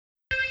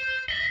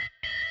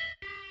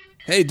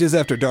Hey, Diz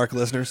After Dark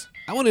listeners.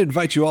 I want to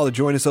invite you all to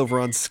join us over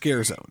on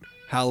Scare Zone,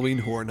 Halloween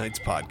Horror Nights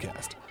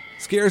podcast.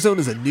 Scare Zone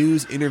is a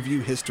news,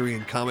 interview, history,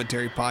 and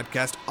commentary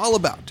podcast all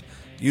about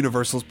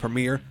Universal's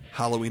premier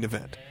Halloween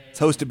event. It's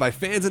hosted by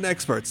fans and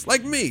experts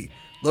like me,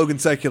 Logan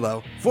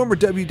Seculo, former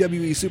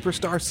WWE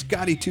superstar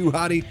Scotty 2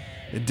 Hottie,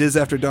 and Diz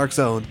After Dark's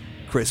own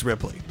Chris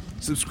Ripley.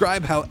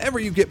 Subscribe however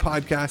you get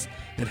podcasts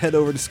and head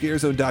over to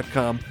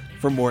scarezone.com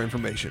for more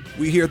information.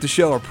 We here at the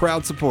show are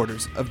proud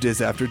supporters of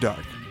Diz After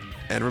Dark.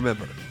 And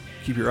remember,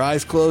 keep your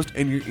eyes closed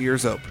and your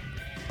ears open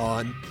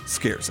on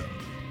Scare Zone.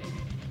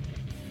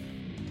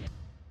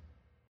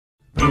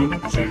 Boo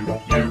to you,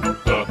 boo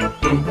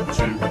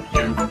to you,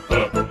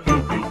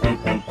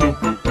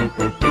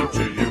 boo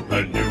to you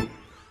and you.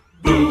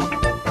 Boo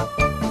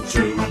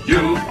to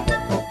you,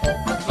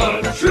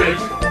 a trick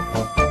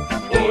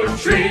or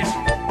treat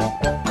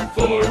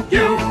for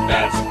you.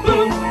 That's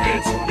boo,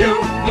 it's you,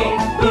 no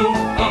boo,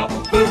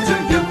 boo to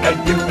you and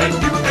you and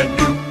you and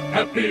you.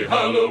 Happy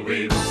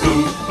Halloween,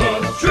 boo, a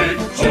trick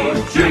or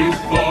treat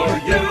for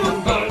you.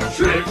 A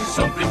trick,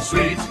 something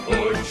sweet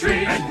or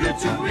treat and good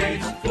to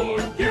eat for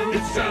you.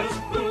 It's just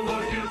boo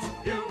or it's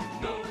you.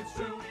 No, it's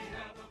true. We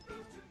have a boo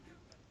to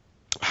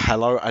you.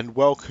 Hello and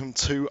welcome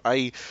to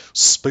a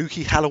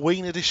spooky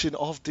Halloween edition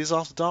of Diz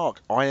After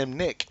Dark. I am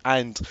Nick,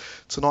 and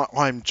tonight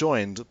I am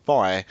joined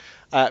by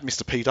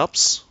Mr.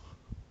 P-Dubs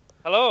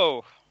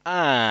Hello.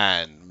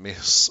 and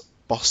Miss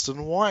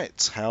Boston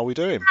White. How are we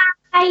doing?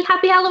 Hey,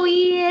 happy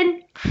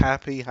Halloween!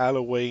 Happy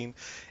Halloween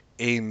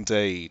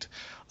indeed.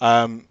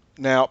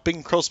 Now,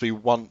 Bing Crosby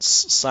once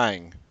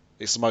sang,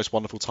 "It's the most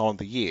wonderful time of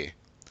the year."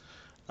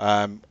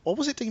 Or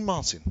was it Dean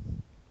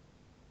Martin?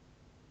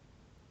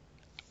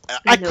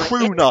 A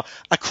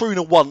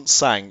crooner once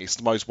sang "It's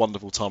the most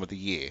wonderful time of the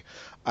year,"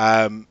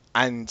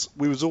 and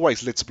we was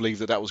always led to believe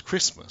that was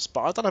Christmas.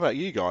 But I don't know about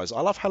you guys. I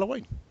love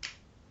Halloween.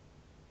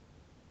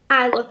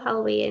 I love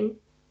Halloween.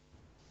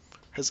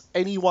 Has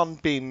anyone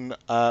been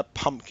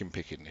pumpkin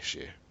picking this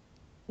year?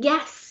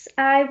 Yes,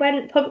 I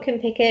went pumpkin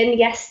picking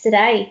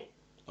yesterday.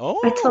 Oh,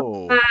 I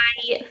took my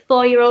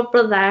 4-year-old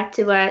brother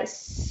to a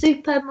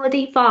super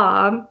muddy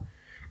farm,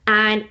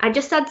 and I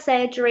just had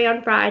surgery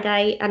on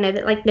Friday. I know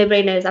that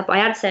nobody knows that, but I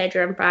had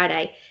surgery on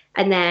Friday,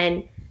 and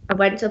then I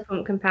went to a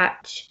pumpkin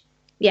patch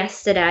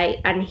yesterday,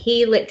 and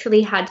he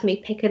literally had me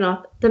picking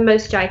up the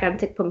most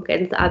gigantic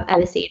pumpkins that I've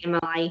ever seen in my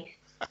life.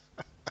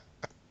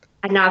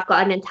 And now I've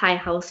got an entire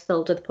house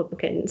filled with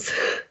pumpkins.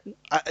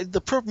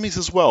 The problem is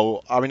as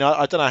well. I mean,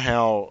 I don't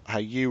know how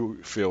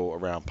you feel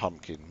around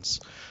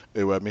pumpkins,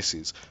 who are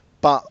misses,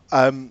 but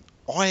I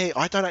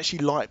don't actually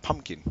like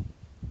pumpkin.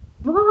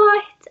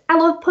 What? I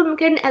love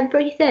pumpkin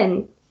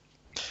everything.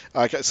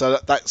 Okay, so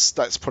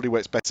that's probably where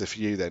it's better for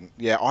you then.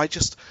 Yeah, I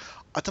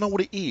don't know what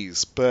it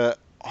is, but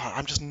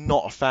I'm just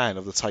not a fan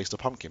of the taste of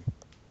pumpkin.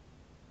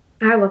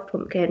 I love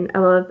pumpkin. I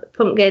love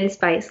pumpkin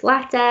spice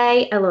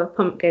latte. I love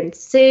pumpkin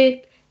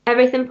soup.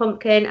 Everything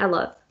pumpkin, I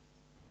love.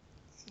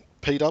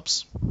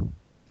 P-Dubs?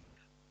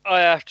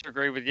 I have to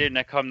agree with you,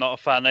 Nick. I'm not a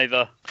fan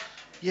either.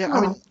 Yeah, I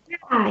mean,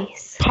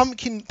 Nice.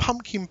 pumpkin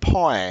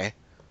pie.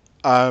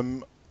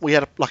 We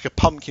had a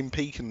pumpkin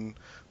pecan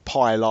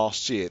pie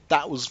last year.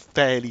 That was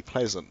fairly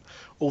pleasant.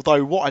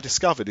 Although what I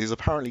discovered is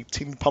apparently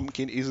tinned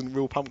pumpkin isn't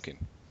real pumpkin.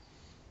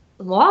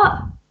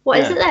 What? What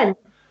is Yeah. it then?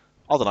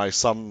 I don't know,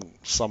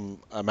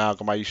 some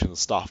amalgamation of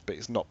stuff, but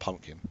it's not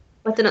pumpkin.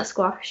 Butternut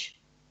squash.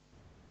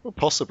 Well,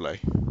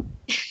 possibly.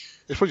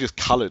 It's probably just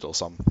coloured or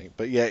something.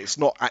 But yeah, it's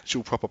not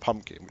actual proper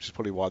pumpkin, which is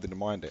probably why I didn't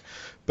mind it.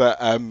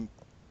 But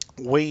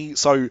we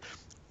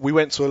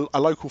went to a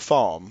local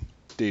farm,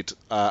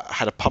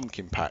 had a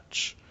pumpkin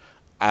patch.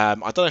 I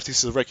don't know if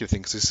this is a regular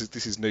thing, because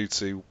this is new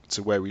to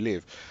where we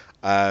live.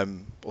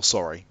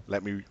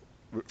 Let me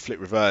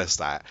reverse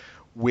that.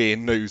 We're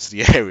new to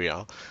the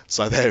area,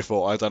 so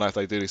therefore I don't know if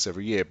they do this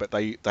every year, but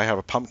they have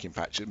a pumpkin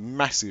patch, a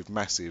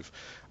massive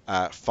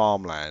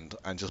farmland,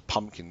 and just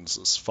pumpkins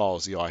as far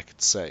as the eye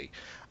could see.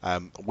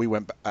 We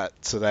went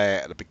to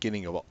there at the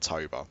beginning of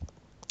October,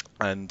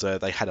 and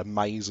they had a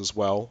maze as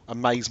well, a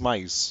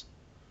maze,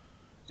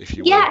 if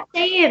you will. Yeah,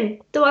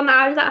 same. The one that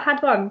I was at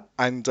had one.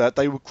 And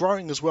they were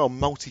growing as well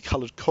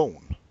multicoloured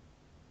corn,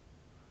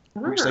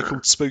 which they Ah.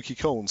 called spooky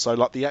corn. So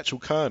like the actual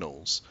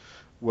kernels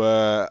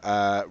were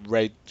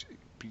red,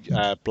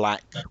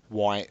 black,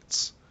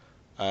 white,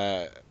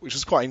 which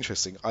was quite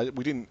interesting.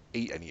 We didn't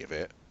eat any of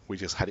it. We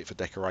just had it for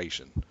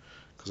decoration,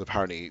 because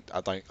apparently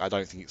I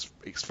don't think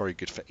it's very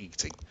good for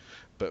eating,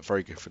 but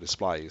very good for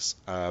displays.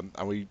 And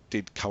we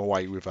did come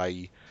away with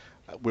a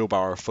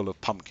wheelbarrow full of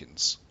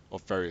pumpkins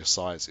of various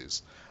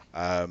sizes.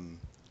 And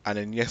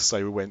then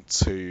yesterday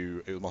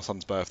it was my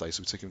son's birthday,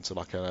 so we took him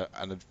to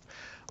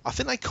I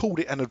think they called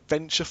it an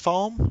adventure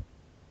farm,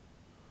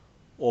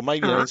 or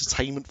maybe an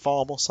entertainment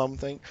farm or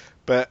something.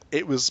 But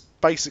it was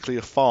basically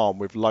a farm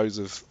with loads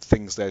of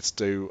things there to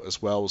do,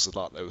 as well as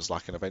there was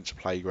an adventure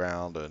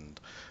playground and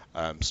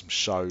some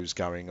shows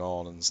going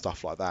on and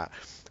stuff like that.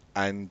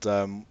 And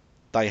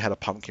they had a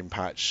pumpkin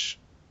patch,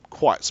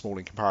 quite small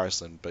in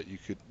comparison, but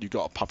you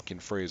got a pumpkin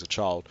free as a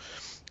child.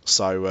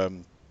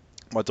 So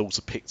my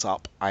daughter picked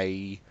up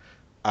a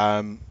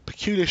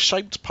peculiar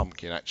shaped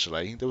pumpkin.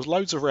 Actually, there was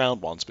loads of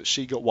round ones, but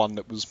she got one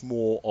that was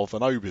more of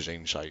an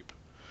aubergine shape,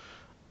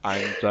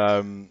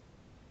 and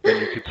then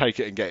you could take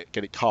it and get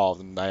it carved,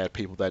 and they had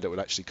people there that would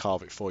actually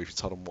carve it for you if you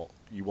told them what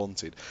you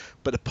wanted.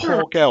 But the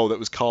poor girl that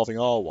was carving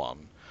our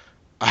one,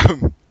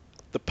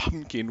 the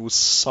pumpkin was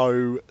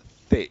so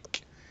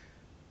thick.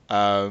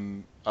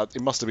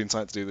 It must have been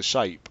something to do with the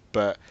shape,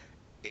 but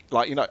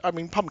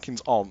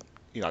pumpkins aren't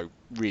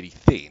really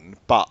thin,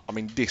 but I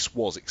mean this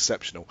was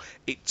exceptional.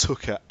 It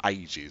took her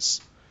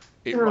ages.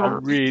 I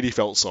really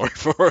felt sorry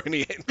for her in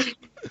the end.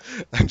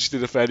 And she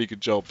did a fairly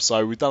good job.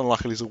 So we've done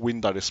like a little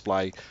window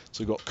display.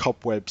 So we've got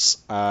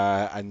cobwebs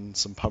and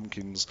some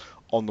pumpkins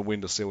on the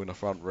windowsill in the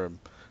front room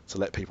to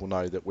let people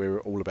know that we're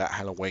all about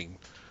Halloween.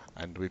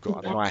 And we've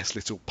got a nice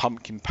little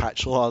pumpkin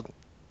patch on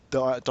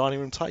our dining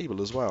room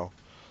table as well.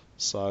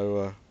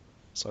 So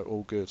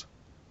all good.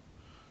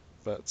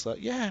 But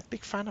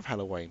big fan of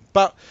Halloween.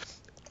 But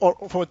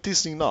from a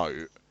Disney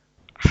note,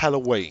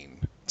 Halloween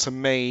to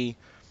me,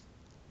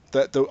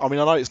 I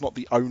know it's not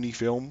the only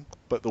film,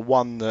 but the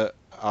one that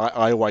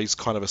I always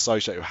kind of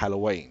associate with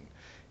Halloween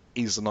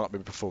is The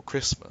Nightmare Before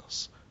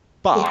Christmas.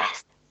 But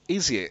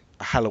is it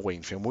a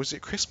Halloween film or is it a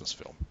Christmas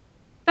film?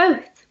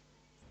 Both.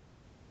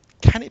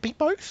 Can it be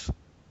both?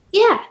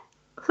 Yeah,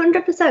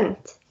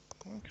 100%.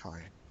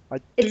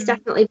 Okay. It's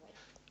definitely both.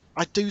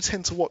 I do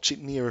tend to watch it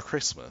nearer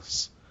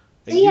Christmas.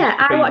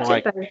 I watch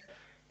it both.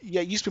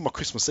 Yeah, it used to be my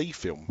Christmas Eve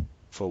film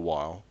for a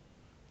while.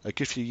 A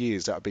good few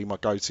years, that would be my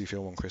go-to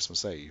film on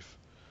Christmas Eve.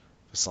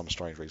 For some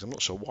strange reason, I'm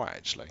not sure why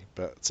actually,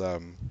 but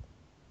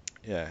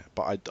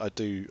I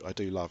do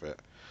love it.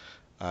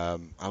 I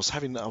was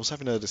having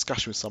a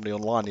discussion with somebody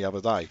online the other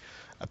day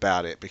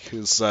about it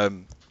because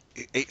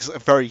it's a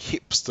very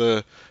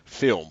hipster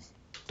film,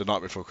 The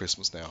Night Before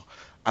Christmas now,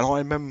 and I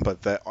remember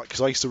that because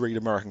I used to read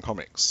American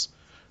comics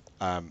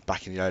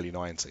back in the early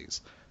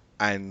 90s,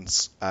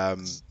 and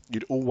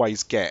you'd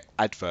always get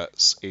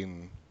adverts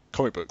in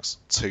comic books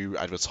to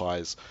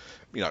advertise,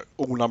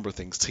 all number of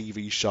things,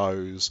 TV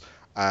shows.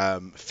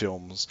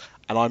 Films,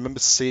 and I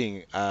remember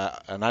seeing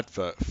an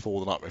advert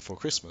for The Night Before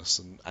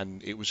Christmas,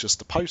 and it was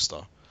just a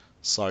poster,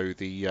 so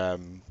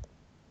the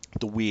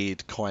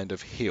weird kind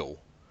of hill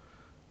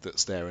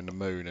that's there in the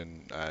moon,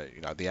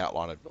 and the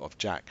outline of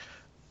Jack,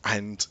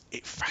 and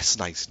it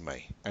fascinated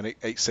me, and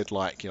it said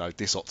like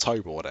this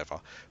October or whatever,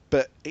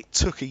 but it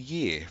took a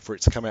year for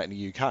it to come out in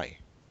the UK,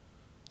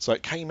 so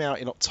it came out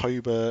in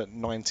October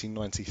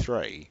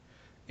 1993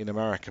 in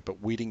America,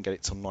 but we didn't get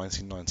it till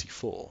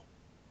 1994.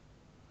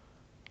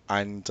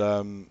 And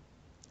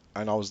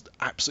I was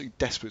absolutely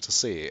desperate to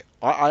see it.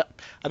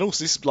 And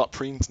also this is like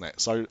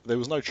pre-internet, so there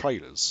was no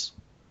trailers.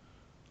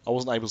 I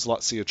wasn't able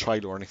to see a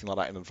trailer or anything like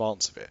that in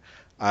advance of it.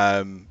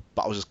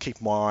 But I was just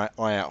keeping my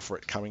eye out for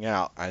it coming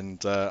out.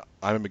 And I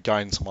remember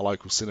going to my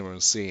local cinema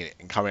and seeing it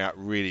and coming out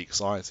really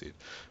excited.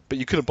 But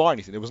you couldn't buy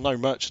anything. There was no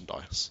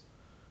merchandise.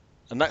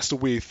 And that's the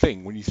weird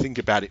thing when you think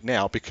about it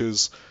now,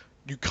 because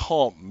you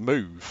can't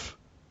move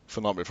for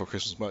Nightmare Before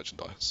Christmas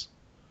merchandise.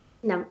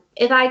 No,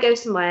 if I go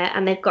somewhere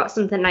and they've got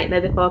something Nightmare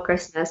Before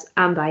Christmas,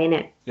 I'm buying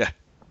it. Yeah.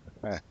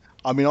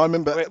 I mean, I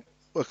remember...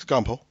 Go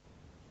on, Paul.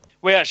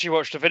 We actually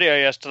watched a video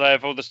yesterday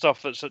of all the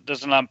stuff that's at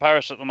Disneyland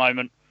Paris at the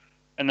moment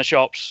in the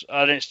shops,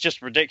 and it's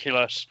just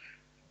ridiculous.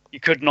 You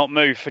could not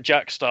move for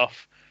Jack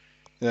stuff.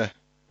 Yeah.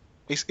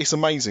 It's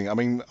amazing. I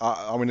mean,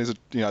 there's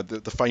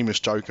the famous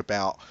joke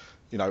about,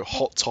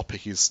 Hot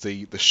Topic is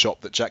the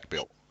shop that Jack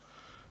built.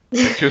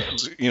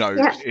 Because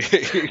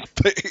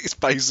it's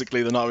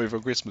basically the Nightmare Before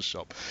Christmas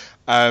shop.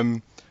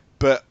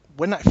 But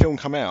when that film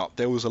came out,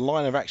 there was a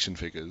line of action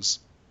figures,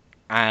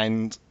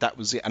 and that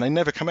was it. And they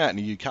never come out in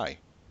the UK.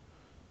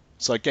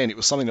 So again, it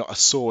was something that I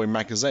saw in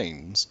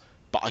magazines,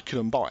 but I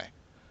couldn't buy.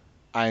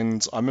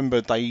 And I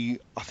remember I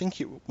think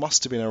it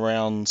must have been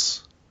around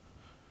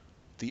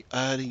the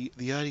early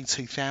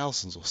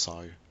 2000s or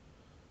so.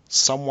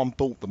 Someone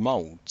bought the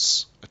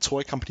molds. A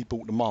toy company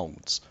bought the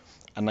molds,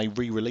 and they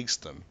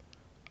re-released them.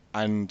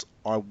 And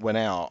I went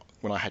out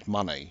when I had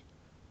money,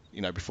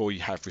 before you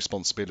have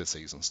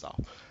responsibilities and stuff,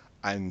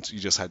 and you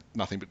just had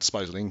nothing but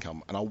disposable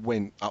income. And I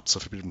went up to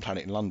Forbidden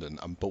Planet in London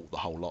and bought the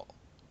whole lot.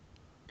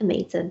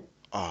 Amazing.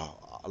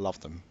 Oh, I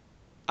love them.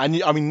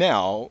 And I mean,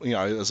 now,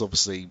 as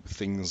obviously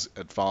things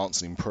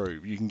advance and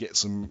improve, you can get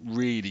some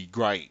really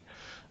great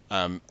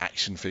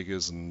action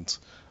figures and,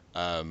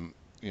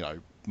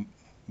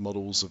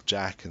 models of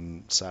Jack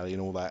and Sally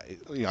and all that.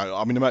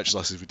 I mean, the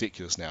merchandise is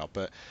ridiculous now,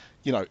 but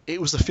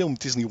it was the film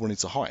Disney wanted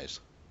to hide,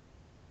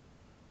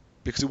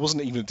 because it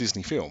wasn't even a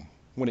Disney film.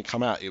 When it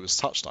came out, it was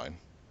Touchstone.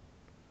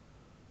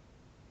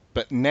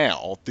 But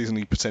now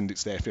Disney pretend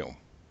it's their film.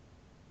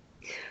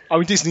 I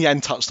mean, Disney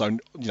and Touchstone,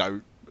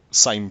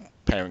 same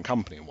parent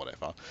company and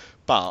whatever,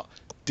 but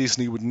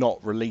Disney would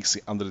not release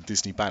it under the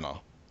Disney banner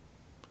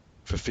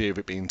for fear of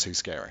it being too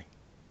scary.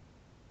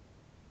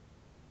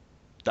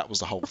 That was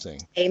the whole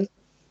thing.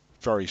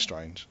 Very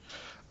strange.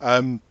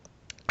 Have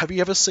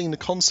you ever seen the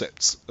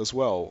concepts as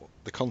well?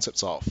 The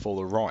concepts art for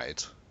the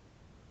ride?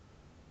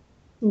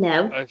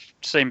 No. I've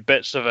seen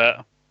bits of it.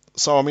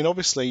 So I mean,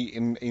 obviously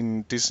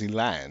in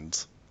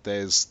Disneyland,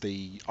 there's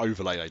the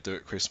overlay they do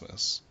at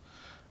Christmas.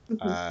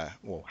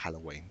 Well,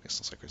 Halloween. Let's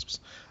not say Christmas.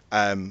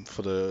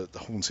 For the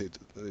haunted.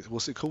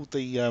 What's it called?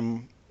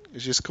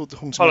 It's just called the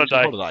Haunted Mansion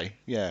Holiday. Holiday.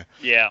 Yeah.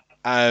 Yeah.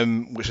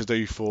 Which they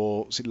do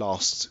for. What's it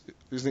last?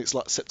 Isn't it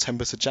like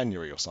September to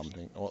January or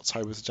something? Or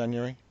October to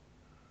January?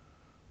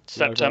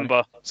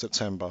 September.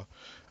 September.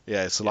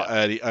 Yeah, so Yeah.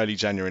 like early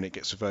January, and it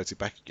gets reverted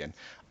back again.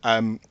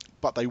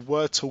 But they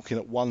were talking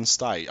at one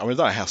stage. I mean, I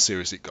don't know how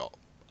serious it got.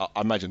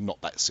 I imagine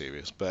not that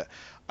serious, but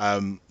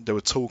they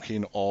were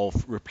talking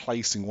of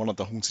replacing one of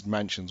the haunted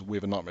mansions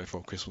with a Nightmare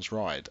Before Christmas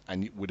ride,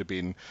 and it would have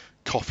been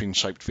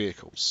coffin-shaped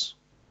vehicles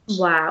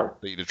Wow.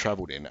 that you'd have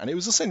travelled in, and it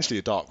was essentially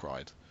a dark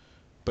ride,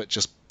 but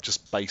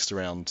just based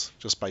around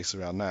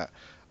that.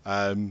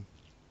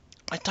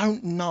 I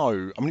don't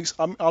know. I mean,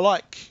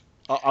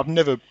 I've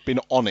never been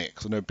on it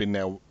because I've never been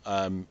there.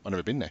 I've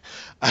never been there,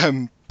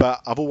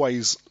 but I've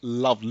always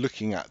loved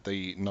looking at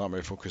the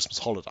Nightmare Before Christmas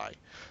holiday.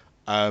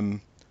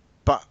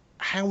 But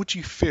how would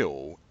you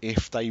feel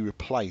if they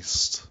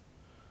replaced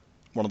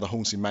one of the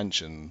haunted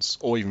mansions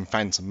or even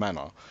Phantom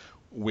Manor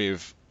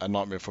with a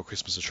Nightmare Before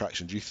Christmas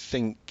attraction? Do you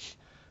think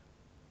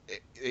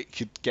it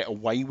could get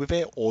away with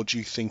it, or do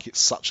you think it's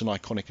such an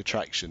iconic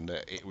attraction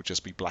that it would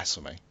just be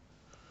blasphemy?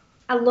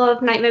 I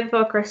love Nightmare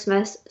Before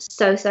Christmas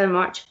so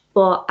much,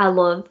 but I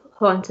love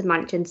Haunted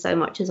Mansion so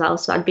much as well,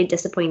 so I'd be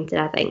disappointed,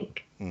 I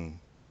think.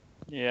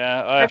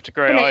 Yeah, I have to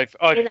agree.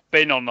 I've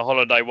been on the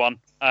holiday one,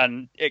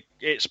 and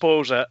it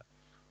spoils it.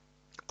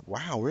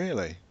 Wow,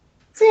 really?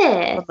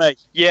 That's it.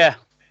 Yeah.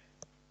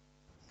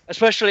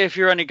 Especially if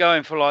you're only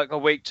going for like a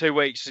week, 2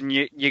 weeks, and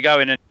you're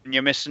going and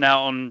you're missing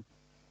out on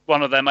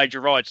one of their major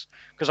rides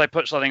because they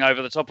put something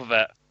over the top of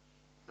it.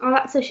 Oh,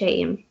 that's a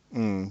shame.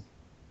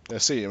 I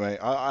see it, mate.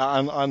 I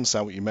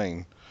understand what you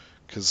mean.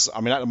 Because,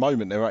 I mean, at the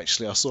moment, they're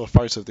actually... I saw a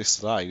photo of this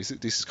today.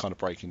 This is kind of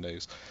breaking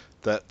news.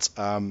 That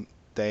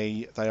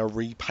they are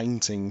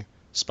repainting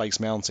Space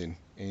Mountain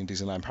in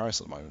Disneyland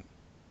Paris at the moment.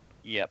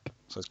 Yep.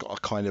 So it's got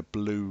a kind of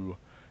blue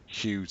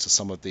hue to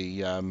some of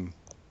the...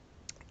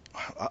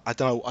 I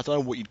don't know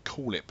what you'd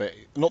call it, but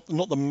not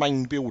the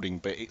main building,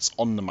 but it's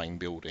on the main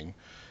building.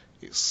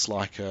 It's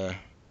like a...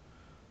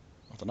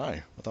 I don't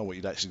know what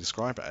you'd actually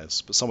describe it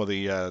as, but some of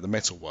the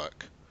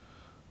metalwork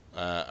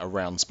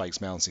around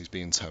Space Mountain is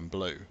being turned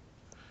blue.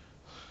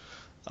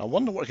 I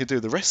wonder what I could do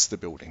with the rest of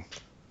the building.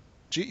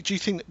 Do you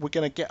think that we're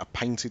going to get a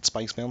painted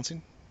Space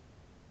Mountain?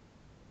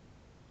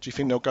 Do you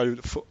think they'll go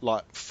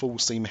full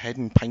steam ahead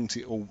and paint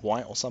it all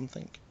white or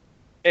something?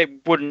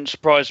 It wouldn't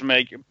surprise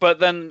me, but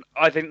then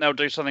I think they'll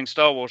do something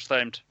Star Wars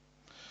themed.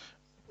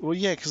 Well,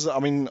 yeah, because I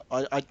mean,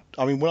 I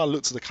mean, when I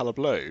looked at the colour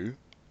blue,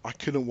 I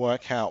couldn't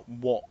work out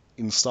what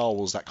in Star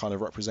Wars that kind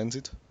of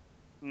represented.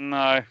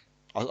 No.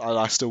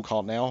 I still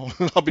can't now.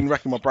 I've been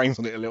racking my brains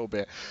on it a little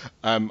bit.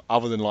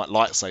 Other than like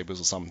lightsabers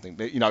or something,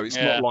 you know, it's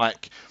not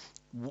like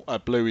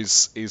blue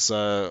is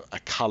a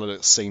colour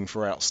that's seen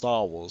throughout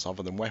Star Wars,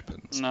 other than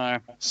weapons. No.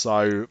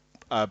 So,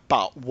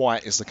 but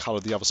white is the colour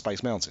of the other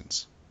Space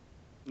Mountains.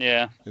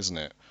 Yeah. Isn't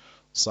it?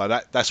 So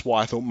that's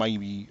why I thought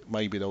maybe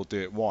they'll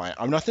do it white.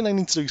 I mean, I think they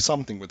need to do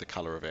something with the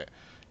colour of it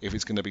if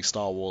it's going to be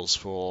Star Wars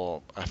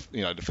for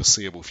the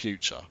foreseeable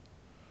future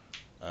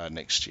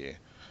next year.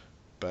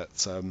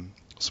 But I'm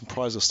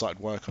surprised they've started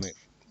work on it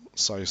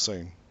so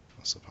soon,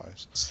 I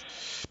suppose.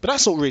 But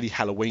that's not really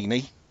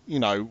Halloween-y. You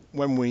know,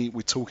 when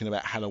we're talking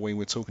about Halloween,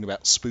 we're talking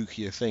about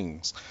spookier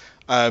things.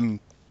 And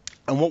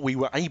what we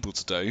were able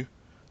to do,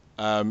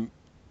 I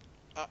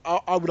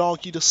would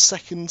argue the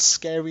second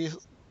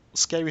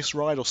scariest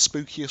ride or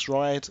spookiest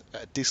ride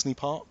at a Disney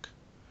park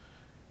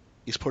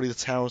is probably the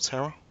Tower of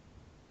Terror.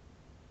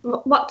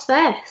 What's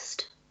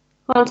first?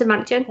 Haunted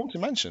Mansion?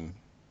 Haunted Mansion.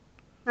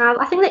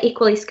 I think they're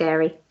equally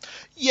scary.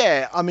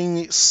 Yeah, I mean,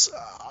 it's...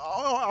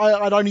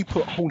 I'd only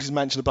put Haunted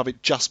Mansion above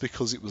it just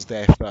because it was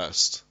there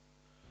first.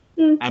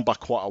 And by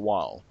quite a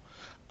while.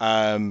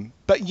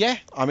 But yeah,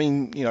 I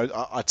mean, you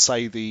know, I'd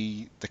say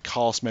the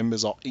cast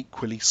members are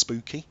equally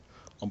spooky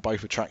on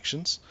both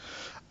attractions.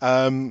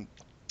 And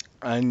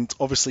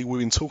obviously we've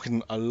been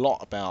talking a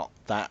lot about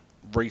that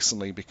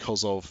recently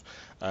because of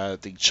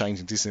the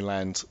change in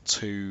Disneyland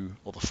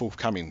or the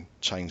forthcoming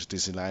change to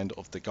Disneyland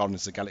of the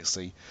Guardians of the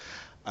Galaxy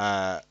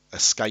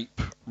escape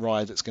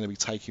ride that's going to be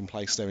taking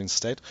place there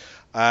instead.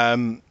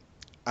 And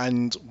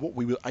what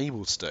we were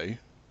able to do,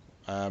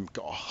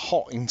 got a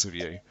hot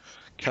interview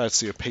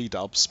courtesy of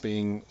P-Dubs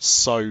being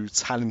so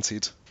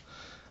talented,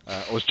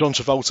 or as John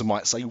Travolta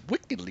might say,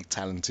 wickedly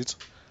talented,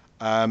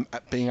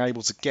 at being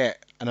able to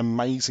get an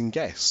amazing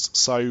guest.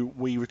 So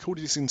we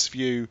recorded this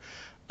interview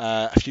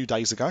a few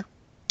days ago,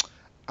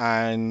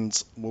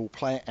 and we'll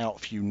play it out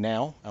for you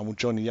now, and we'll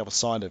join the other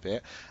side of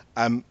it.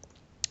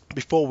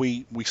 Before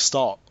we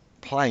start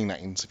playing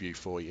that interview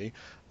for you,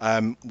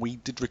 we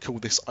did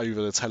record this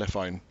over the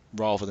telephone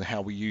rather than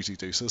how we usually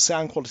do. So the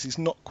sound quality is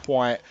not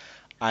quite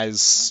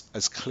as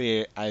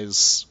clear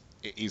as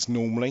it is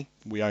normally.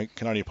 We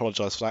can only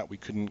apologise for that. We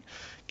couldn't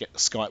get the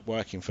Skype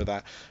working for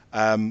that.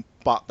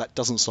 But that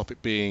doesn't stop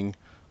it being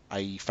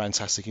a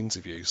fantastic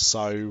interview.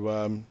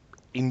 So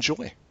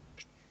enjoy.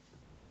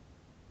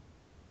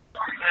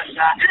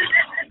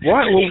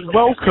 Right, well,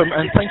 welcome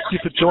and thank you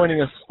for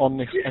joining us on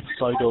this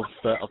episode of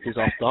Biz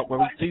After Dark, where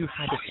we do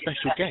have a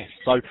special guest.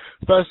 So,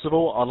 first of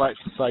all, I'd like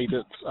to say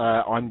that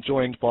I'm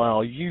joined by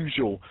our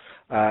usual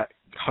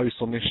host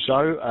on this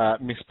show,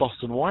 Miss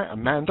Boston White.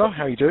 Amanda,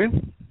 how are you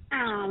doing?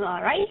 I'm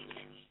all right.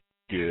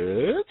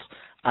 Good.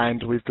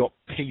 And we've got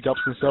P-Dubs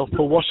himself,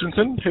 Paul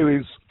Washington, who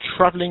is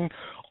travelling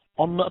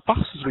on a bus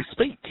as we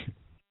speak.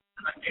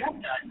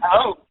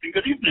 Hello,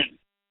 good evening.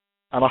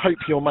 And I hope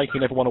you're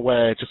making everyone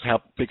aware just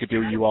how big a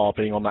deal you are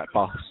being on that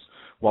bus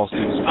whilst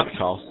doing this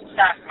podcast.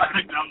 I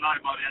think they'll know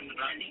by the end of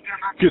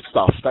it. Good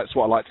stuff. That's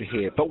what I like to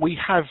hear. But we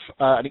have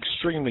an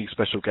extremely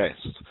special guest,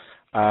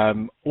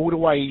 all the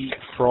way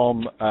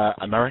from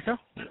America,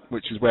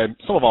 which is where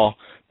some of our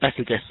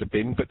better guests have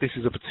been, but this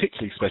is a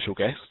particularly special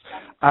guest.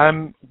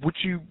 Would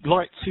you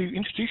like to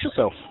introduce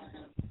yourself?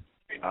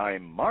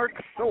 I'm Mark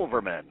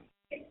Silverman,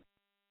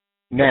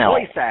 Now,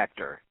 voice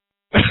actor.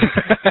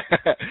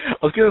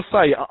 I was going to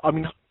say, I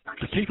mean,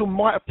 people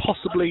might have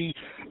possibly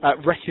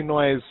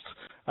recognised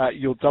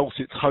your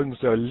dulcet tones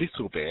there a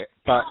little bit,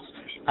 but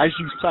as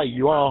you say,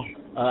 you are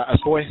a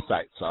voice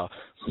actor.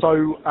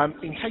 So,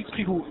 in case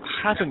people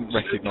haven't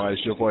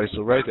recognised your voice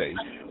already,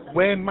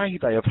 where may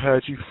they have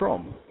heard you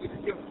from?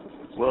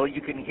 Well,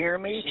 you can hear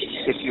me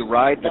if you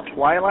ride the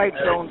Twilight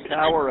Zone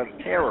Tower of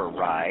Terror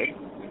ride.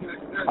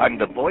 I'm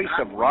the voice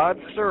of Rod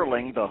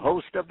Serling, the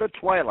host of the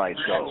Twilight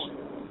Zone.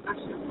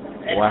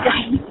 Wow.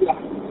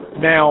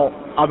 Now,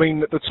 I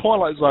mean, the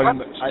Twilight Zone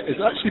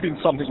has actually been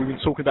something we've been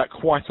talking about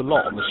quite a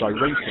lot on the show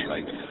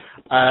recently.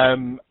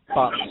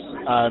 But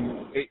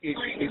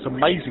it's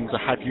amazing to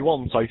have you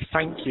on, so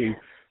thank you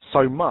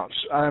so much.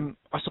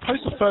 I suppose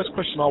the first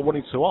question I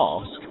wanted to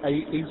ask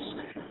is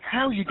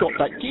how you got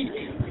that gig.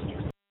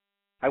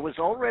 I was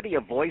already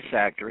a voice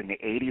actor in the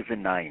 80s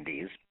and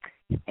 90s,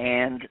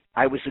 and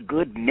I was a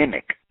good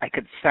mimic. I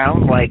could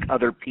sound like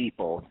other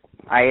people.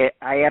 I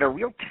had a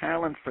real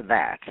talent for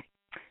that.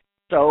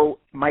 So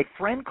my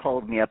friend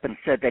called me up and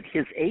said that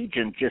his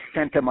agent just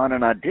sent him on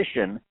an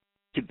audition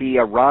to be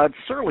a Rod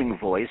Serling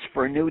voice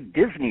for a new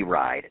Disney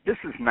ride. This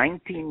is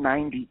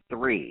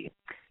 1993.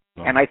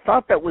 Oh. And I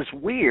thought that was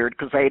weird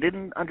because I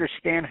didn't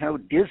understand how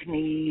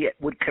Disney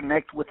would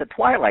connect with the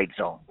Twilight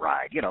Zone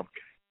ride, you know.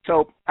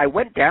 So I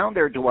went down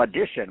there to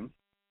audition,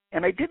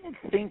 and I didn't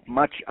think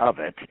much of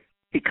it,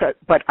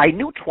 but I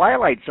knew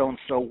Twilight Zone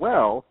so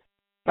well,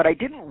 but I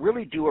didn't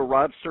really do a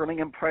Rod Serling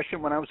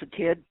impression when I was a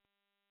kid.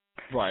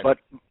 Right. But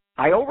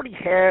I already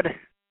had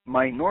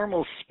my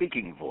normal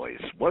speaking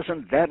voice.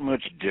 Wasn't that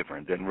much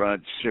different than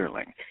Rod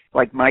Serling.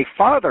 Like my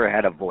father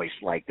had a voice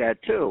like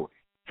that too.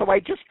 So I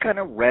just kind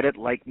of read it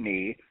like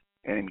me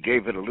and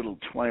gave it a little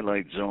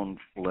Twilight Zone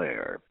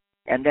flair.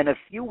 And then a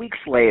few weeks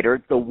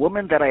later, the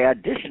woman that I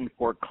auditioned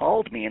for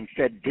called me and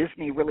said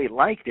Disney really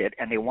liked it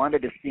and they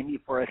wanted to see me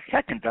for a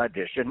second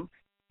audition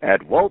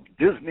at Walt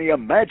Disney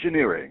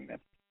Imagineering.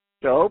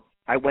 So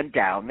I went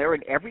down there,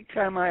 and every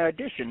time I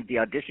auditioned, the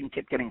audition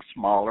kept getting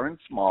smaller and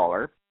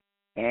smaller,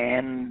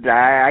 and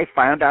I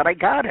found out I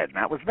got it, and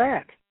that was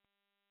that.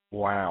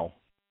 Wow.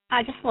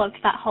 I just loved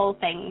that whole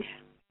thing.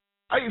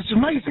 It's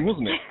amazing,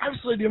 wasn't it?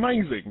 Absolutely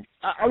amazing.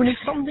 I mean,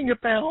 it's something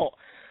about...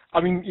 I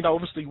mean, you know,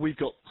 obviously we've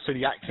got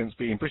silly accents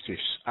being British,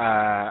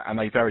 and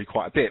they vary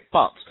quite a bit,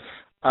 but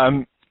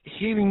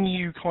hearing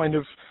you kind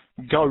of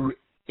go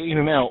in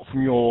and out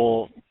from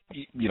your,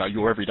 you know,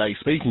 your everyday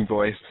speaking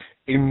voice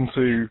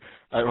into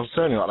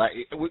something like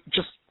that, it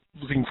just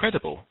was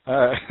incredible.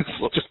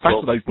 Just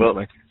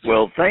fascinating.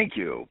 Well, thank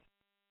you.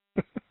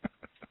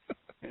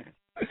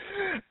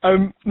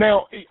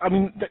 Now, I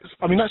mean,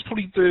 that's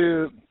probably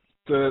the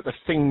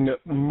thing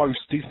that most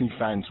Disney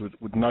fans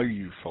would know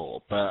you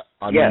for, but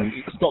I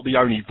mean, it's not the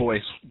only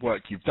voice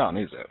work you've done,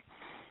 is it?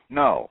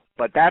 No,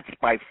 but that's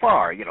by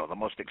far, you know, the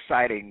most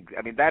exciting.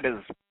 I mean, that is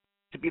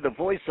to be the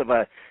voice of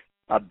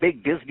a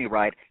big Disney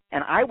ride,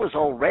 and I was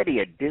already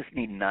a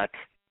Disney nut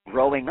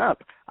growing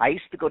up. I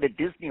used to go to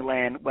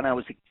Disneyland when I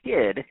was a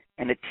kid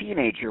and a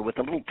teenager with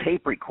a little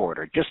tape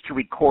recorder just to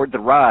record the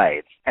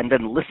rides and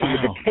then listen to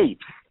the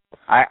tapes.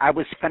 I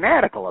was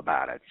fanatical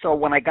about it. So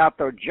when I got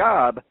the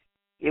job,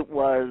 it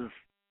was,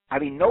 I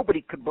mean,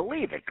 nobody could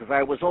believe it because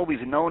I was always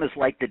known as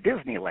like the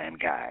Disneyland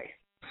guy.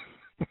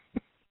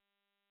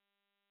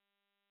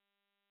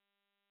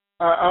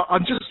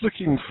 I'm just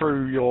looking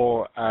through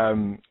your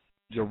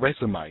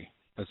resume,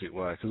 as it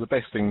were, because the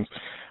best things,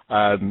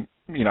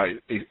 you know,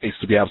 is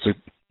to be able to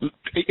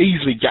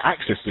easily get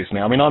access to this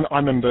now. I mean, I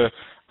remember,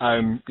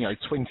 you know,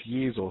 20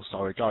 years or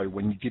so ago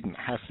when you didn't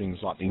have things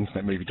like the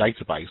Internet Movie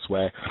Database,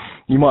 where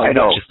you might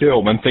watch a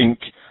film and think,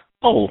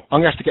 oh,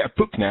 I'm going to have to get a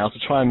book now to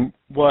try and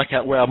work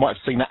out where I might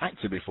have seen that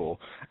actor before.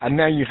 And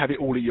now you have it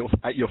all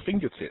at your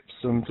fingertips.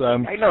 And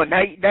I know.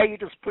 Now you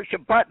just push a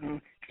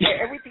button.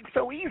 Everything's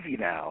so easy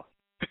now.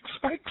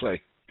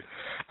 Exactly.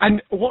 And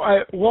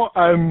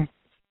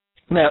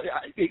now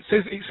it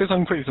says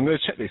on credits. I'm going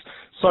to check this.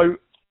 So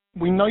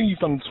we know you've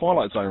done the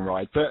Twilight Zone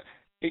ride, but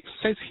it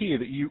says here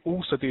that you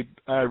also did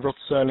Rod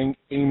Serling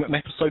in an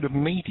episode of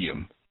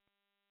Medium.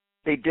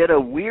 They did a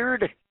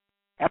weird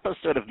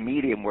episode of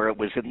Medium where it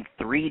was in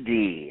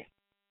 3D,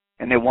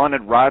 and they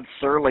wanted Rod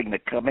Serling to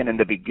come in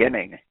the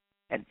beginning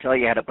and tell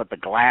you how to put the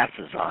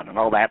glasses on and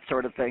all that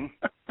sort of thing.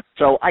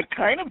 So I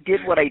kind of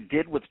did what I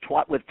did with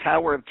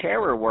Tower of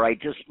Terror, where I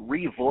just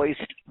revoiced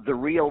the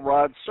real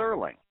Rod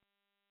Serling.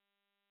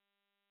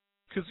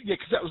 Because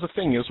that was the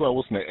thing as well,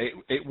 wasn't it?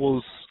 It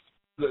was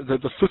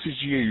the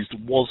footage used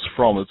was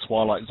from a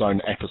Twilight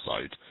Zone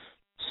episode,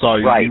 so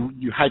right.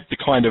 you had the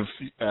kind of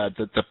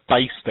the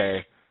base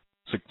there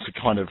to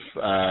kind of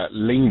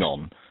lean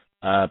on,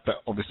 but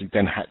obviously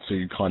then had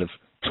to kind of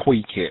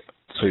tweak it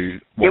to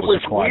what was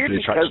required for the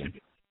attraction.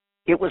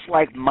 It was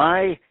like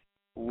my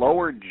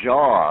lower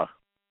jaw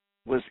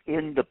was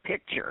in the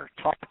picture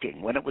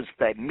talking when it was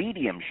that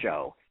Medium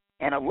show,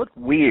 and it looked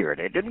weird.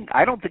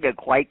 I don't think it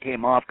quite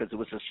came off because it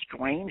was a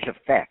strange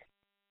effect.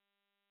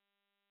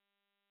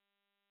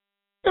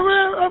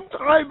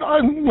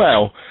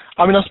 Well,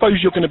 I mean, I suppose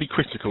you're going to be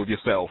critical of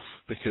yourself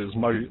because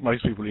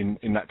most people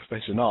in that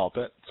profession are,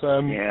 but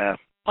yeah.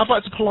 I'd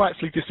like to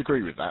politely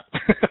disagree with that.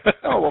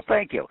 Oh, well,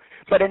 thank you.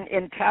 But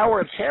in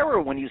Tower of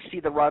Terror, when you see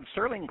the Rod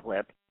Serling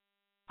clip,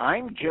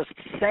 I'm just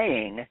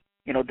saying,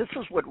 this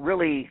is what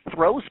really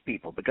throws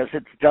people because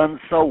it's done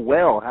so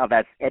well how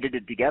that's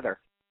edited together.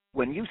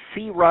 When you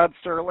see Rod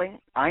Serling,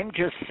 I'm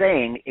just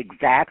saying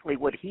exactly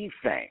what he's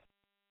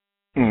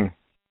saying.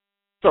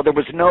 So there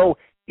was no,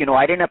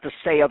 I didn't have to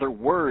say other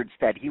words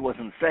that he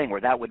wasn't saying,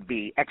 where that would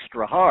be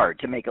extra hard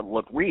to make it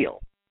look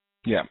real.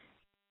 Yeah.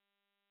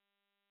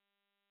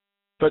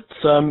 But,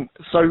 so,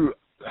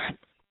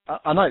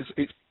 I know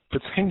it's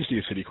potentially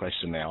a silly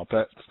question now,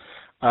 but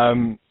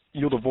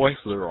you're the voice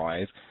of the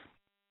ride.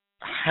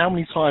 How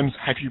many times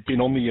have you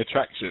been on the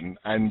attraction,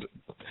 and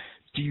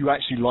do you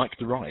actually like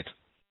the ride?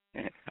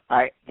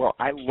 I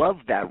love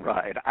that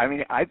ride. I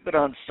mean, I've been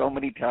on so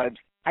many times.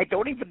 I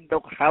don't even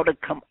know how to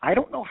come. I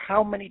don't know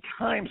how many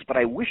times, but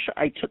I wish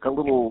I took a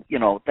little,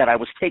 that I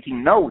was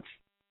taking notes.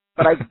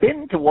 But I've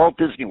been to Walt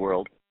Disney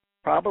World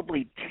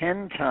probably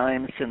 10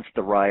 times since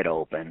the ride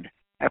opened.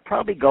 I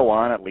probably go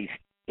on at least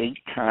 8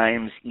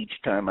 times each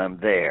time I'm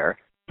there.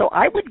 So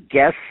I would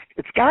guess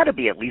it's got to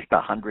be at least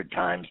 100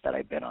 times that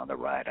I've been on the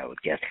ride, I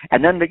would guess.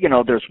 And then,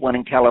 there's one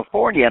in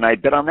California, and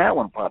I've been on that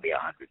one probably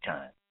 100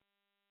 times.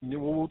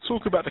 We'll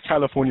talk about the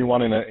California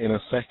one in a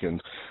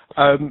second.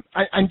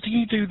 And do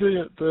you do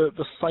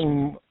the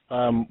same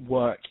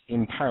work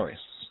in Paris?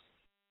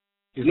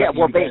 Is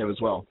that there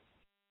as well?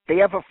 They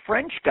have a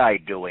French guy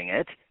doing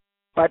it,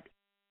 but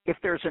if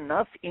there's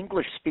enough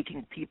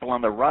English-speaking people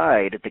on the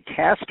ride, the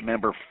cast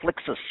member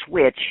flicks a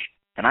switch,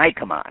 and I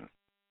come on.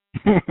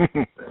 I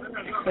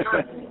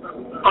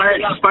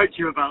actually spoke to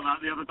you about that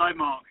the other day,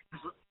 Mark.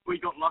 We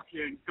got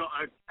lucky and got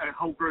a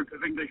whole group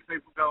of English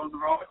people go on the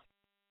ride.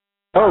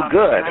 Oh,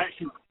 good. And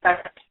actually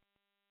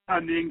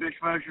turned the English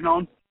version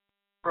on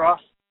for us.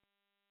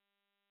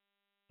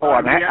 Oh,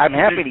 I'm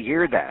happy to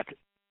hear that.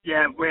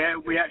 Yeah,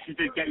 we actually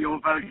did get your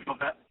version of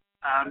it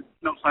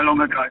not so long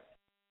ago.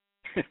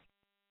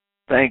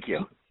 Thank you.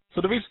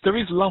 So there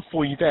is love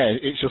for you there.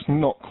 It's just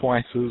not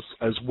quite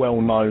as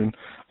well known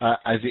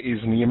as it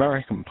is in the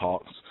American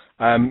parks.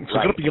 So I've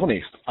got to be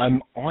honest.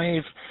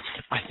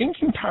 I think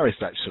in Paris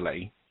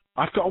actually,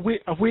 I've got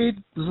a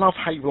weird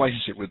love-hate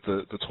relationship with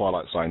the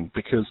Twilight Zone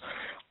because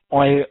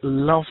I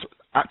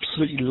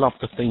absolutely love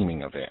the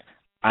theming of it,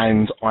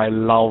 and I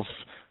love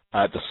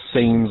the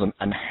scenes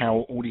and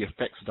how all the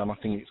effects are done. I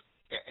think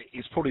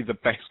it's probably the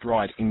best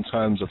ride in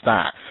terms of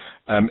that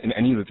in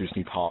any of the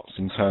Disney parks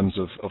in terms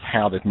of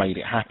how they've made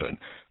it happen.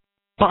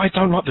 But I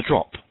don't like the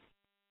drop.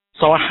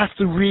 So I have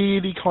to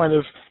really kind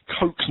of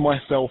coax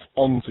myself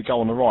on to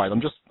go on the ride.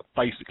 I'm just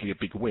basically a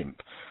big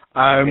wimp.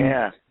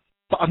 Yeah.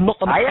 But I've not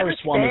done the Paris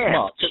one as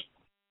much.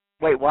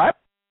 Wait, what?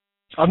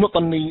 I've not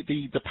done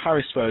the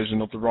Paris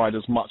version of the ride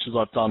as much as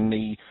I've done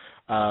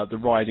the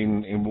ride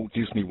in Walt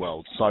Disney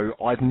World. So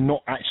I've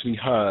not actually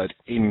heard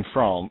in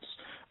France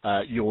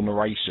your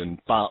narration,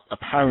 but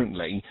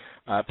apparently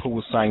Paul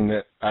was saying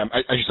that, as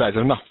you say,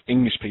 there's enough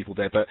English people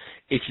there, but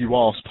if you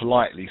ask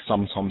politely,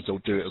 sometimes they'll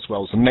do it as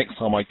well. So next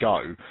time I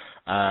go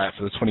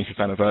for the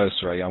 25th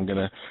anniversary, I'm going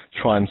to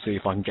try and see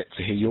if I can get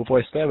to hear your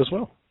voice there as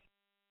well.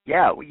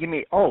 Yeah, you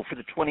mean, for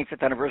the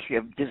 25th anniversary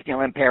of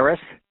Disneyland Paris?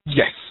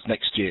 Yes,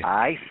 next year.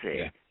 I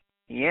see.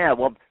 Yeah,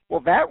 well,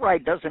 that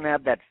ride doesn't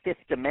have that fifth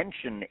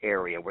dimension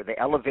area where the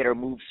elevator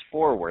moves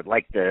forward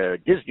like the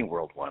Disney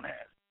World one has.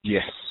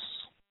 Yes.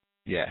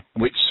 Yeah,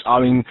 which, I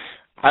mean,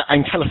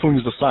 and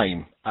California's the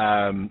same.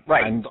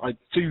 Right. And I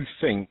do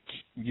think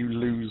you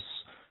lose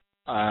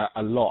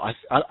a lot.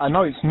 I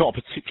know it's not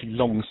a particularly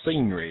long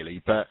scene,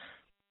 really, but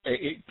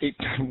it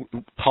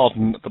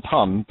pardon the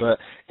pun, but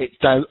it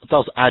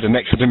does add an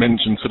extra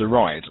dimension to the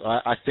ride.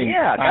 I think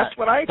that's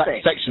what I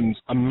think. That section's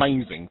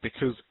amazing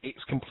because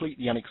it's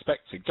completely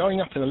unexpected.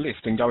 Going up in a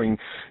lift and going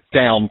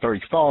down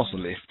very fast in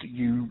a lift,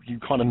 you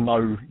kind of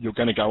know you're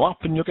going to go up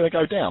and you're going to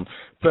go down.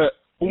 But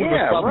all of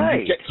a sudden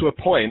right. you get to a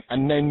point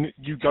and then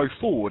you go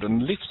forward,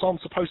 and lifts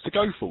aren't supposed to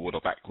go forward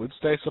or backwards.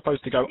 They're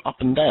supposed to go up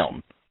and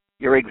down.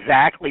 You're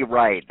exactly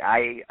right.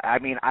 I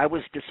mean, I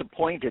was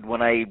disappointed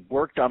when I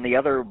worked on the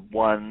other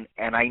one,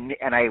 and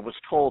I was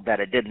told that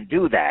it didn't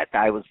do that.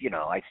 I was, you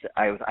know,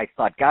 I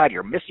thought, God,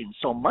 you're missing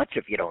so much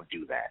if you don't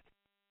do that.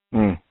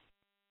 Mm.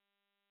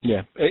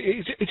 Yeah,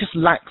 it just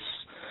lacks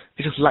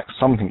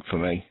something for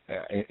me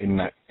in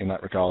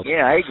that regard.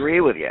 Yeah, I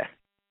agree with you.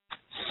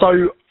 So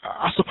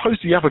I suppose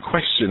the other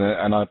question,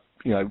 and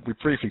we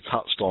briefly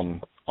touched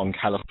on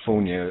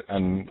California,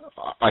 and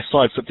I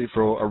sidestepped it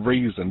for a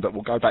reason, but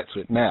we'll go back to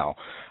it now.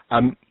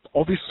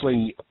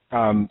 Obviously,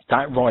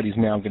 that ride is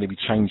now going to be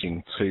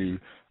changing to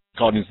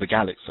Guardians of the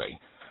Galaxy.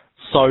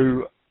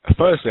 So,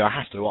 firstly, I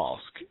have to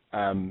ask,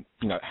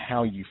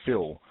 how you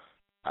feel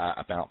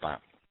about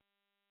that.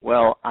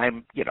 Well,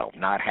 I'm,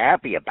 not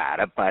happy about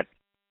it, but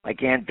I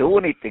can't do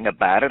anything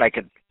about it.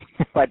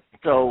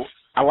 So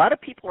a lot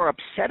of people are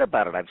upset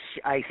about it.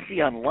 I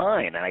see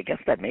online, and I guess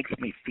that makes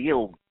me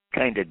feel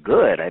kind of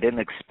good. I didn't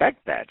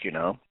expect that,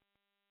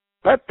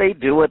 But they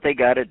do what they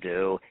got to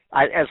do.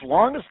 As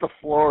long as the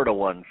Florida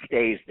one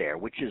stays there,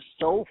 which is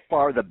so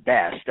far the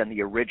best and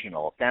the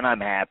original, then I'm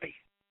happy.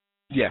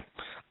 Yeah,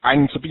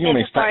 and to be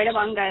honest, if the Florida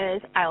one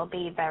goes, I'll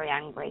be very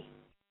angry.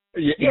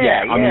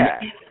 Yeah. I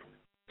mean,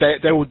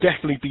 there will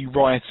definitely be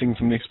rioting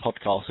from this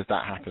podcast if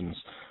that happens.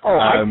 Oh,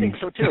 I think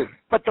so too.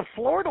 But the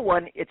Florida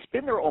one, it's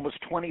been there almost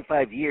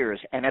 25 years,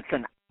 and it's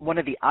one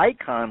of the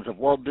icons of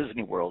Walt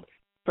Disney World.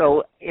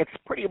 So it's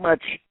pretty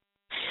much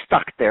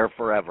stuck there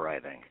forever, I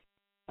think.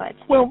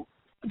 Well,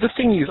 the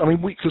thing is, I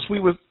mean, because we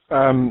were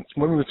when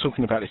we were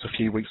talking about this a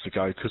few weeks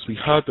ago, because we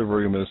heard the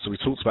rumours, so we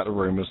talked about the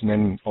rumours, and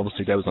then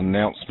obviously there was an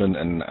announcement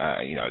and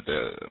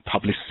the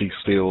publicity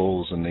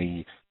stills and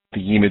the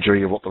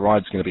imagery of what the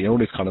ride's going to be, all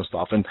this kind of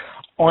stuff. And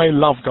I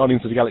love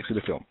Guardians of the Galaxy,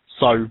 the film.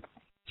 So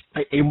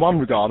in one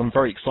regard, I'm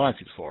very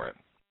excited for it.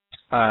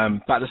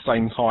 But at the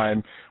same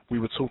time, we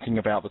were talking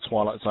about the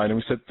Twilight Zone, and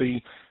we said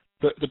the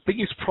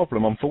biggest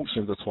problem,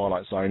 unfortunately, with the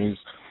Twilight Zone is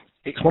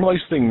it's one of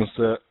those things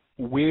that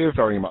we're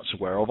very much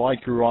aware of. I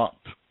grew up,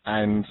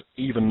 and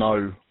even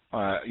though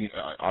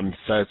I'm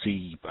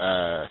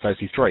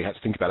 33, I had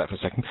to think about that for a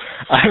second,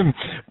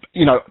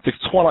 the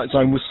Twilight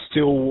Zone was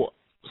still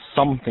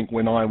something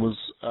when I was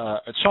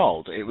a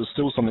child. It was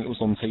still something that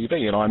was on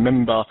TV, and I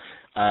remember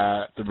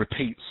the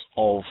repeats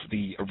of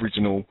the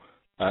original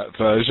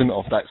version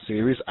of that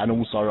series, and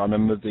also I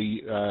remember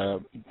the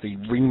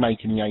remake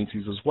in the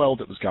 80s as well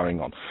that was going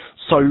on.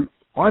 So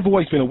I've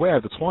always been aware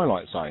of the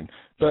Twilight Zone,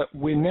 but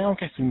we're now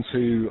getting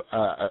to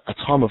a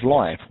time of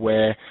life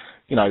where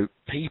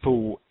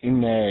people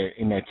in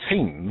their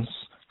teens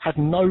have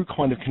no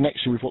kind of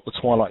connection with what the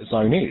Twilight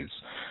Zone is,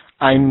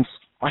 and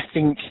I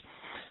think,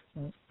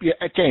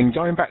 again,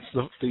 going back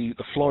to the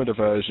Florida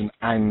version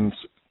and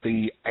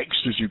the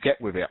extras you get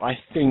with it, I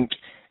think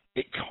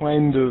it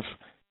kind of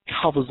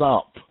covers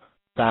up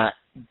that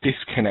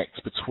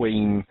disconnect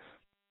between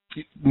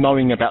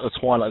knowing about the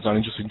Twilight Zone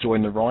and just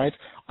enjoying the ride.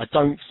 I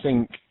don't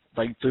think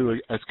they do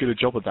as good a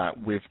job of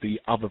that with the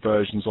other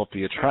versions of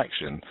the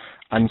attraction,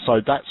 and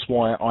so that's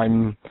why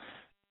I'm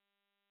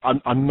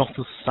not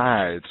as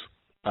sad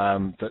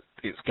that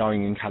it's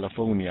going in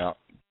California,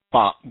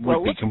 but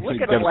would be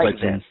completely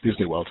devastated in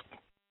Disney World.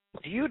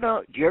 Do you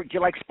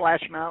like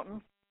Splash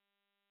Mountain?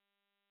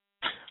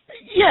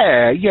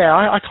 Yeah,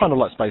 I kind of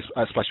like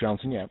Splash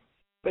Mountain, yeah.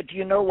 But do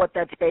you know what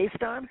that's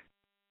based on?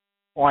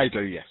 I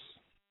do, yes.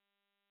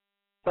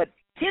 But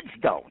kids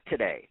don't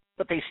today,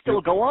 but they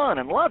still go on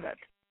and love it.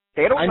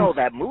 They don't know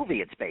that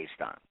movie it's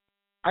based on.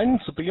 And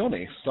to be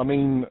honest, I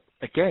mean,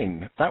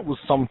 again, that was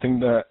something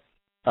that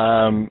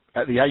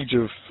at the age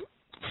of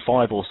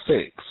 5 or 6,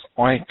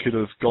 I could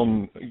have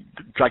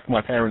dragged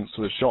my parents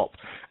to a shop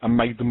and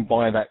made them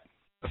buy that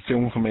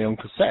film for me on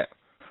cassette.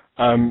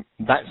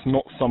 That's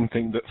not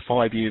something that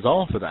 5 years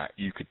after that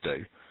you could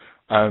do.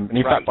 And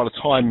in fact, by the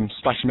time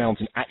Splash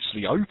Mountain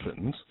actually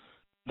opened,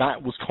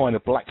 that was kind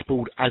of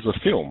blackballed as a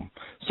film.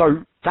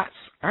 So that's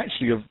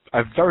actually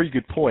a very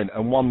good point,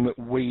 and one that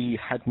we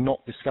had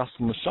not discussed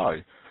on the show.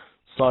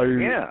 So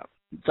yeah,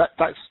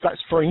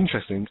 that's very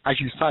interesting. As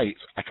you say, it's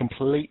a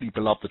completely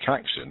beloved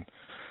attraction.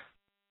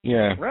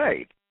 Yeah.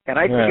 Right. And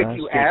I think if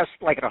you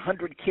asked like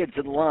 100 kids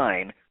in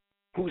line,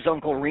 who's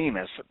Uncle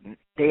Remus,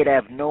 they'd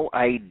have no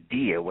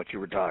idea what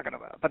you were talking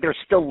about. But they're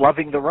still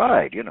loving the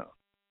ride,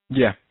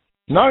 Yeah.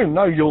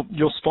 No,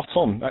 you're spot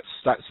on.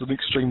 That's an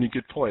extremely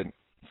good point.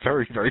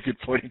 Very, very good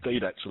point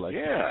indeed, actually.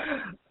 Yeah.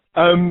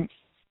 And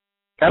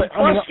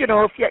plus,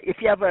 if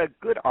you have a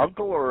good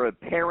uncle or a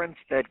parent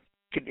that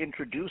can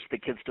introduce the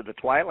kids to the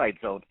Twilight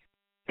Zone,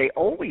 they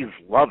always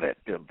love it,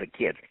 the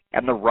kids.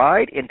 And the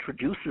ride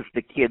introduces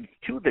the kids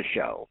to the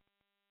show.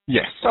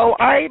 Yes. So,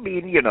 I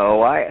mean,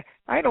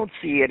 I don't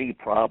see any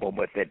problem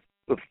with it,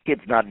 with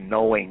kids not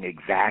knowing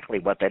exactly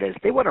what that is.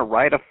 They want to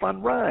ride a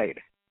fun ride.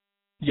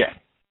 Yeah.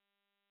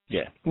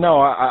 Yeah.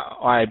 No,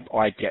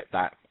 I get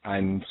that.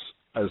 And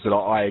as I said,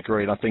 I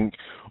agree. And I think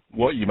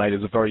what you made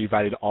is a very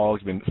valid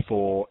argument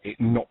for it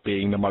not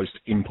being the most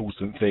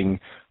important thing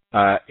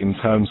in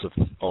terms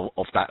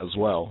of that as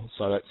well.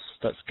 So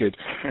that's good.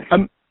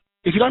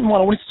 If you don't mind,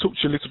 I wanted to talk to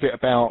you a little bit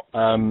about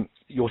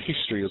your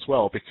history as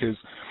well, because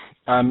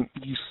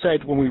you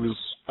said when we was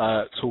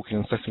talking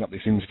and setting up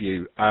this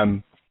interview,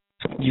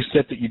 you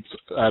said that you'd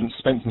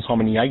spent some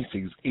time in the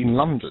 80s in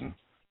London.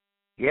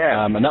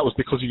 Yeah. And that was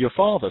because of your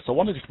father. So I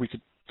wondered if we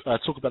could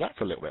talk about that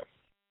for a little bit.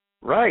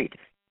 Right.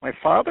 My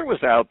father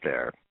was out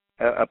there,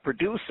 a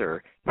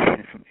producer,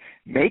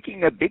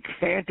 making a big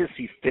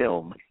fantasy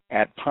film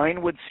at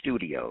Pinewood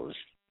Studios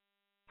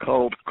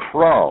called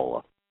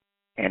Krull.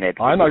 And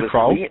I know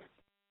Krull.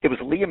 It was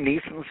Liam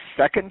Neeson's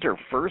second or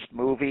first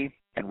movie,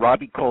 and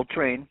Robbie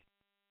Coltrane.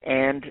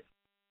 And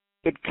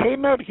it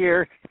came out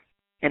here,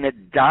 and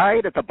it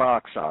died at the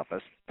box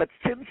office. But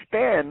since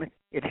then,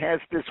 it has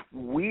this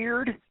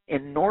weird,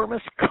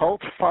 enormous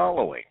cult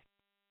following.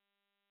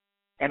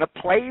 And it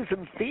plays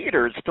in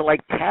theaters to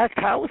like packed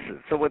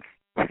houses. So it's,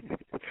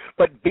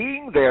 but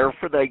being there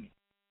for the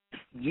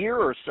year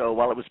or so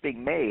while it was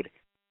being made,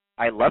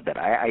 I loved it.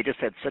 I just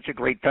had such a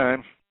great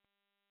time.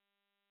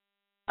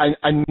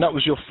 And that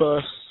was your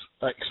first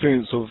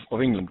experience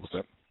of England, was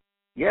it?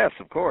 Yes,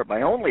 of course.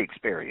 My only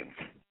experience.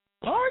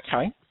 Oh,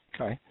 okay.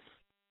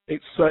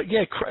 It's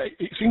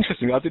it's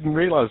interesting. I didn't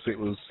realise it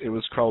was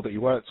Krull that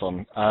you worked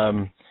on.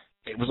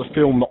 It was a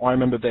film that I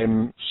remember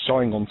them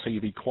showing on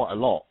TV quite a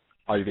lot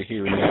over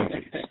here in the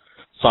 80s.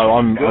 So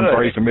I'm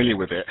very familiar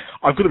with it.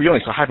 I've got to be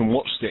honest, I haven't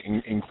watched it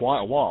in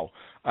quite a while.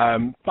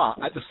 But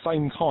at the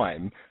same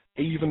time,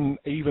 even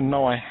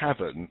though I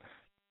haven't,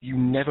 you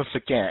never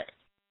forget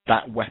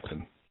that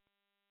weapon.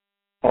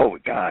 Oh,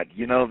 God.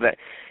 You know that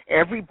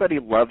everybody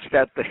loves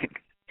that thing.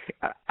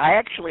 I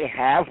actually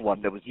have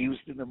one that was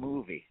used in the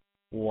movie.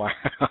 Wow.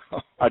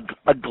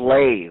 A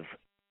glaive.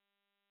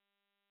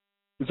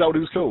 Is that what it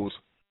was called?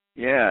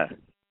 Yeah.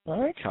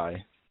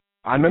 Okay.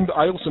 I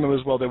also know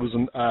as well there was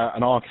an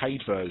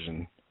arcade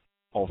version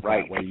of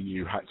that where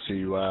you had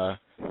to,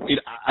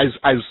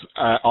 as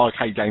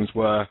arcade games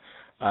were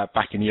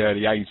back in the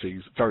early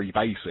 80s, very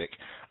basic.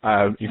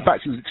 In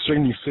fact, it was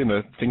extremely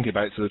similar, thinking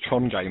about it, to the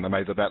Tron game they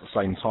made about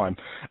the same time,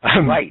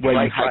 where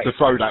you had to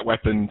throw that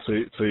weapon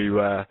to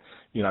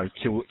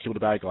kill the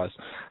bad guys.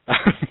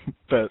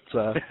 But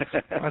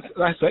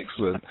that's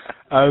excellent.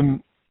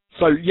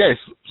 So yes,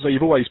 so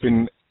you've always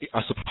been,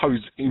 I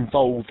suppose,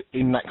 involved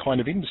in that kind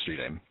of industry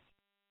then.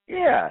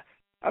 Yeah,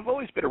 I've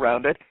always been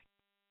around it.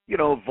 You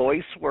know,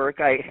 voice work.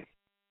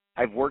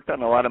 I've worked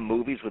on a lot of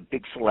movies with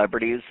big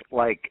celebrities.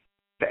 I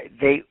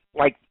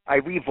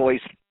revoiced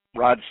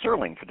Rod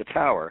Serling for The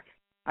Tower.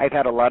 I've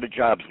had a lot of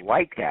jobs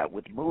like that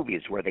with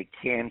movies where they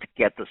can't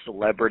get the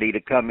celebrity to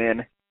come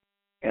in,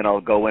 and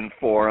I'll go in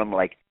for them,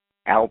 like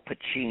Al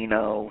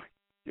Pacino.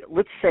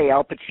 Let's say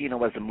Al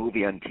Pacino has a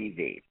movie on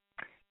TV,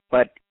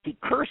 but he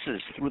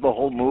curses through the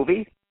whole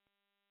movie.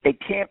 They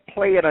can't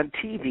play it on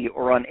TV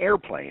or on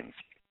airplanes.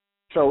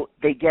 So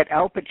they get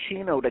Al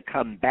Pacino to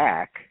come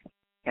back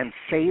and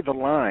say the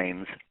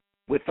lines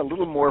with a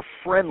little more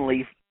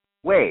friendly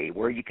way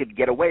where you could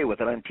get away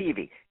with it on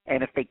TV.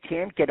 And if they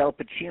can't get Al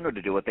Pacino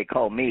to do it, they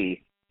call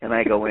me, and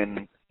I go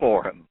in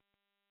for him.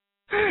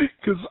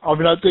 Because, I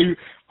mean,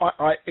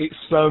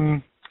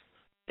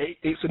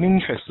 it's an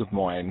interest of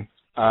mine.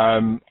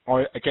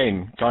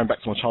 Again, going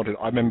back to my childhood,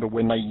 I remember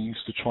when they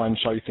used to try and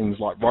show things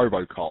like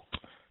RoboCop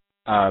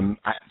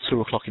at 2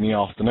 o'clock in the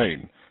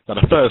afternoon. Now,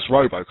 the first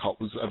RoboCop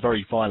was a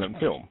very violent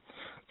film.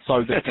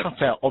 So they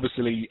cut out,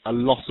 obviously, a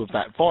lot of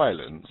that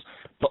violence,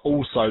 but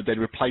also they'd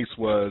replace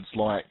words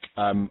like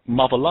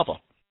mother lover.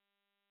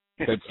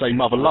 They'd say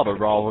mother lover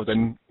rather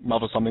than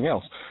mother something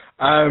else.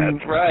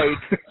 That's right.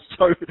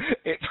 So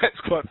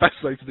that's quite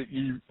fascinating that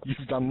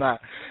you've done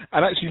that.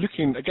 And actually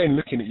looking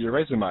at your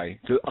resume,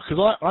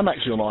 because I'm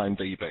actually on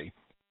IMDb,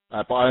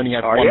 but I only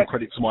have one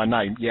credit to my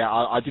name. Yeah,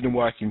 I didn't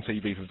work in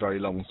TV for very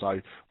long, so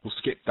we'll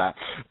skip that.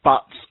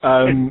 But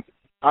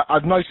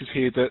I've noticed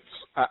here that,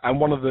 and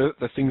one of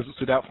the things that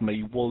stood out for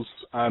me was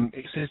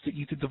it says that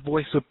you did the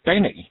voice of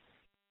Benny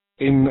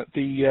in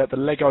the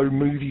Lego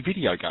Movie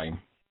video game.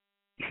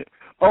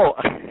 Oh,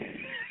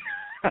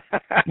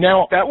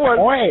 now that was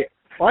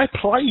I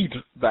played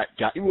that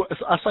game.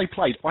 I say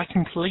played. I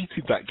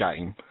completed that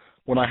game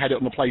when I had it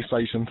on the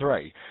PlayStation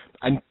 3,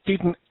 and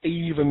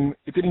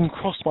it didn't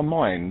cross my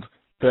mind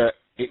that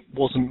it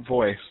wasn't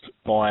voiced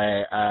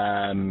by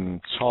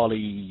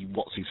Charlie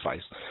what's his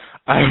face.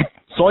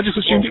 So I just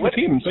assumed it was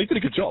him. So he did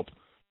a good job.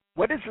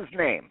 What is his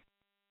name?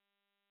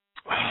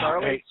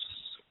 Charlie.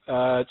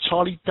 It's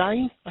Charlie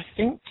Day, I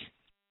think.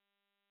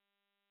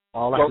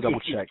 I'll have to double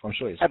check. I'm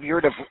sure it is. Have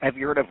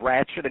you heard of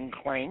Ratchet and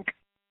Clank?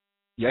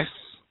 Yes.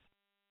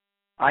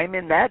 I'm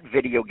in that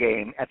video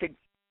game, I think,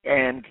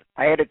 and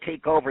I had to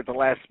take over at the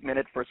last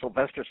minute for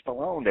Sylvester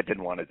Stallone that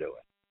didn't want to do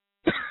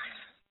it.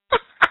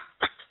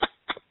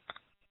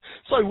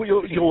 So what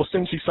you're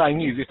essentially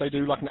saying is if they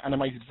do like an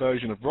animated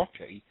version of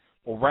Rocky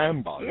or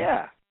Rambo,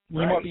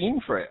 you might be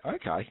in for it.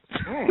 Okay.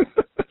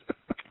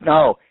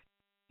 No,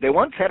 they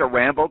once had a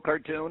Rambo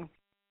cartoon,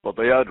 but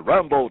they had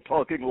Rambo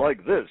talking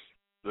like this.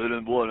 They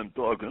didn't want him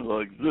talking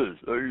like this.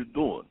 How you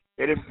doing?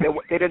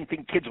 They didn't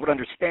think kids would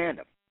understand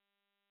them.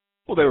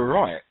 Well, they were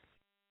right.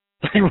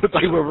 They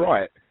were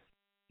right.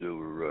 They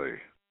were right.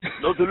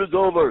 Nothing is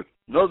over.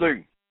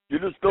 Nothing. You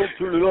just don't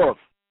turn it off.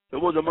 It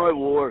wasn't my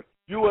war.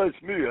 You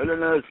asked me. I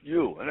didn't ask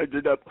you. And I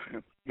did that.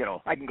 You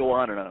know, I can go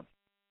on and on.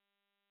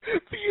 The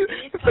thing is,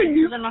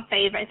 These are my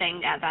favourite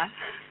thing ever.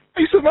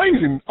 it's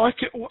amazing. I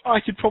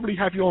could probably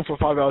have you on for a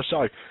 5-hour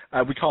show.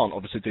 We can't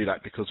obviously do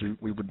that because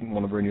we wouldn't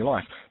want to ruin your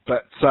life.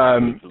 But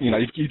you know,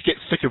 you'd get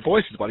sick of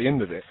voices by the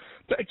end of it.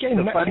 But again,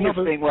 The funniest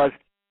thing was,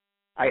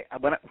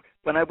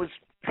 when I was,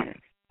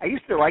 I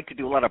used to like to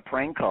do a lot of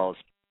prank calls.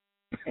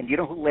 And you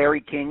know who Larry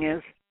King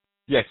is?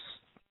 Yes.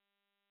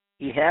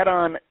 He had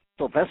on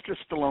Sylvester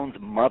Stallone's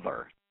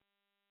mother,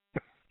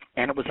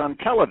 and it was on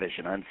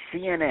television, on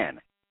CNN.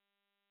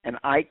 And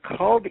I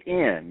called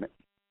in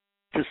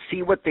to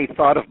see what they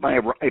thought of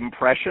my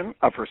impression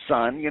of her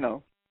son, you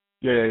know.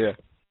 Yeah.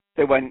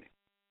 They went,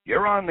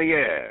 "You're on the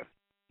air."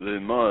 Hey,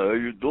 Ma, how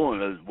you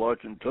doing? I was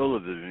watching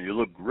television. You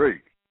look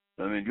great.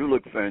 I mean, you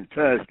look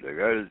fantastic, I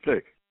gotta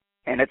say.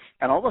 And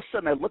all of a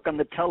sudden I look on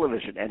the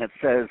television and it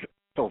says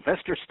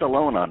Sylvester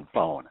Stallone on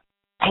phone.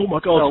 Oh my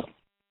God. So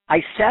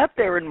I sat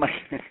there in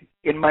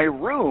my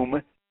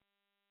room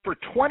for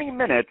 20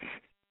 minutes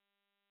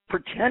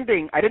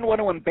pretending I didn't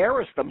want to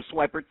embarrass them, so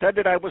I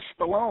pretended I was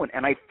Stallone,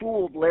 and I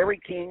fooled Larry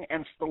King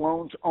and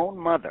Stallone's own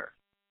mother.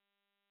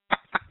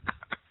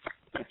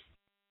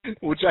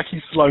 Well,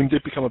 Jackie Sloan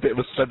did become a bit of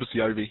a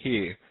celebrity over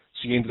here.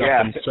 She ended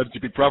up on Celebrity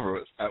Big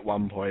Brother at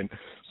one point,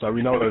 so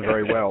we know her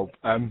very well.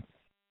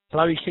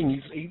 Larry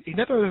King, he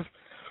never.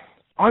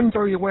 I'm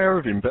very aware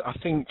of him, but I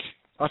think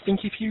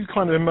if you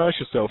kind of immerse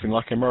yourself in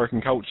like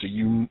American culture,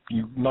 you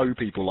know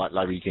people like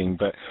Larry King,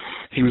 but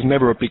he was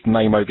never a big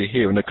name over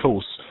here. And of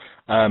course,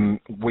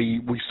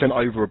 we sent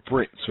over a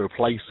Brit to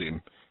replace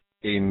him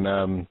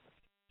in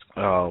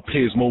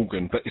Piers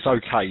Morgan, but it's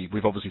okay.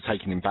 We've obviously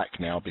taken him back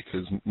now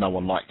because no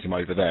one liked him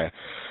over there.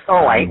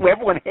 Oh,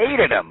 everyone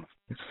hated him.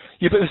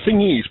 Yeah, but the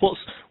thing is,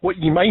 what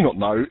you may not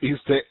know is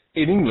that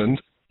in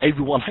England,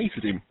 everyone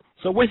hated him.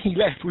 So when he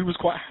left, we was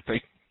quite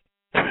happy.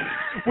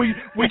 we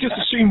just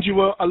assumed you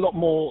were a lot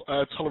more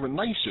tolerant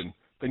nation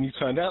than you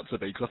turned out to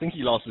be, because I think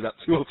he lasted about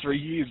 2 or 3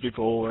 years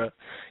before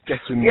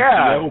getting the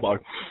elbow,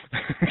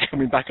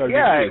 coming back over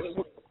here.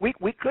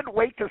 We couldn't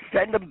wait to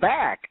send him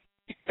back.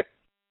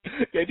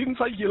 Yeah, it didn't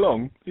take you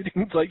long. It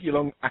didn't take you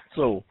long at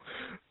all.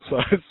 So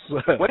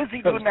what does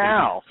he do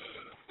now?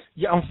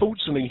 Yeah,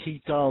 unfortunately,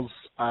 he does.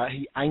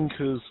 He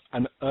anchors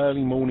an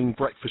early morning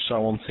breakfast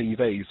show on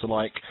TV, so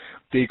like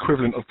the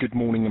equivalent of Good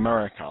Morning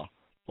America,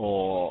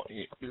 or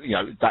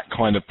that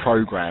kind of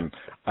program.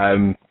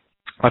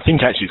 I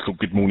think actually it's called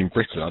Good Morning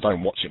Britain. I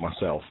don't watch it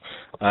myself.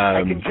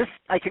 I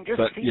can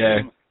just see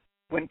him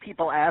when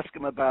people ask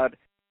him about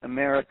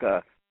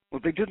America.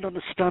 Well, they didn't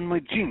understand my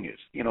genius,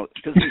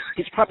 because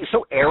he's probably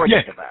so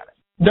arrogant about it.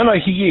 No,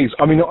 he is.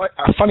 I mean,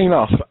 funny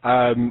enough,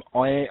 I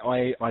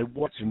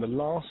watched him the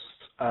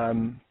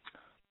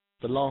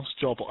last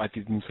job I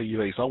did in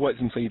TV. So I worked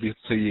in TV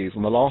for 2 years,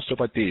 and the last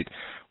job I did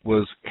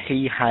was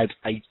he had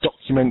a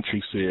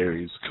documentary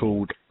series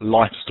called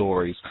Life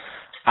Stories,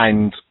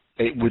 and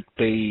it would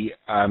be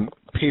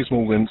Piers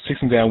Morgan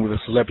sitting down with a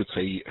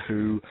celebrity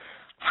who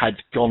had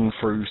gone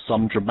through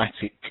some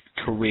dramatic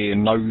career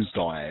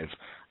nosedive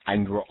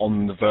and were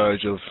on the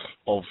verge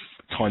of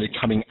kind of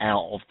coming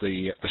out of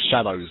the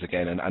shadows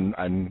again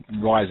and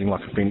rising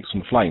like a phoenix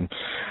from the flame.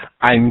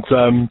 And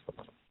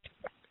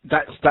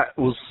that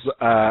was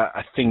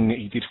a thing that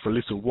he did for a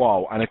little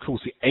while, and of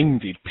course it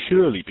ended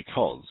purely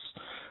because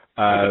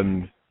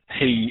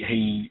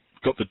he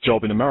got the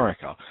job in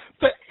America.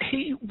 But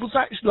he was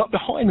actually, like,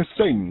 behind the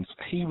scenes,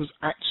 he was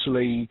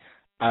actually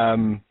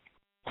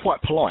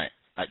quite polite.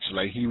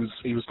 Actually, he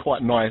was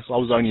quite nice. I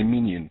was only a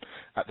minion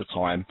at the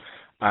time,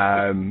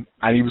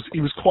 and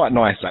he was quite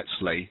nice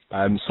actually.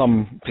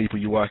 Some people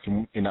you work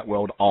in that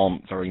world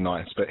aren't very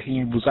nice, but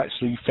he was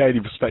actually fairly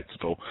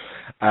respectable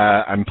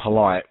and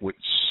polite, which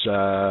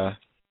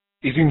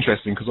is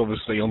interesting because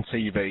obviously on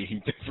TV he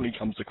definitely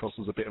comes across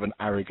as a bit of an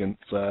arrogant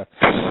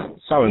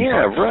so-and-so.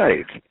 Yeah,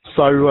 right.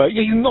 So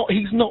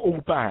he's not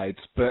all bad,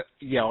 but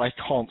yeah, I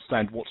can't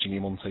stand watching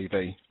him on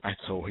TV at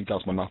all. He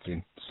does my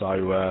nothing.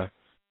 So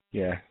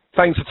yeah.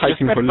 Thanks for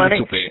taking for a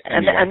little bit.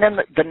 Anyway. And then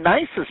the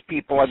nicest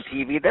people on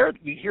TV,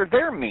 you hear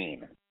they're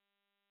mean.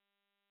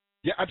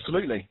 Yeah,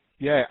 absolutely.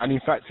 Yeah, and in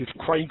fact, if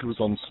Craig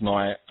was on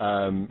tonight,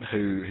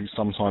 who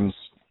sometimes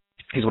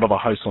he's one of our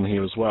hosts on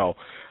here as well.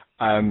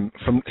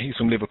 He's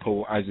from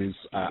Liverpool, as is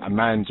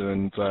Amanda,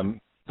 and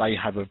they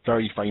have a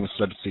very famous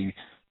celebrity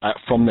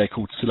from there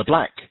called Cilla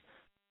Black,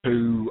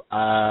 who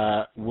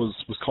was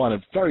kind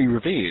of very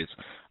revered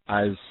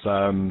as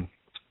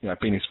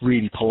being this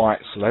really polite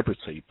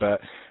celebrity,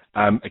 but.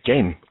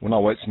 Again, when I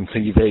worked in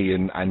TV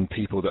and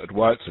people that had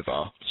worked with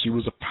her, she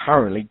was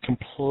apparently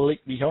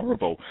completely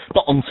horrible.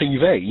 But on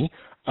TV,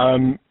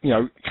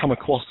 come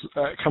across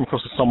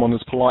as someone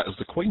as polite as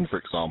the Queen, for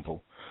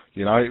example.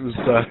 It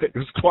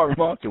was quite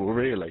remarkable,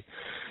 really.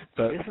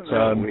 But isn't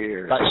that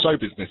weird? That's show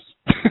business.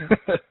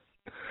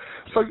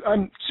 So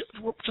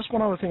just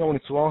one other thing I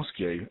wanted to ask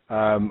you,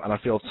 and I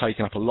feel I've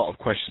taken up a lot of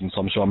questions,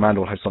 so I'm sure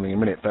Amanda will have something in a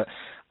minute, but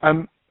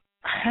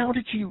how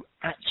did you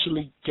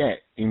actually get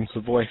into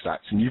voice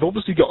acting? You've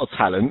obviously got a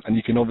talent, and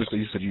you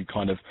said you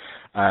kind of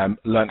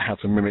learned how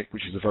to mimic,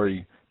 which is a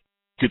very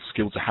good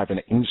skill to have in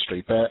the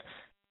industry, but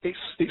it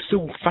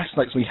still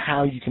fascinates me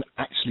how you can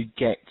actually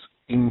get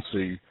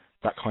into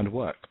that kind of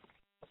work.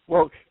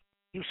 Well,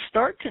 you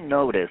start to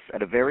notice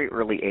at a very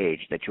early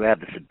age that you have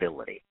this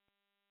ability.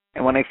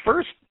 And when I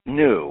first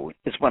knew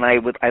is when I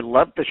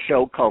loved the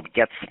show called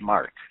Get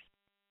Smart.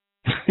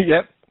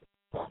 Yep.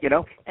 You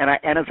know, and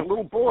as a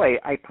little boy,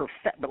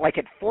 but like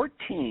at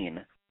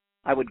 14,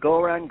 I would go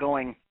around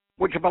going,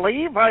 "Would you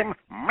believe I'm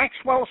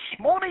Maxwell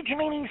Smalley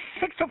Giannini's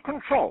Six of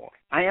Control?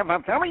 I have a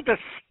very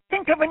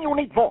distinctive and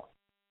unique voice."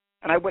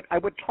 And I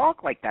would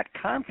talk like that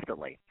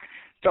constantly.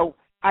 So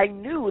I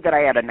knew that I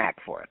had a knack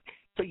for it.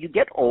 So you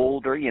get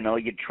older, you know,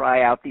 you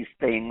try out these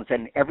things,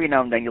 and every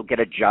now and then you'll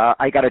get a job.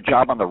 I got a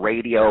job on the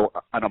radio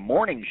on a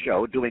morning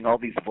show doing all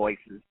these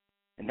voices.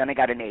 And then I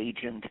got an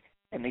agent,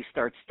 and they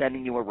start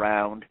sending you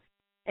around.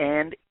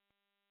 And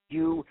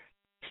you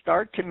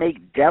start to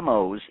make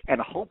demos, and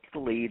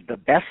hopefully the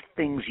best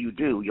things you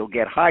do, you'll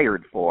get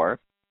hired for.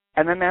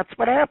 And then that's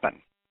what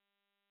happened.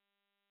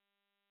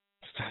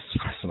 That's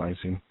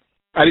fascinating.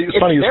 And it's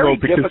funny as well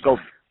because... difficult.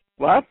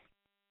 What?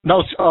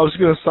 No, I was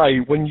going to say,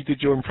 when you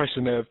did your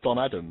impression there of Don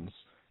Adams,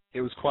 it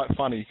was quite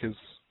funny because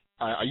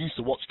I used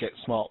to watch Get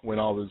Smart when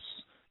I was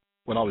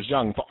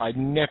young, but I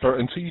never,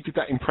 until you did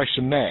that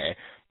impression there,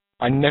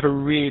 I never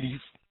really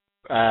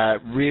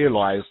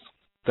realised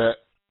that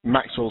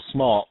Maxwell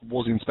Smart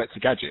was Inspector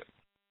Gadget.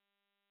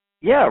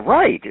 Yeah,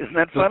 right. Isn't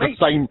that funny?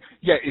 The same.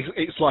 Yeah,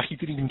 it's like he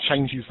didn't even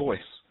change his voice.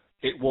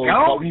 It was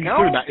no, like when he was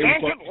doing that. It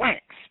was like,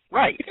 Lance.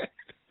 Right.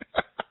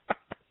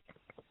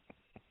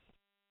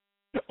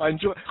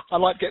 I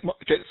like Get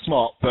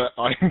Smart, but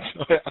I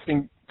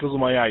think because of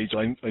my age,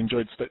 I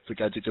enjoyed Inspector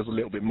Gadget just a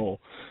little bit more.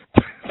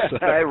 So,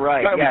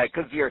 right, yeah,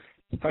 because you're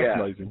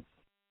fascinating.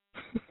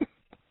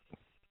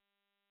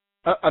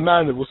 Yeah.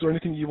 Amanda, was there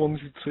anything you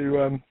wanted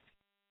to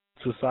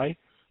say?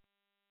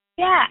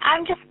 Yeah,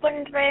 I'm just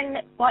wondering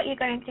what you're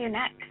going to do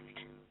next.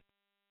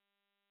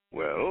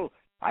 Well,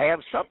 I have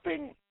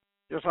something.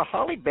 There's a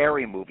Halle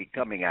Berry movie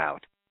coming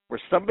out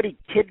where somebody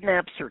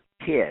kidnaps her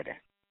kid.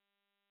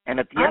 And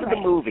at the end of the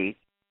movie,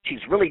 she's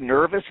really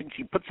nervous and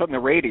she puts on the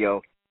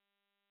radio,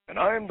 "And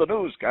I'm the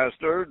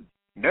newscaster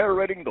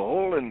narrating the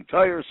whole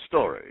entire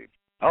story.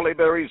 Halle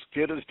Berry's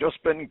kid has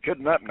just been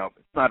kidnapped." No,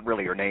 it's not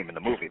really her name in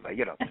the movie, but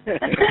you know.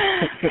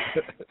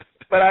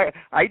 But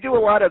I do a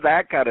lot of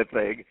that kind of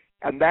thing,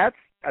 and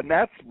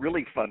that's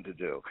really fun to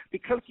do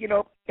because you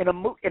know in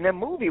a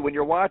movie when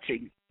you're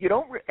watching, you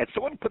don't if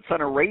someone puts on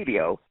a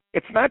radio,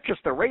 it's not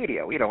just a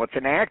radio, you know, it's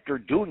an actor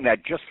doing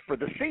that just for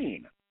the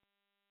scene.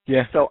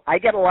 Yeah. So I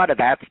get a lot of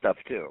that stuff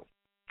too.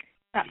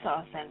 That's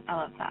awesome. I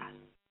love that.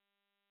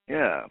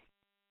 Yeah.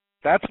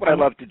 That's what I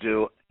love to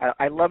do.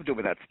 I love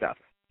doing that stuff.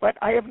 But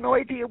I have no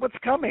idea what's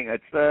coming.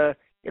 It's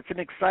an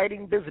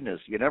exciting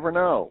business. You never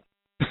know.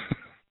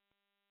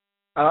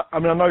 I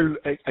mean, I know,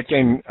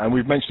 again, and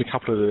we've mentioned a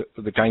couple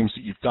of the games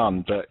that you've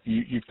done, but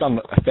you've done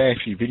a fair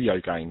few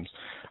video games.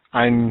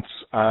 And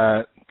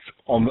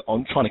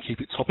on trying to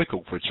keep it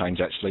topical for a change,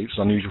 actually, which is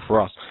unusual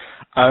for us,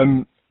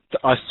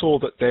 I saw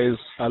that there's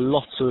a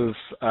lot of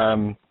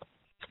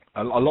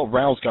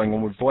rows going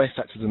on with voice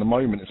actors in the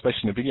moment,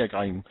 especially in the video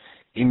game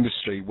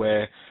industry,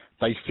 where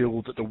they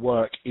feel that the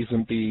work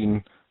isn't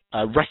being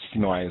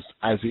recognised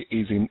as it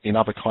is in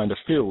other kind of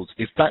fields.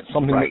 Is that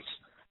something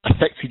that's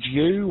affected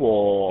you,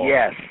 or?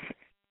 Yes.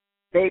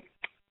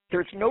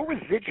 There's no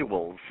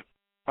residuals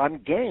on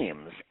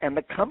games, and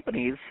the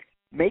companies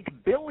make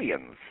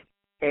billions.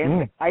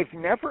 And I've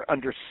never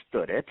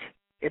understood it.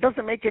 It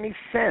doesn't make any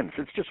sense.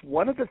 It's just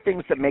one of the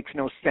things that makes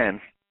no sense.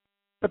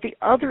 But the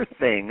other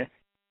thing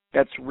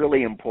that's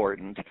really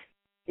important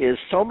is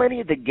so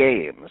many of the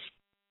games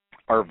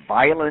are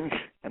violent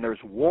and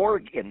there's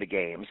war in the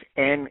games,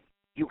 and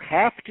you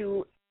have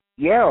to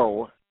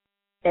yell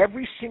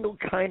every single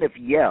kind of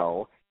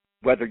yell,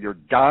 whether you're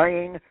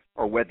dying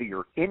or whether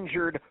you're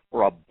injured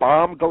or a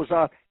bomb goes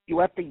off. You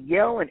have to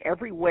yell in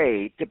every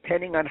way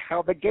depending on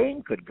how the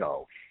game could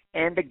go.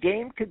 And the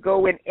game could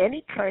go in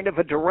any kind of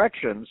a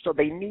direction, so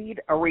they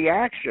need a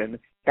reaction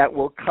that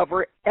will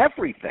cover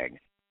everything.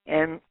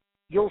 And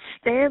you'll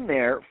stand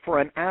there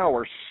for an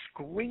hour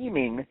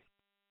screaming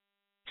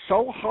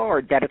so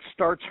hard that it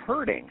starts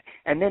hurting.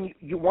 And then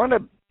you want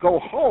to go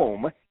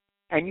home,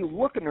 and you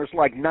look, and there's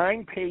like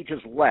 9 pages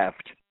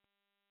left.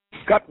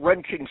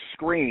 Gut-wrenching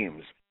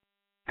screams,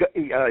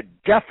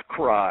 death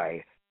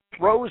cry,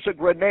 throws a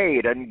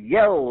grenade and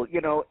yell, you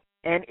know,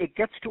 and it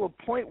gets to a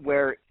point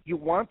where you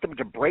want them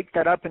to break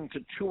that up into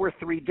 2 or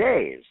 3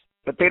 days,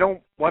 but they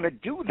don't want to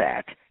do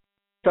that.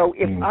 So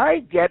if I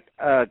get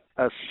a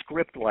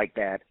script like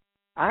that,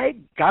 I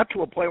got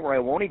to a point where I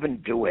won't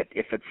even do it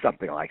if it's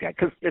something like that,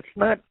 because it's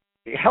not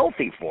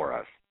healthy for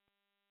us.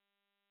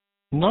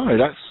 No,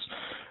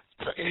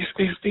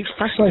 it's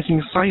fascinating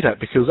to say that,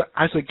 because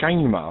as a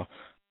gamer,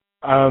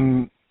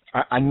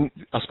 and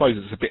I suppose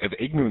it's a bit of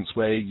ignorance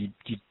where you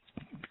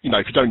know,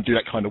 if you don't do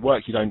that kind of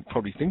work, you don't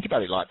probably think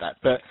about it like that.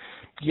 But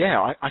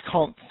yeah, I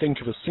can't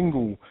think of a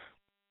single,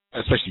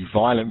 especially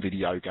violent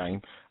video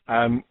game,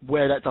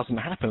 where that doesn't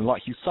happen.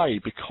 Like you say,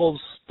 because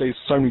there's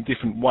so many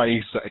different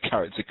ways that a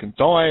character can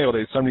die, or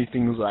there's so many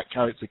things that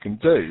character can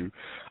do,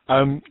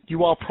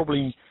 you are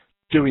probably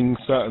doing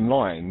certain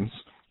lines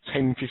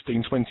 10,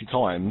 15, 20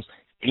 times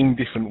in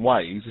different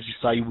ways, as you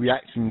say,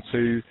 reacting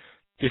to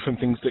different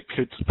things that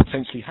could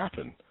potentially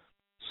happen.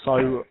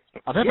 So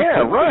I never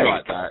thought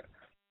like that.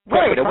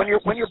 Right, and when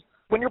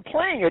you're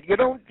playing it, you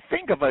don't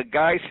think of a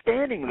guy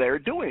standing there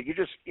doing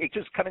it. It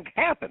just kind of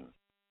happens.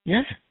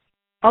 Yeah,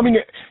 I mean,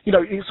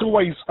 it's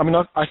always. I mean,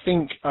 I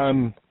think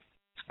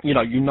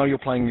you're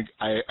playing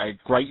a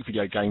great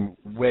video game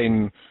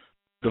when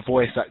the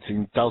voice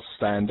acting does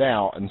stand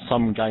out, and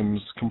some games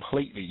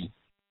completely,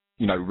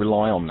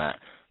 rely on that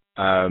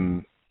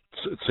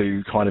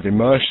to kind of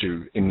immerse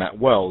you in that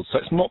world. So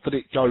it's not that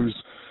it goes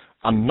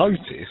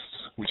unnoticed,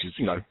 which is,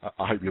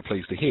 I hope you're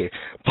pleased to hear.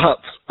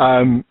 But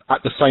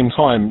at the same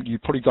time, you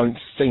probably don't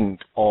think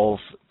of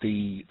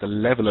the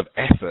level of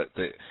effort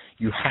that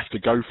you have to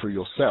go through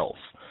yourself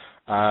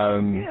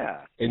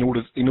in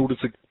order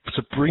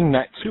to bring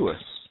that to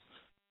us.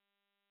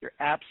 You're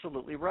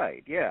absolutely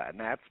right. Yeah, and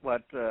that's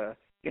what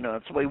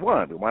that's what we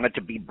want. We want it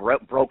to be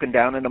broken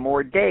down into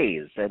more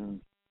days,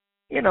 and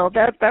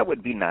that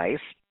would be nice.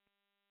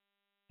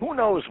 Who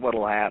knows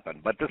what'll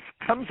happen? But this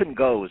comes and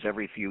goes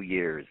every few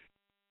years.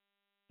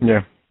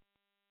 Yeah.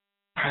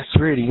 That's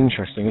really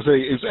interesting. It's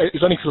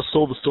only because I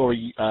saw the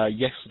story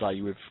yesterday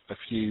with a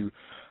few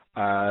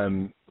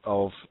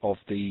of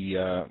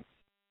the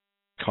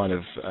kind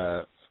of,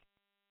 I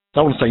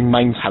don't want to say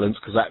main talents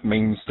because that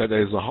means that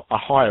there's a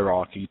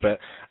hierarchy, but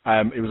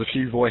it was a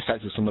few voice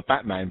actors from the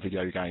Batman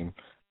video game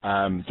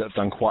that have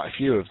done quite a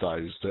few of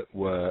those that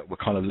were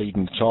kind of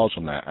leading the charge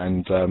on that.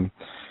 And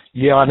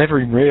I never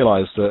even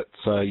realised that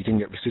you didn't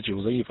get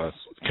residuals either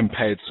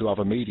compared to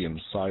other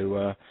mediums.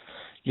 So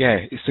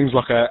it seems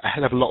like a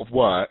hell of a lot of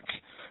work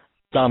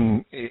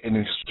done in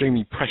an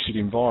extremely pressured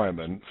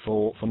environment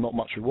for not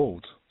much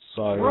reward.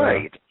 So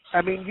right.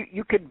 I mean,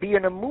 you could be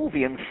in a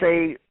movie and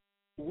say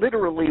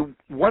literally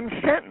one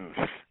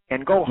sentence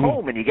and go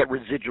home and you get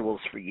residuals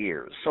for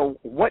years. So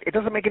it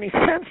doesn't make any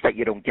sense that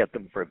you don't get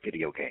them for a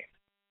video game.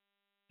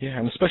 Yeah,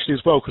 and especially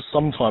as well because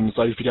sometimes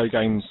those video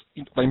games,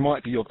 they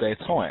might be of their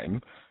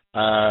time. So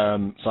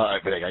a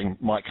video game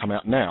might come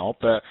out now,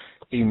 but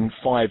in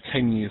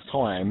 5-10 years'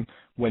 time,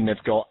 when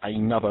they've got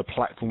another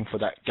platform for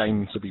that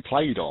game to be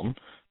played on,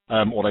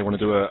 or they want to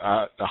do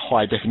a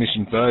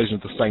high-definition version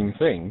of the same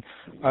thing,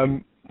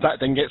 that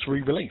then gets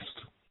re-released.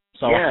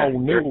 So a whole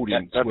new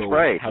audience will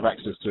have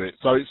access to it.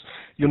 So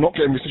you're not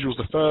getting residuals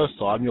the first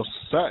time, you're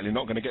certainly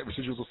not going to get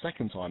residuals the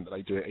second time that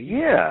they do it either.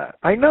 Yeah,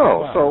 I know.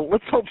 Wow. So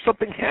let's hope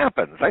something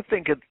happens. I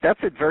think that's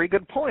a very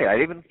good point. I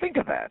didn't even think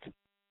of that.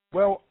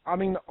 Well, I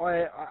mean,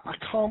 I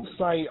can't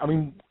say. I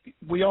mean,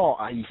 we are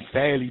a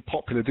fairly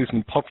popular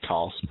Disney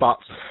podcast, but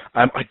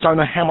I don't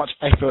know how much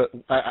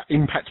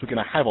impact we're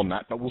going to have on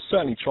that, but we'll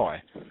certainly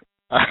try.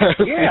 If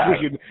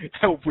we can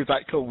help with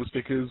that cause,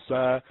 because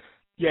I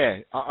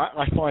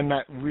find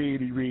that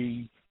really,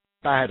 really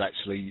bad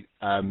actually.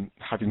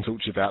 Having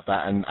talked to you about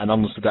that and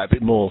understood that a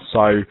bit more,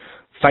 so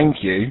thank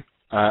you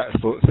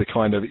for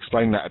kind of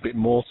explaining that a bit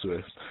more to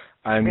us.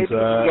 And maybe we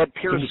can get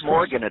Piers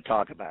Morgan to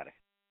talk about it.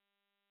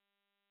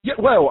 Yeah,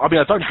 well, I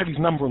mean, I don't have his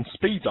number on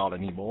speed dial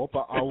anymore,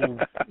 but I'll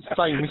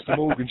say, Mr.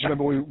 Morgan, do you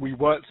remember we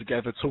worked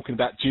together talking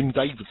about Jim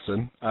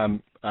Davidson?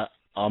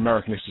 Our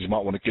American listeners, you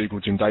might want to Google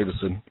Jim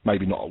Davidson,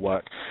 maybe not at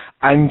work.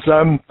 And,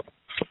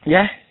 you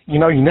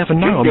never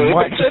know. I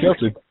might just be able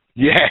to.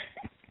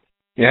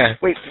 Yeah.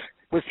 Wait,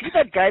 was he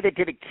that guy that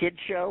did a kid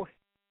show?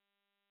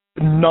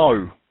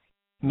 No,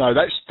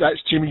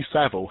 that's Jimmy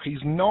Savile.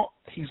 He's not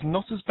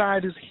as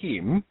bad as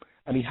him.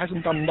 And he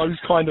hasn't done those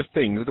kind of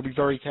things. I've got to be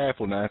very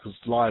careful now because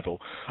it's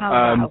liable.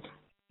 Wow.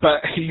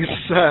 But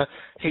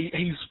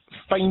he's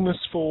famous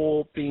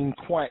for being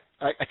quite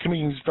a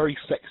comedian who's very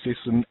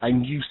sexist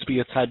and used to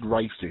be a tad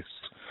racist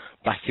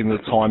back in the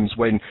times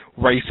when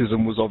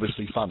racism was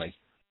obviously funny.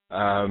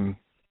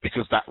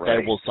 Because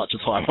there was such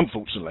a time,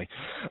 unfortunately.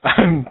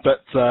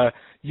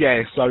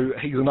 So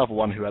he's another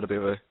one who had a bit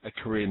of a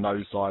career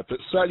nosedive, but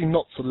certainly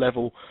not to the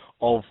level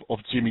of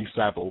Jimmy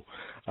Savile.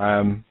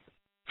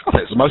 I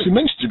think it's the most we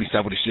mentioned Jimmy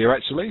Savile this year,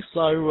 actually.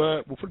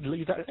 So we'll probably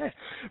leave that there.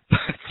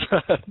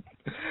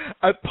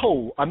 But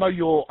Paul, I know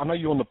you're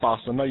on the bus.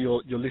 I know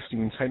you're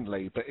listening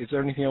intently. But is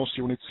there anything else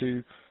you wanted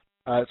to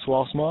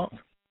ask Mark?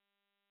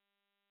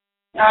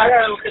 I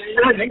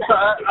don't think so.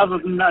 Other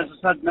than, as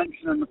I said,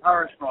 mentioning the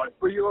Paris ride.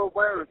 Were you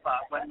aware of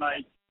that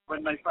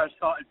when they first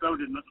started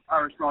building that the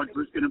Paris ride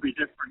was going to be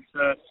different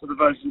to the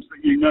versions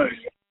that you know?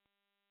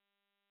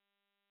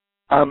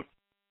 Are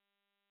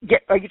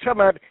you talking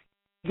about?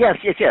 Yes.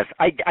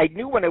 I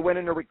knew when I went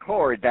in to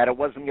record that it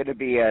wasn't going to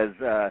be as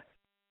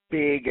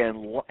big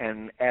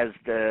and as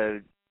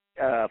the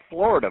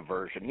Florida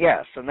version.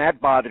 Yes, and that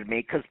bothered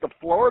me because the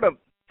Florida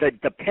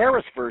the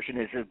Paris version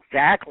is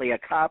exactly a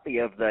copy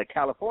of the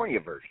California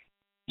version.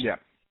 Yeah.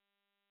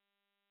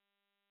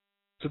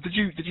 So did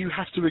you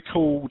have to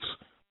record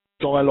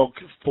dialogue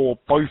for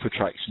both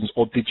attractions,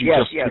 or did you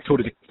just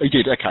record it? You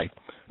did, okay.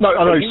 No,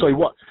 sorry,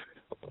 what?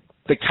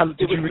 Did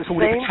you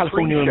record it the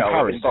California and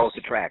Paris? In both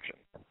attractions.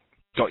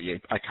 Got you,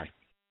 okay.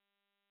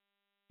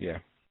 Yeah.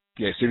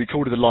 Yeah, so you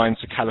recorded the lines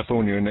for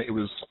California and it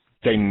was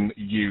then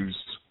used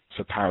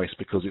for Paris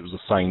because it was the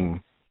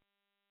same,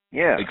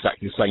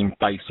 exactly the same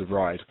base of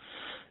ride.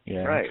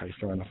 Yeah, right. Okay,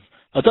 fair enough.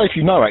 I don't know if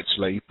you know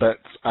actually, but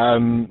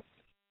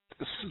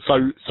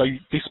so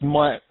this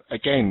might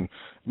again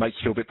make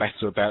you feel a bit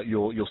better about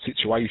your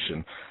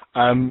situation.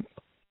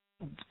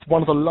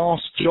 One of the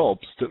last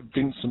jobs that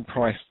Vincent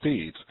Price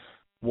did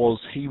was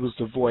he was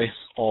the voice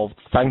of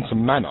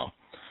Phantom Manor,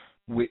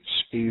 which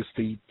is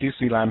the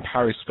Disneyland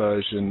Paris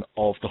version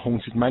of the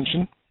Haunted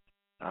Mansion.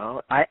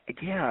 Oh,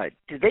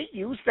 Did they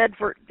use that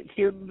for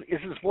him?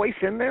 Is his voice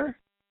in there?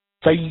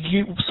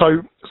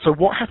 So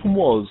what happened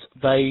was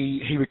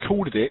he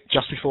recorded it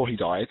just before he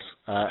died,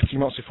 a few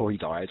months before he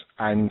died,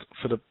 and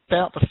for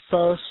about the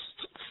first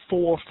 4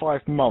 or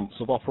 5 months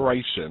of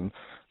operation,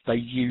 they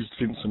used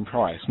Vincent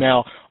Price.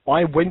 Now,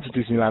 I went to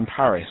Disneyland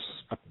Paris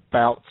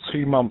about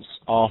 2 months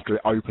after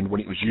it opened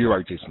when it was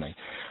Euro Disney.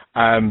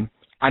 I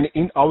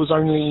was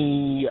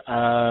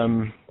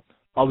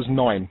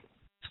 9.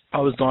 I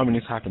was 9 when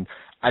this happened.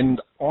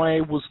 And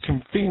I was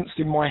convinced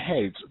in my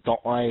head that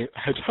I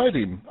had heard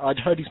him. I'd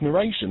heard his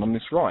narration on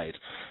this ride.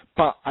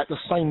 But at the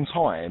same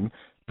time,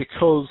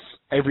 because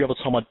every other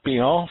time I'd been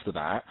after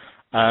that,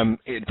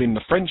 it had been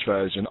the French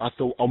version, I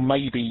thought,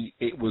 maybe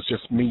it was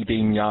just me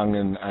being young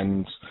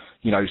and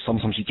you know,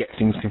 sometimes you get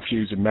things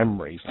confused in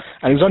memories.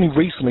 And it was only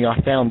recently I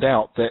found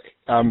out that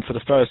for the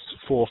first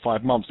 4 or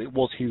 5 months, it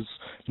was his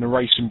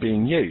narration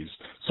being used.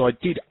 So I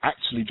did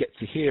actually get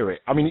to hear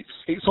it. I mean,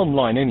 it's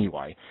online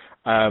anyway.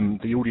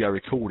 The audio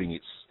recording,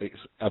 it's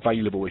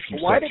available if you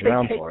search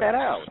around for it. Why did they take that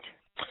out?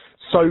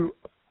 So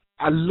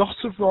a lot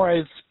of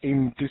rides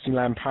in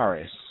Disneyland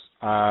Paris,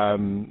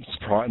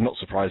 not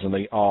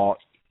surprisingly,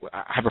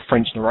 have a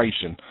French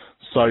narration.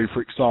 So,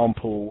 for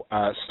example,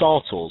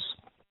 Star Tours,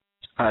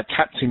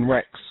 Captain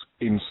Rex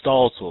in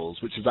Star Tours,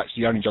 which is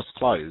actually only just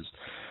closed,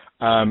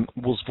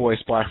 was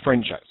voiced by a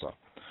French actor.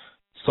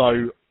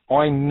 So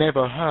I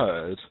never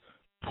heard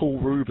Paul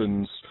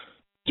Rubens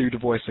do the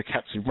voice of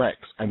Captain Rex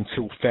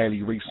until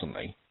fairly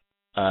recently.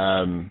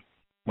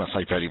 Well, I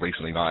say fairly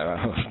recently, like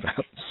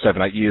about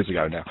 7-8 years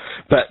ago now.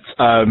 But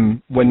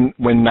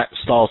when that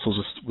Star Tours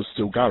was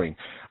still going,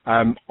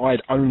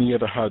 I'd only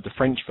ever heard the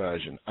French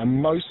version,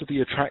 and most of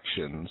the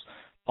attractions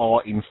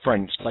are in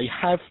French. They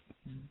have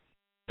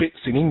bits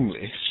in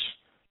English,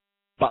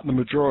 but the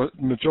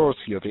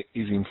majority of it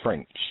is in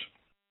French.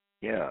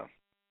 Yeah.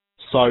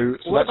 So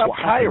what that's about what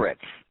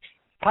Pirates?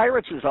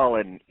 Pirates is all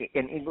in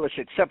English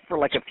except for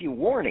like a few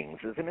warnings,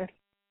 isn't it?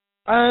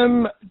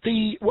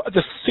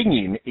 The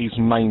singing is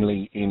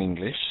mainly in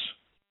English,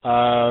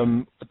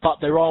 but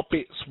there are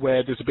bits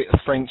where there's a bit of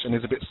French and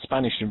there's a bit of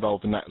Spanish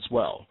involved in that as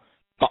well.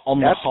 But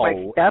the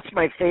whole, that's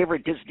my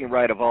favorite Disney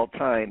ride of all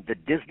time, the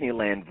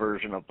Disneyland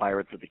version of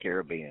Pirates of the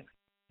Caribbean.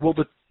 Well,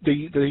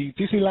 the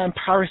Disneyland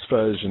Paris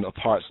version of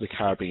Pirates of the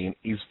Caribbean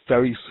is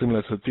very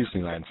similar to the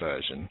Disneyland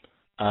version.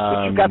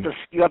 But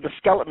you have the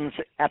skeletons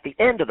at the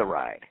end of the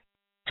ride.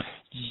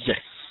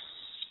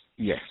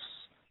 Yes.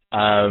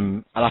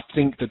 And I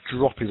think the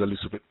drop is a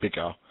little bit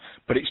bigger,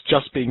 but it's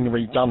just being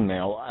redone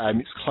now.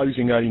 It's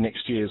closing early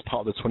next year as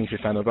part of the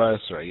 25th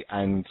anniversary,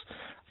 and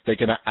they're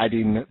going to add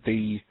in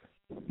the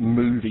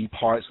movie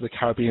Pirates of the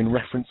Caribbean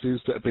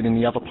references that have been in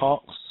the other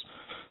parks.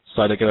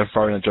 So they're going to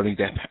throw in a Johnny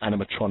Depp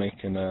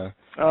animatronic and a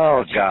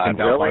God,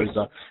 really?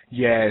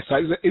 Yeah, so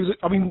it was.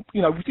 I mean,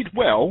 you know, we did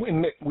well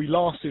in that we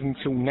lasted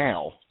until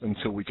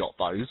we got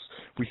those.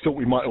 We thought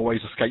we might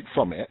always escape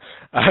from it,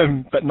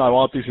 but no,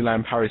 our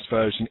Disneyland Paris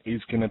version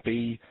is going to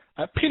be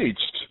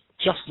pillaged,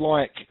 just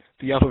like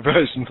the other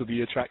versions of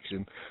the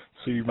attraction,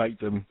 to make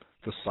them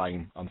the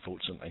same,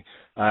 unfortunately.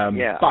 But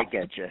I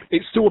get you.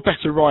 It's still a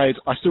better ride.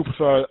 I still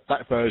prefer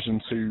that version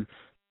to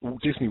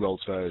Walt Disney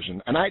World's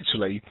version. And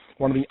actually,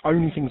 one of the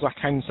only things I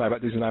can say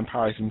about Disneyland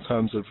Paris in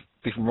terms of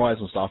different rides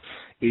and stuff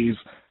is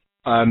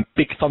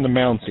Big Thunder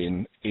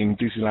Mountain in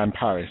Disneyland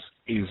Paris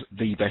is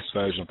the best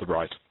version of the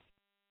ride.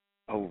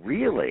 Oh,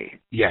 really?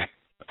 Yeah,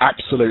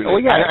 absolutely. Oh,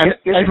 yeah.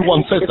 And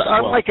everyone says that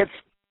as well. Like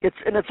it's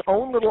in its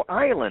own little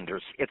island,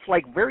 or it's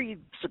like very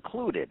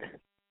secluded.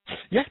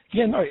 Yeah,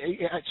 no,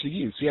 it actually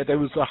is. Yeah, there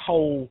was a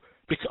whole,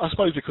 I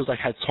suppose because they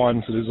had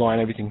time to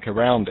design everything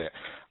around it.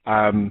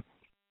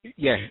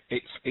 Yeah,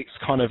 it's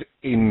kind of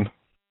in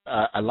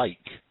a lake.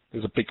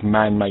 There's a big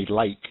man-made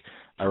lake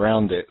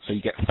around it, so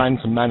you get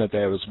Phantom Manor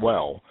there as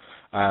well,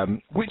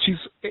 which is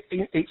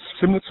it's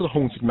similar to the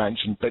Haunted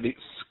Mansion, but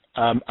it's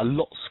a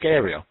lot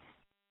scarier.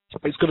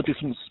 It's got a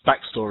different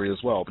backstory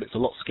as well, but it's a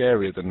lot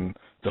scarier than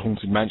the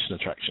Haunted Mansion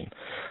attraction,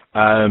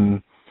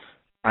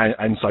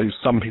 and so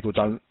some people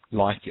don't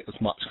like it as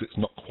much because it's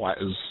not quite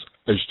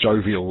as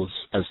jovial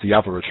as the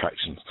other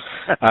attractions,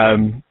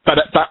 but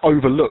that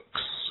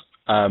overlooks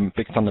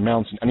Big Thunder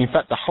Mountain. And in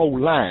fact, the whole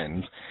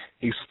land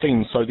is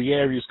themed. So the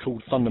area is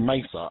called Thunder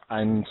Mesa,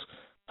 and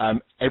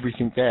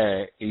everything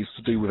there is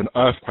to do with an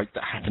earthquake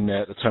that happened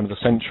there at the turn of the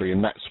century,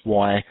 and that's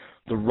why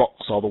the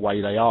rocks are the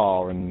way they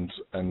are. And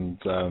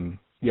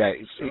yeah,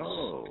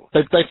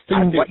 they've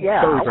themed it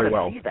very, very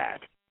well. See that.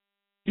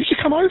 You should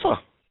come over.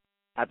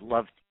 I'd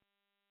love to.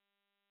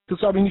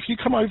 Because, I mean, if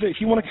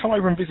you want to come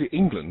over and visit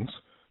England,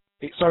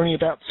 it's only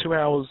about 3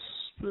 hours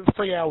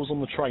on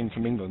the train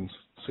from England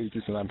to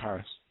Disneyland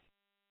Paris.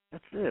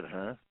 That's it,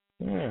 huh?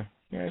 Yeah,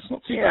 it's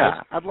not too bad.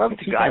 Yeah, I'd love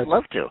to. I'd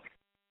love to.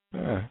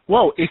 Yeah.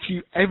 Well, if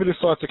you ever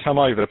decide to come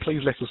over,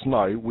 please let us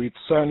know. We'd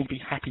certainly be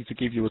happy to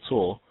give you a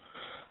tour.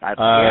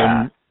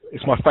 Yeah.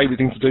 It's my favourite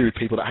thing to do with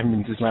people that haven't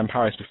been to Disneyland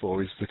Paris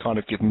before, is to kind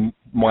of give them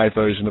my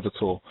version of a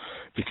tour,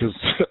 because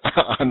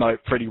I know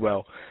it pretty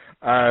well.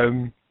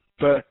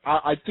 But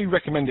I do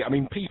recommend it. I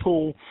mean,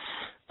 people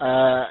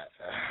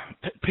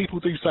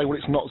do say, well,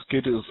 it's not as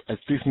good as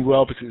Disney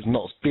World because it's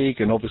not as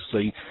big, and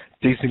obviously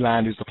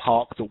Disneyland is the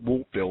park that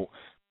Walt built.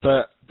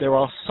 But there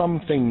are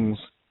some things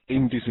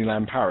in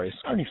Disneyland Paris,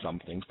 only some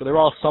things, but there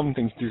are some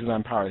things in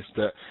Disneyland Paris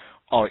that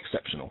are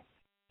exceptional.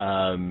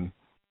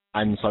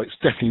 And so it's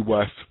definitely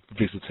worth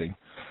visiting.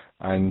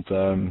 And,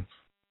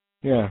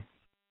 yeah.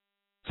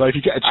 So if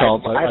you get a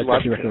chance, I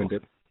definitely recommend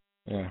it.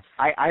 Yeah.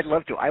 I'd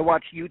love to. I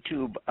watch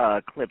YouTube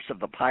clips of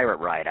the pirate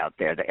ride out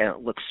there, and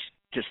it looks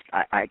just,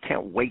 I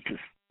can't wait to see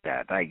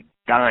that. I'm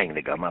dying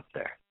to come up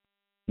there.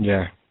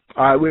 Yeah.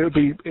 It would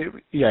be,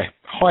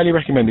 highly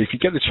recommended. If you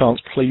get the chance,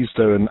 please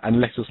do,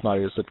 and let us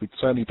know. As we'd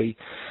certainly be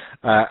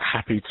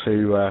happy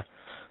to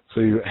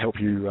help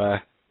you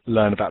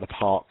learn about the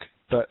park.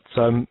 But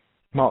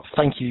Mark,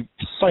 thank you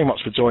so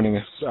much for joining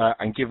us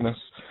and giving us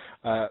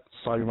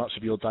so much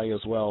of your day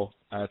as well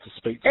to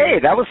speak to. Hey,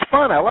 that was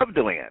fun. I love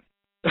doing it.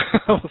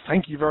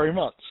 Thank you very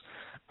much.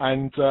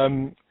 And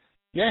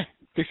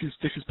this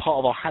is part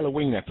of our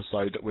Halloween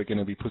episode that we're going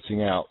to be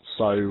putting out.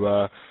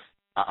 So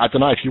I don't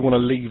know if you want to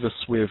leave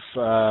us with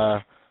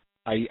a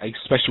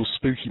special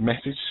spooky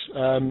message.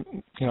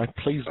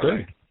 Please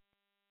do.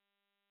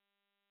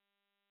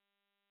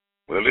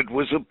 Well, it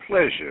was a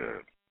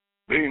pleasure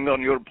being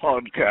on your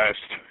podcast.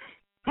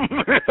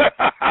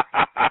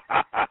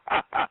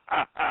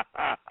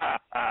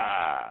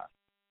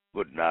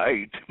 Good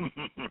night.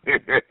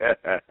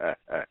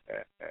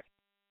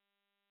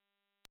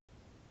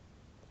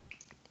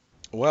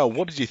 Well,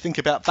 what did you think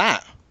about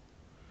that?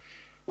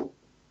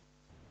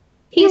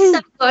 He's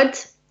so good.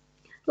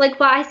 Like,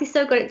 why is he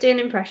so good at doing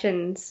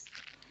impressions?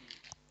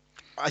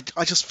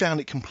 I just found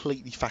it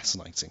completely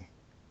fascinating.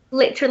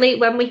 Literally,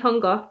 when we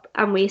hung up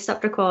and we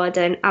stopped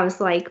recording, I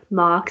was like,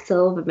 Mark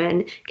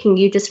Silverman, can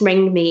you just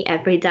ring me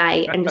every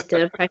day and just do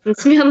impressions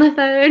to me on the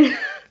phone?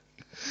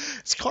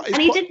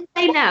 And he didn't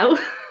say no.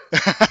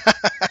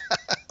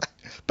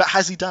 But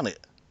has he done it?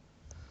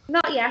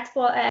 Not yet,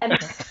 but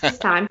it's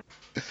time.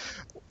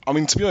 I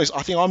mean, to be honest,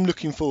 I think I'm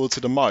looking forward to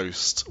the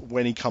most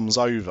when he comes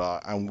over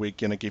and we're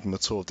going to give him a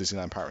tour of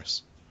Disneyland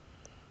Paris.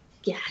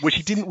 Yes. Which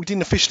we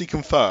didn't officially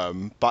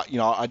confirm, but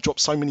I dropped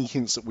so many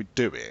hints that we'd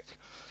do it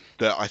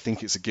that I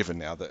think it's a given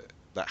now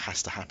that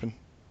has to happen.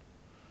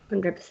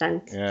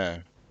 100%. Yeah.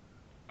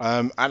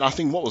 And I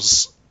think what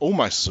was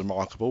almost as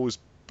remarkable was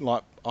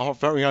like our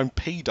very own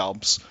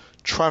P-Dubs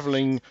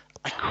travelling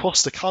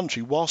across the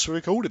country whilst we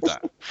recorded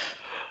that.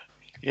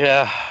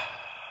 Yeah.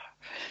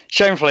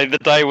 Shamefully, the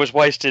day was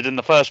wasted in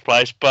the first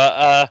place,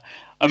 but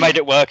I made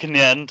it work in the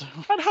end.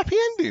 And a happy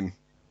ending.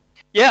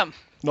 Yeah.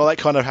 Not that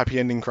kind of happy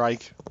ending,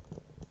 Craig.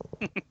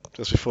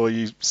 Just before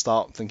you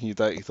start thinking your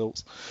dirty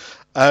thoughts.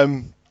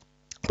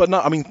 But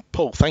no, I mean,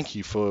 Paul, thank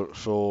you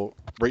for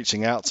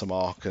reaching out to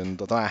Mark,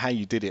 and I don't know how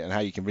you did it and how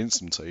you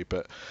convinced him to,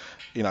 but,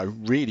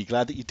 really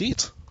glad that you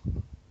did.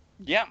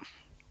 Yeah,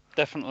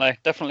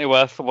 definitely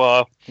worth the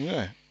while.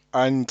 Yeah,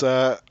 and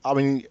I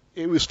mean,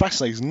 it was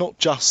fascinating, not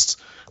just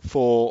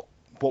for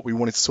what we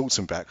wanted to talk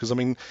to him about, because I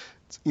mean,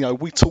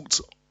 we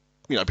talked,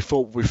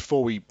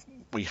 before we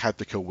had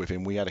the call with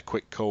him, we had a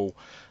quick call,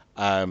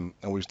 and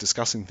we was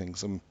discussing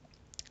things, and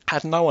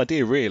had no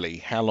idea really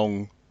how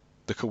long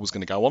the call was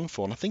going to go on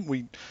for, and I think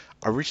we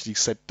originally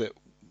said that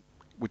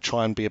we'd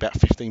try and be about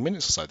 15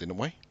 minutes or so, didn't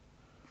we?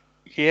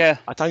 Yeah.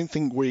 I don't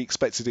think we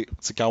expected it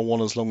to go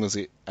on as long as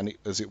it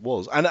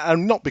was,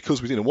 and not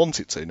because we didn't want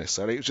it to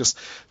necessarily. It was just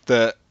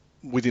that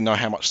we didn't know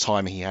how much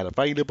time he had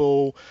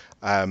available.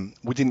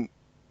 We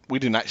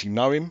didn't actually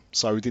know him,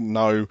 so we didn't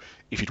know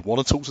if he'd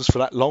want to talk to us for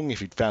that long,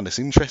 if he'd found us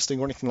interesting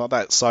or anything like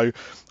that. So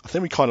I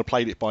think we kind of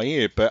played it by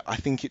ear, but I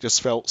think it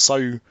just felt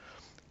so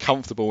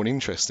comfortable and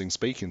interesting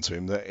speaking to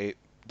him that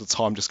the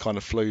time just kind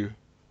of flew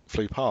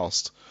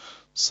past.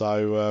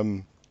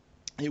 So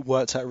it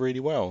worked out really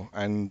well,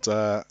 and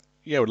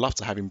yeah, we'd love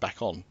to have him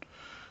back on,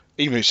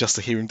 even if it's just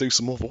to hear him do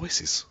some more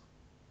voices.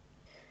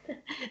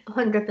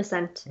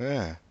 100%.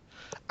 Yeah.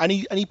 And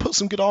he put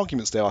some good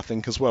arguments there, I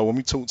think, as well. When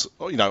we talked,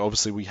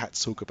 obviously we had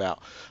to talk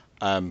about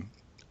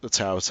the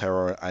Tower of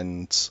Terror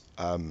and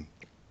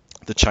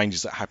the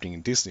changes that are happening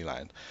in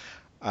Disneyland.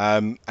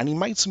 And he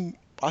made some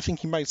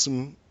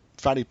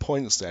valid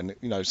points there.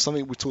 And,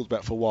 something we talked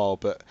about for a while,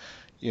 but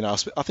I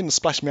think the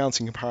Splash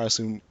Mountain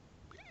comparison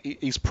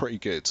is pretty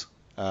good.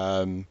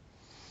 I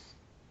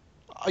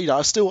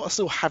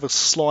still have a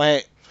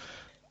slight.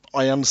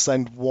 I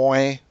understand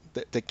why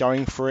they're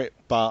going for it,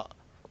 but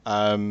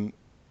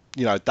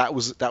that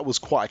was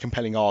quite a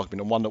compelling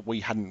argument and one that we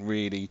hadn't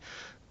really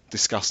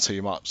discussed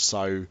too much.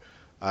 So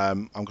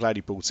I'm glad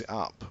he brought it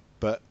up.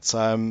 But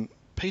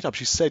P-Dubs,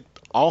 you said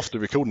after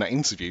recording that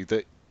interview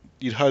that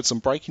you'd heard some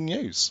breaking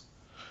news.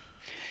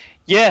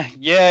 Yeah.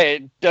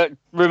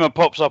 Rumour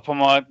pops up on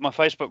my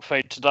Facebook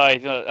feed today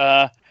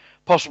that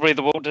possibly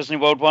the Walt Disney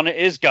World one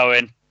is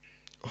going.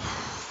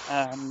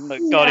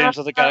 The Guardians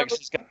of the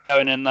Galaxy is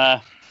going in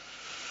there.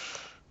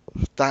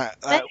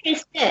 Where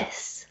is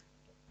this?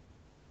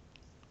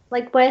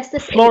 Like, where's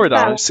this?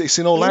 Florida. It's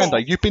in Orlando.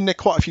 Yeah. You've been there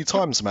quite a few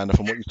times, Amanda,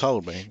 from what you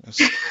told me.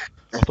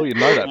 I thought you'd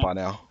know that by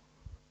now.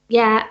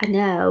 Yeah, I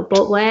know,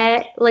 but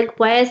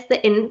where's the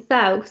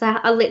info? Because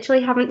I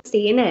literally haven't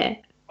seen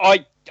it.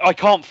 I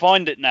can't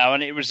find it now,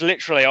 and it was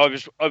literally I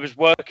was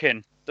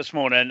working this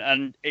morning,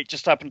 and it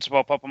just happened to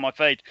pop up on my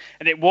feed,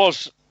 and it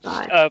was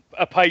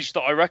a page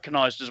that I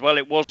recognised as well.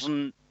 It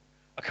wasn't.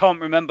 I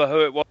can't remember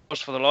who it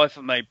was for the life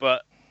of me,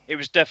 but it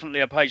was definitely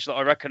a page that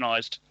I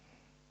recognised.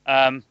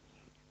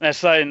 They're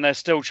saying they're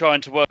still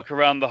trying to work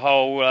around the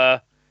whole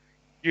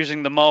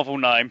using the Marvel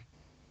name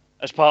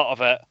as part of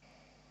it.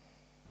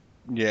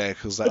 Yeah,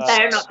 because they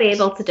better not be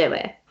able to do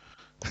it.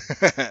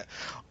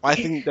 I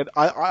think that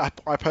I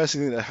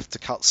personally think they have to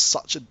cut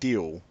such a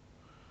deal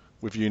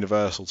with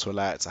Universal to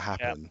allow it to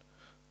happen. Yep.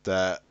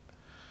 That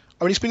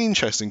it's been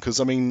interesting because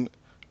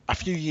a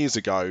few years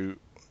ago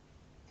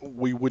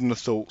we wouldn't have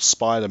thought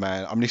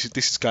Spider-Man.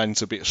 This is going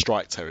into a bit of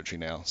strike territory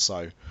now,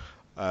 so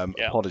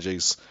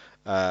apologies,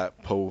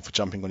 Paul, for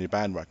jumping on your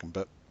bandwagon.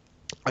 But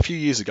a few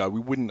years ago we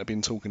wouldn't have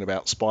been talking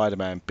about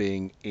Spider-Man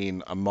being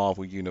in a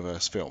Marvel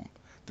Universe film,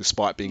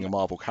 despite being a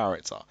Marvel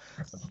character.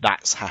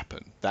 That's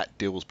happened. That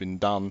deal's been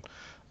done.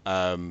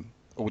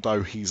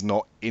 Although he's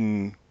not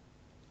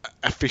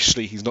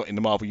officially in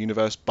the Marvel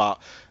Universe,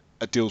 but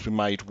a deal's been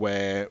made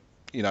where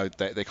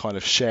they're kind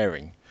of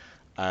sharing,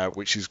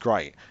 which is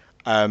great.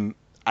 And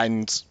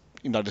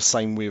the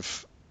same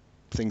with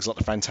things like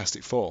the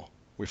Fantastic Four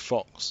with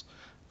Fox.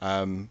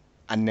 And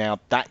now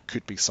that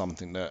could be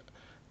something that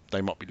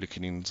they might be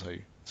looking into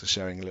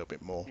sharing a little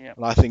bit more. Yep.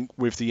 And I think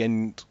with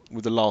the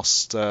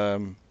last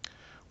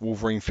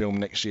Wolverine film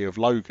next year of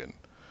Logan,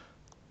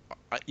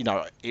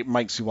 it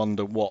makes you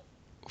wonder what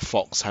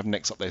Fox have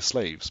next up their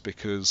sleeves,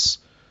 because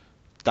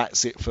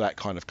that's it for that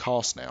kind of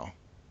cast now.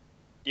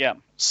 Yeah.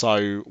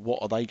 So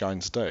what are they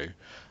going to do?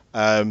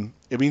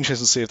 It'd be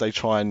interesting to see if they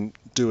try and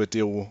do a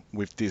deal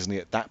with Disney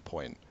at that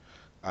point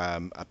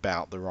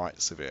about the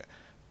rights of it.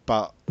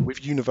 But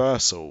with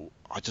Universal,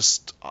 I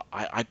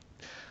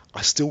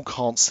still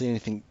can't see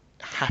anything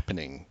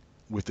happening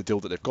with the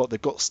deal that they've got.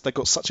 They've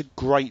got such a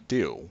great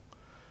deal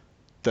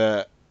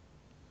that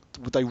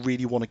would they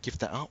really want to give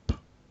that up?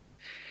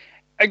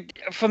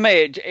 For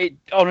me, it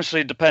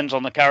honestly depends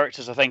on the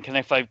characters, I think, and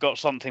if they've got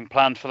something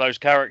planned for those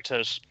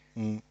characters.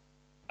 Mm.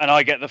 And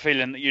I get the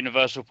feeling that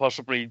Universal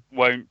possibly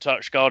won't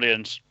touch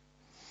Guardians.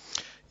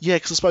 Yeah,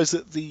 because I suppose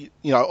that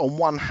on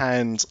one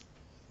hand,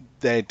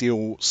 their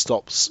deal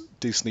stops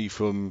Disney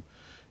from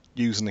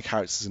using the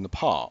characters in the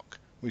park,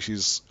 which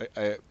is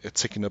a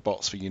tick in the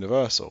box for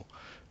Universal.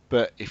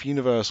 But if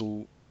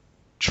Universal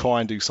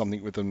try and do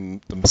something with them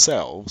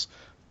themselves,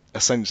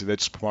 essentially they're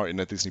just promoting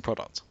their Disney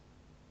product.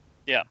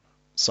 Yeah.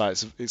 So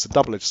it's a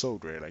double-edged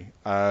sword, really.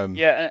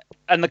 Yeah,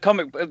 and the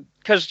comic,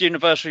 because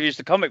Universal used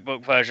the comic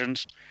book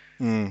versions,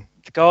 the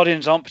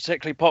Guardians aren't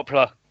particularly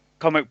popular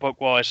comic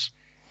book-wise.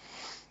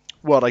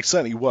 Well, they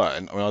certainly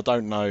weren't. I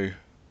don't know.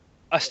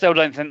 I still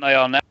don't think they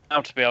are now,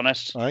 to be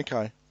honest.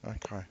 Okay.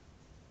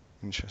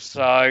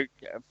 Interesting. So,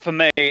 for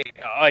me,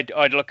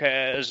 I'd look at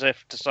it as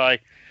if to say,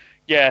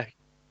 yeah,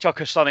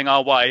 chuck us something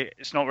our way.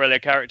 It's not really a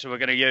character we're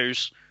going to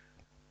use.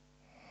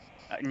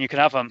 And you can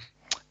have them.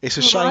 It's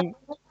a shame.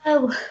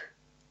 Oh.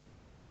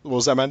 What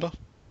was that, Amanda?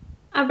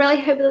 I really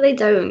hope that they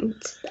don't.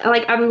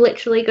 I'm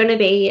literally going to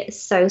be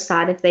so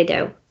sad if they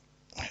do.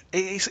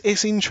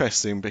 It's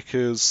interesting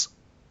because,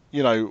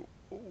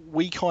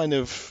 we've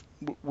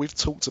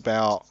talked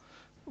about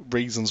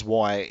reasons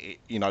why,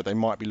 they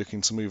might be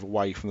looking to move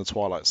away from the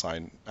Twilight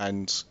Zone.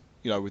 And,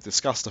 we've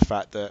discussed the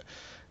fact that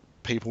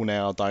people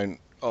now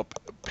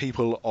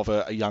people of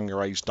a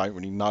younger age don't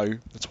really know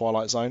the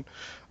Twilight Zone.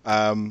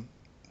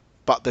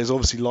 But there's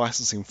obviously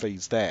licensing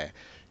fees there.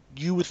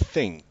 You would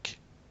think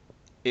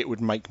it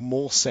would make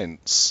more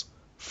sense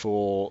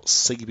for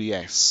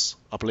CBS,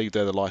 I believe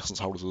they're the license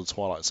holders of the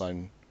Twilight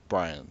Zone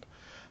brand,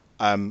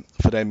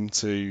 for them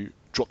to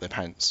drop their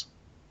pants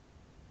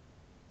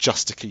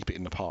just to keep it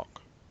in the park.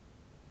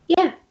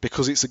 Yeah.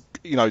 Because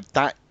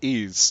that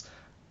is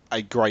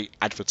a great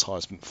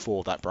advertisement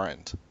for that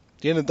brand.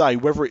 At the end of the day,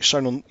 whether it's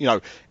shown on,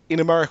 in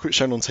America it's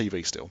shown on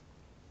TV still.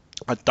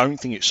 I don't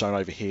think it's shown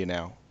over here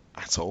now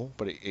at all,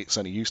 but it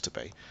certainly used to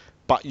be.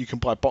 But you can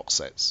buy box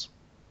sets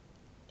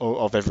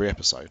of every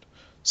episode.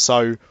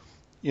 So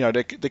You know,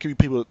 there could be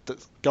people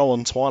that go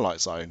on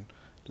Twilight Zone,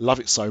 love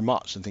it so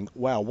much, and think,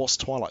 wow, what's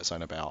Twilight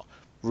Zone about?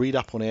 Read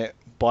up on it,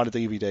 buy the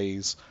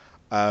DVDs,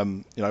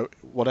 you know,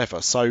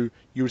 whatever. So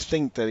you would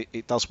think that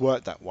it does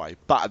work that way,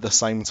 but at the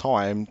same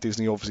time,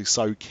 Disney obviously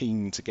so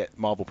keen to get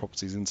Marvel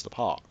properties into the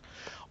park.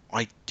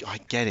 I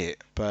get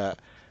it, but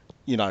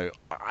you know,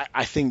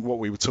 I think what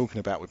we were talking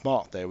about with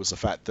Mark there was the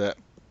fact that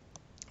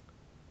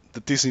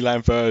the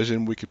Disneyland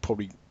version we could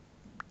probably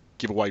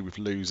give away with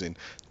losing.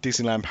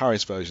 Disneyland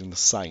Paris version the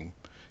same,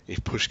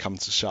 if push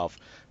comes to shove.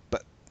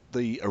 But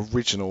the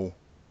original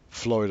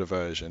Florida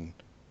version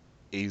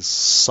is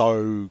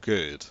so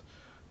good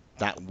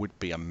that would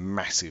be a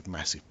massive,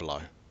 massive blow.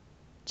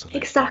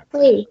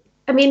 Exactly.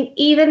 I mean,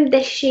 even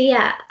this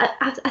year,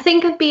 I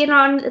think I've been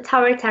on the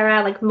Tower of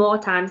Terror like more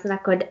times than I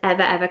could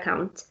ever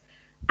count.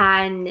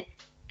 And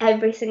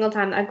every single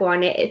time that I go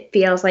on it, it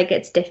feels like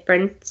it's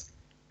different.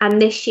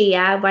 And this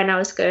year, when I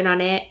was going on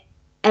it,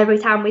 every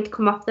time we'd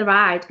come off the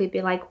ride, we'd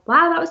be like,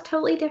 wow, that was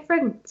totally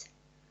different.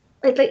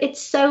 Like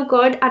it's so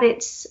good, and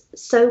it's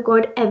so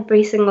good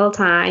every single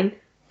time.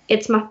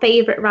 It's my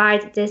favourite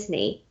ride at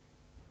Disney,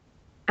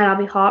 and I'll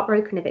be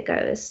heartbroken if it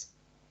goes.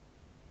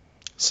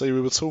 See,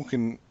 we were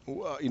talking,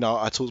 you know,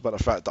 I talked about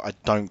the fact that I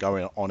don't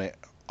go on it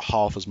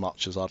half as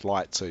much as I'd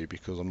like to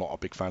because I'm not a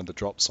big fan of the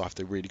drops, so I have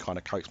to really kind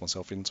of coax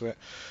myself into it.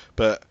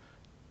 But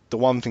the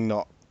one thing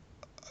that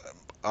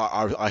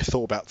I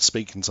thought about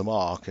speaking to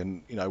Mark,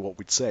 and you know what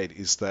we'd said,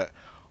 is that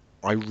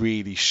I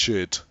really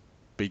should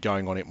be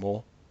going on it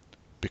more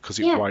because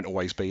it won't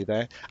always be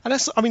there. And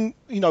that's, I mean,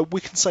 you know,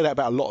 we can say that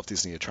about a lot of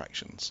Disney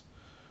attractions.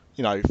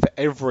 You know, for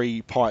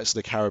every Pirates of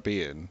the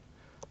Caribbean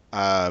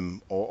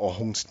or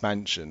Haunted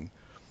Mansion,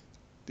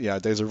 you know,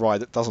 there's a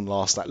ride that doesn't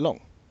last that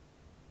long.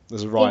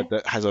 There's a ride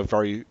that has a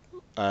very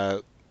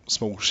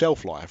small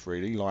shelf life,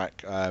 really,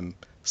 like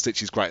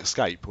Stitch's Great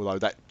Escape, although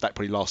that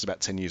probably lasted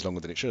about 10 years longer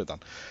than it should have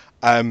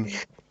done.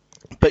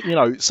 But, you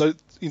know, so,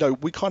 you know,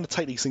 we kind of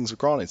take these things for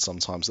granted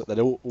sometimes, that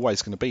they're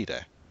always going to be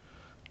there.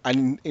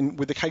 And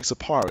with the case of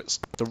Pirates,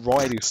 the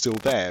ride is still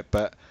there,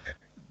 but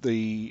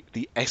the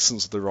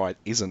essence of the ride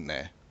isn't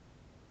there.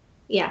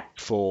 Yeah.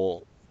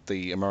 For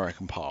the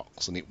American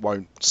parks, and it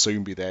won't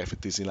soon be there for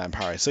Disneyland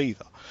Paris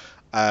either.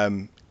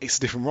 It's a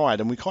different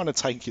ride, and we kind of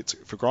take it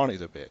for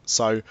granted a bit.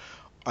 So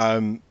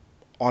I'm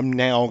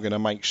now going to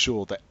make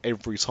sure that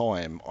every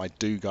time I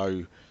do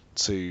go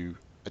to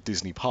a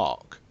Disney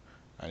park,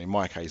 and in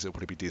my case it'll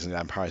probably be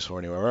Disneyland Paris or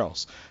anywhere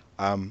else,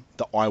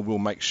 that I will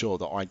make sure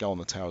that I go on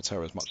the Tower of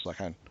Terror as much as I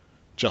can,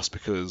 just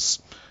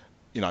because,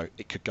 you know,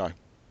 it could go.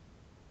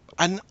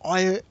 And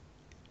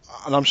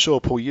I'm sure,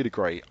 Paul, you'd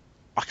agree,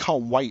 I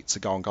can't wait to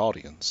go on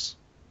Guardians.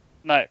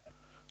 No,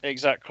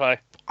 exactly.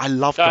 I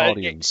love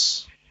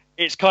Guardians.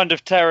 It's kind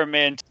of tearing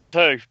me in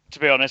two, to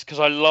be honest, because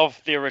I love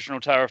the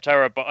original Tower of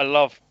Terror, but I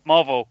love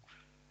Marvel.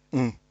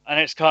 And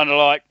it's kind of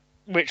like,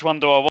 which one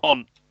do I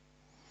want?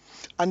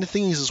 And the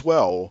thing is as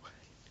well,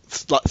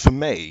 like for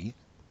me,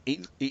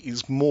 it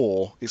is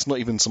more, it's not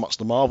even so much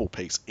the Marvel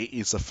piece, it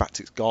is the fact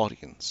it's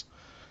Guardians.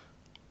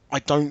 I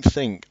don't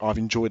think I've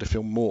enjoyed a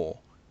film more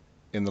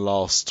in the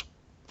last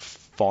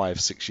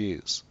 5-6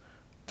 years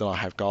than I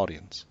have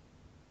Guardians.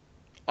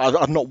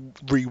 I've not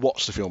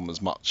rewatched the film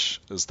as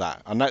much as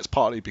that, and that's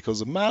partly because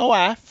of my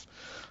wife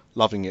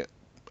loving it,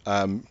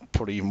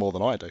 probably even more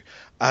than I do.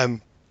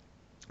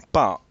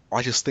 But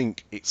I just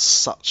think it's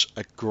such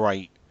a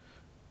great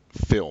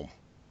film.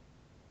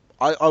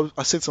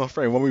 I said to my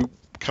friend when we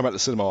came out of the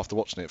cinema after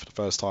watching it for the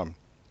first time,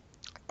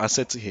 I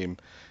said to him,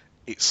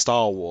 it's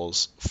Star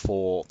Wars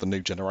for the new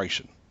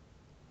generation.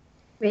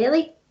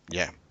 Really?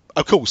 Yeah.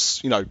 Of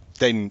course, you know,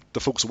 then The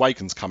Force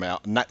Awakens come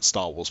out, and that's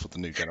Star Wars for the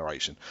new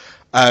generation.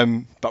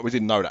 But we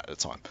didn't know that at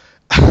the time.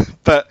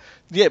 But,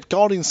 yeah,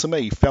 Guardians to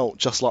me felt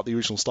just like the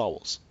original Star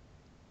Wars.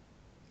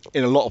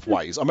 In a lot of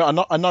ways. I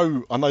mean, I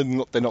know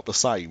they're not the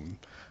same,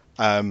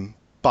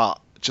 but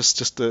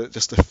just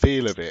the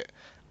feel of it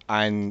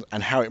and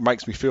how it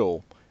makes me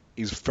feel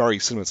is very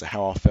similar to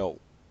how I felt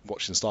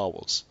watching Star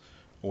Wars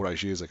all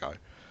those years ago.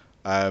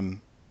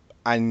 And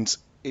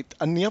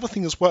the other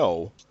thing as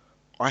well,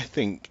 I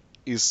think,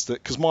 is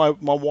that because my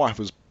wife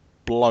was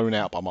blown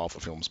out by Marvel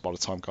films by the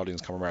time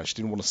Guardians come around. She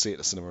didn't want to see it at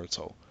the cinema at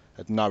all.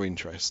 Had no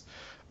interest.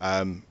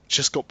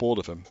 Just got bored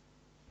of them.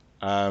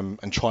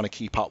 And trying to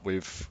keep up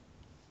with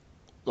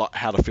like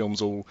how the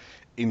film's all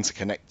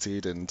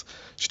interconnected, and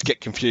she'd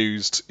get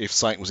confused if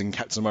something was in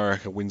Captain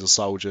America, Winter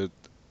Soldier,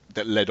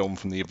 that led on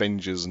from the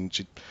Avengers, and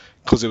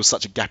because there was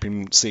such a gap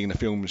in seeing the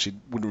film, she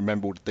wouldn't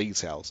remember all the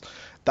details,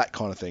 that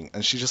kind of thing,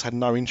 and she just had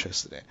no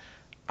interest in it.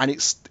 And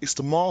it's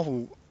the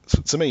Marvel.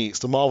 To me, it's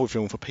the Marvel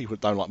film for people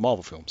that don't like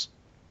Marvel films.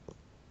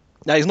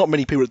 Now, there's not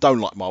many people that don't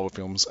like Marvel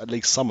films, at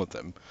least some of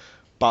them,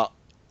 but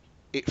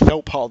it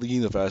felt part of the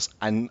universe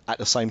and at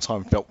the same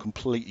time felt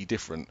completely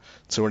different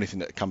to anything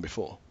that had come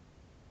before.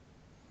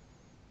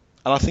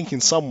 And I think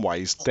in some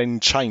ways then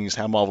changed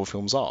how Marvel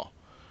films are.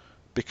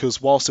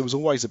 Because whilst there was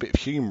always a bit of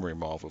humour in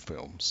Marvel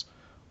films,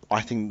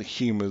 I think the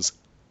humour's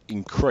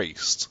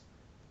increased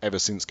ever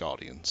since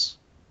Guardians.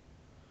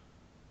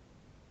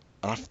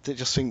 And I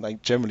just think they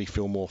generally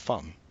feel more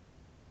fun.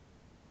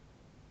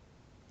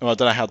 And I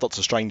don't know how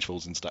Doctor Strange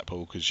falls into that,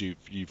 Paul, because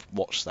you've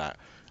watched that.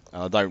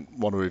 And I don't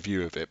want a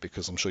review of it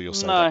because I'm sure you'll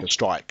say that a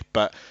strike.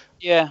 But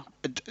yeah,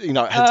 you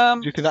know,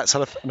 do you think that's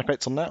had an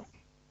effect on that?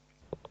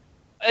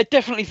 I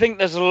definitely think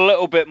there's a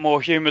little bit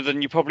more humour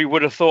than you probably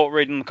would have thought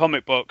reading the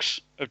comic books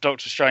of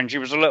Doctor Strange. He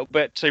was a little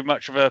bit too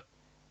much of a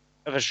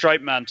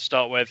straight man to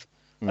start with.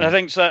 And I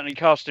think certainly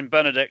casting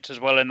Benedict as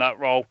well in that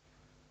role,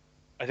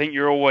 I think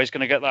you're always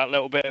going to get that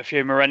little bit of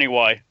humour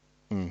anyway.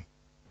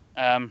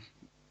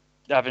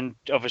 Having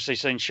obviously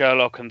seen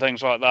Sherlock and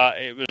things like that,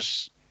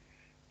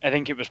 I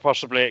think it was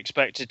possibly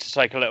expected to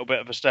take a little bit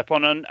of a step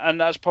on, and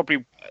that's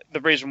probably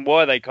the reason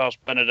why they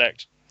cast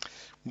Benedict.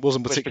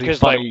 Wasn't particularly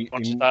funny.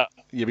 Yeah,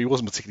 but he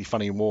wasn't particularly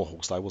funny in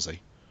Warhorse, though, was he?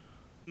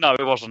 No,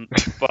 it wasn't.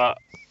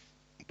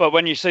 but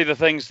when you see the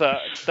things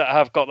that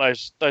have got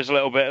those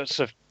little bits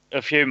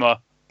of humour,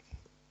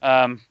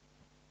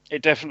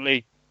 it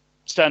definitely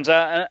stands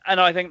out. And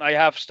I think they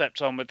have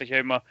stepped on with the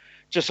humour.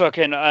 Just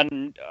looking,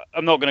 and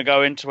I'm not going to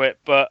go into it,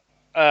 but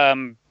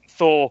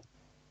Thor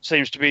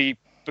seems to be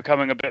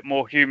becoming a bit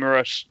more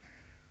humorous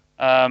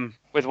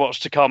with what's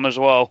to come as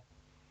well.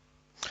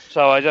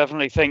 So I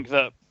definitely think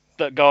that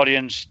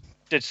Guardians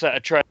did set a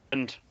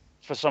trend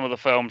for some of the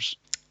films.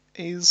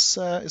 Is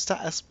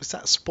that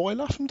a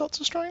spoiler from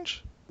Doctor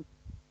Strange?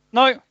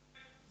 No.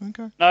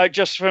 Okay. No,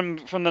 just from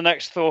the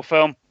next Thor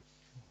film.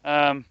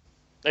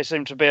 They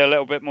seem to be a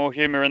little bit more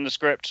humour in the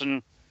script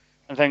and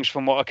things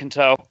from what I can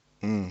tell.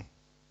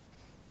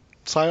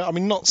 So, I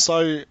mean, not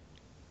so...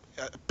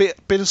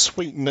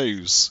 bittersweet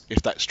news,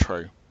 if that's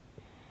true,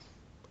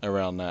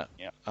 around that.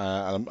 Yeah.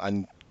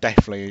 And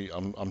definitely,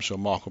 I'm sure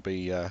Mark will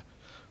be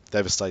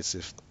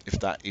devastated if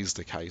that is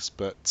the case.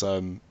 But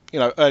you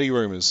know, early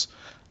rumours,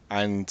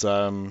 and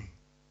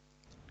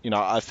you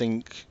know, I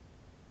think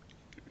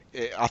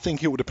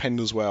it will depend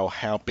as well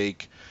how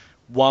big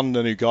the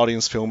new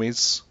Guardians film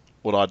is.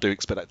 Although I do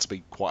expect that to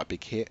be quite a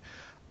big hit,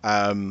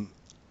 and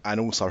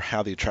also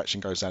how the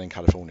attraction goes down in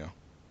California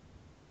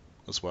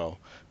as well.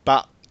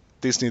 But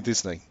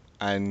Disney,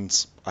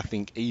 and I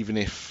think even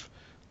if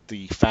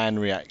the fan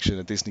reaction,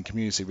 the Disney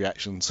community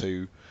reaction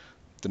to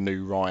the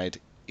new ride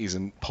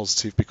isn't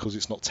positive because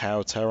it's not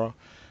Tower of Terror,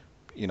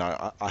 you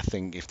know, I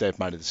think if they've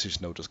made a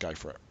decision, they'll just go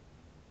for it.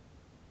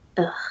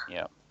 Ugh.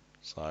 Yeah.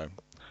 So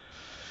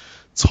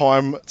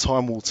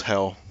time will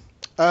tell.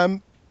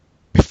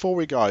 Before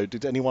we go,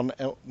 did anyone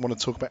want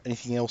to talk about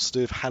anything else to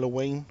do with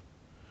Halloween?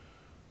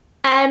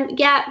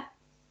 Yeah.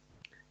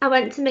 I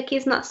went to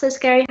Mickey's Not So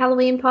Scary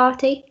Halloween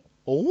party.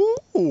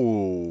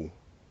 Oh.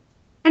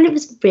 And it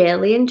was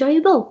really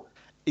enjoyable.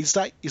 Is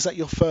that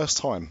your first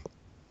time?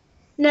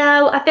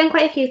 No, I've been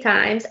quite a few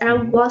times, and I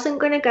wasn't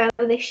going to go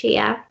this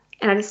year,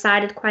 and I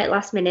decided quite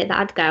last minute that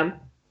I'd go.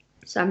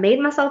 So I made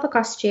myself a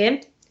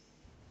costume,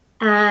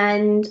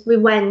 and we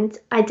went.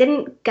 I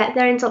didn't get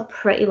there until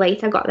pretty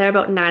late. I got there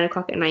about 9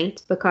 o'clock at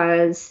night,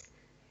 because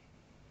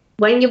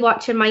when you're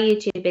watching my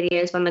YouTube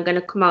videos, when they're going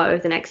to come out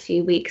over the next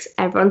few weeks,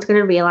 everyone's going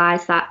to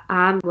realise that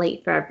I'm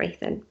late for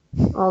everything,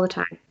 all the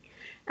time.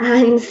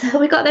 And so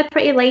we got there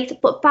pretty late,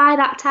 but by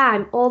that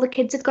time, all the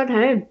kids had gone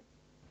home.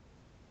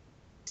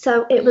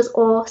 So it was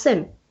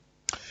awesome.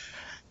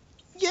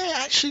 Yeah,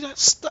 actually,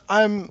 that's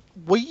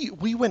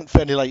we went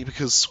fairly late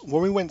because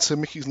when we went to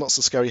Mickey's Not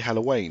So Scary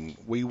Halloween,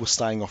 we were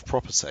staying off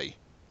property.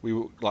 We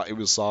were it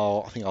was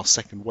our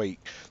second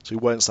week, so we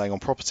weren't staying on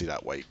property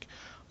that week.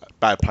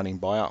 Bad planning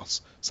by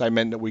us. So it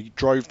meant that we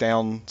drove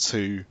down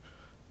to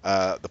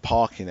the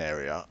parking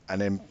area, and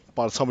then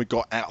by the time we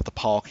got out of the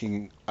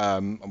parking,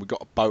 and we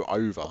got a boat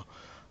over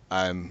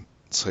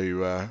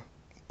to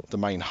the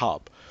main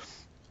hub,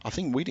 I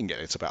think we didn't get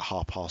there till about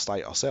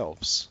 8:30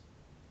 ourselves.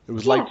 It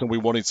was later than we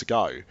wanted to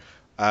go.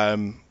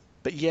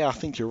 But yeah, I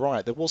think you're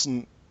right. There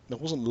wasn't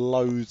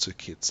loads of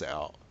kids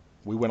out.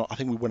 I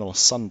think we went on a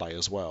Sunday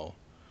as well.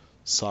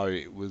 So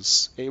it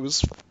was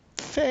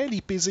fairly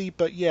busy,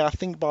 but yeah, I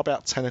think by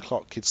about 10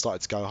 o'clock kids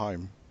started to go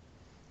home.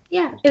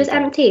 Yeah, it was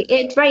empty.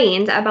 It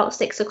rained at about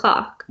 6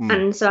 o'clock,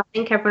 and so I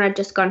think everyone had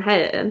just gone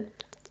home.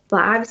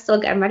 But I was still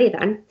getting ready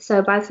then.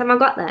 So by the time I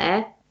got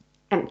there,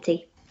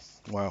 empty.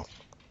 Wow.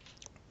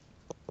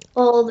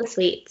 All the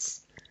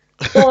sweets.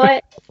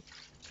 But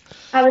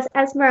I was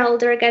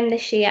Esmeralda again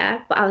this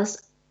year, but I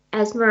was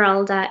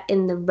Esmeralda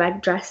in the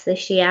red dress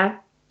this year.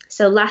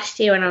 So last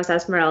year when I was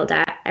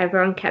Esmeralda,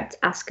 everyone kept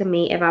asking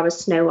me if I was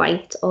Snow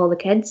White, all the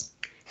kids.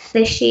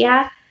 This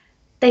year,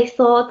 they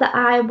thought that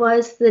I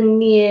was the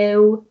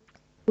new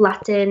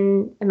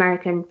Latin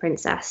American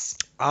princess.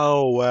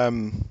 Oh,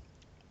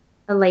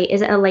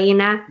 Is it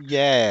Elena?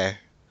 Yeah.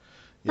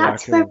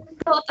 That's where I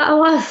thought that I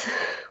was.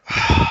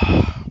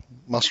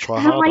 Must try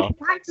and I'm harder. like,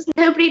 why does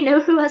nobody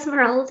know who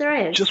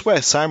Esmeralda is? Just wear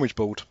a sandwich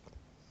board.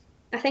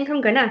 I think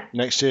I'm gonna.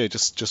 Next year,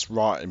 just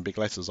write in big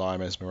letters, I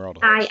am Esmeralda.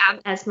 I am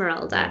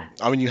Esmeralda.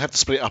 I mean, you have to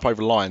split it up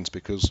over lines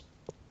because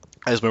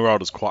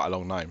Esmeralda's quite a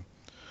long name.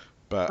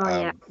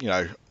 But, you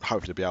know,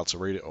 hopefully you'll be able to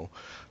read it all.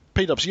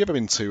 P-Dubs, you ever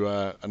been to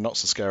a Not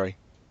So Scary?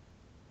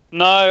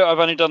 No, I've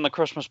only done the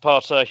Christmas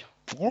party.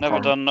 Okay. Never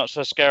done Not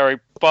So Scary,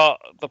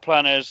 but the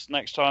plan is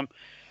next time.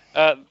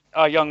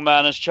 Our young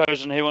man has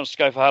chosen he wants to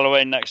go for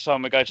Halloween next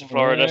time we go to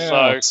Florida. Yeah, So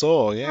I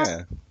saw,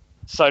 yeah.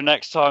 So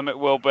next time it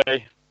will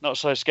be Not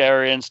So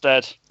Scary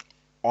instead.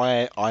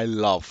 I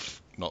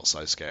love Not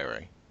So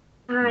Scary.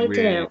 I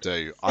really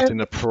do. I think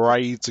the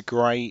parades are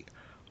great.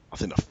 I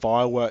think the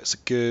fireworks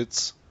are good.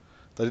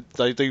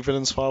 They do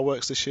Villains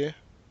fireworks this year?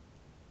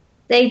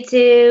 They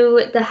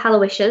do the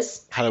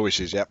Hallowishes.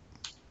 Hallowishes, yep.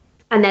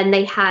 And then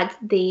they had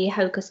the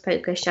Hocus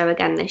Pocus show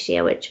again this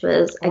year, which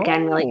was,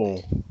 again, really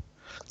good.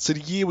 So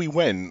the year we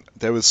went,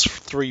 there was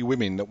 3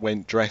 women that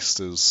went dressed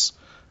as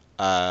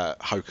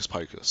Hocus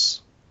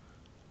Pocus.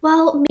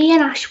 Well, me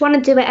and Ash want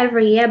to do it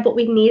every year, but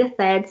we need a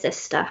third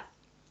sister.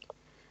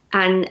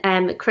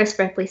 And Chris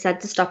Ripley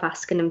said to stop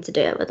asking him to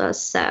do it with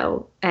us,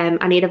 so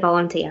I need a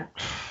volunteer.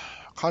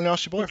 Can't you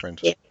ask your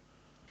boyfriend?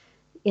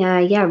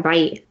 Yeah,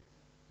 right.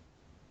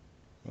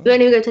 We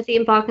won't even go to a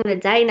theme park in the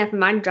day, never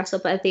mind dress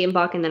up at a theme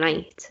park in the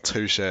night.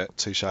 Touche.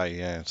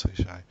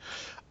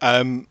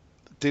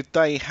 Did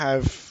they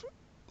have...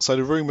 So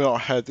the rumour I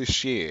heard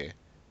this year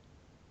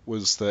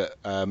was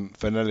that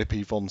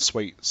Vanellope Von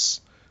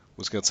Sweets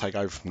was going to take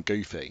over from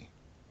Goofy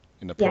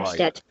in the parade.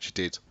 Yeah, she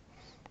did.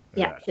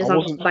 Yeah, she was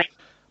on the bike.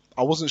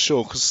 I wasn't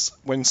sure, because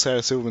when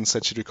Sarah Silverman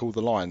said she'd record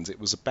the lines, it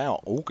was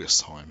about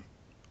August time,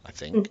 I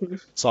think. Mm-hmm.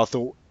 So I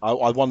thought,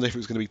 I wondered if it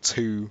was going to be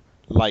too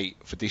late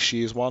for this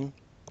year's one,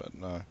 but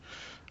no.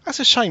 That's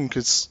a shame,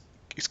 because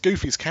it's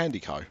Goofy's Candy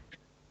Co.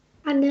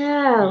 I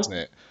know. Isn't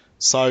it?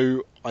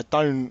 So I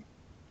don't...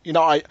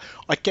 I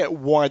get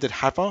why they'd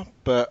have her,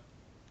 but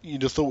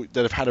you'd have thought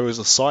they'd have had her as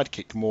a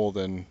sidekick more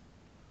than...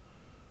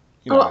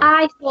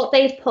 I thought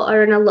they'd put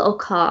her in a little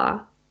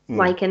car,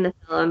 like in the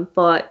film,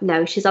 but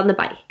no, she's on the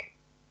bike.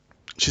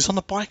 She's on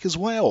the bike as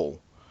well?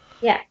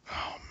 Yeah.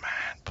 Oh,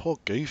 man, poor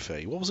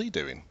Goofy. What was he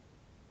doing?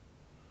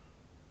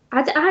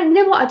 You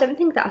know what? I don't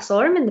think that I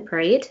saw him in the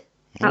parade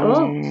at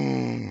all.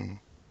 That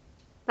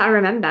I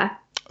remember.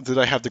 Do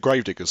they have the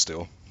Gravediggers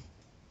still?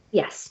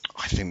 Yes.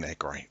 I think they're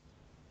great.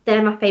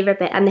 They're my favourite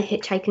bit, and the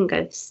Hitchhiking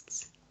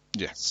Ghosts.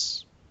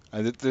 Yes.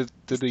 And did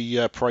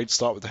the parade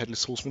start with the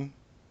Headless Horseman?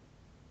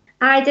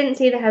 I didn't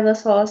see the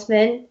Headless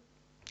Horseman.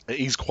 It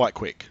is quite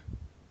quick.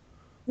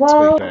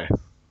 Well, to be fair.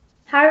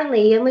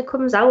 Apparently he only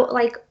comes out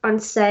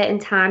on certain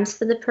times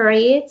for the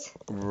parade.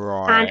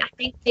 Right. And I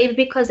think maybe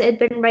because it had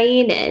been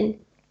raining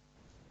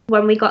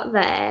when we got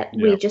there,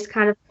 we just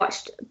kind of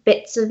watched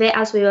bits of it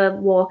as we were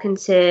walking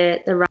to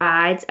the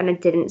rides, and I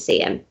didn't see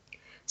him.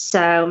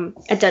 So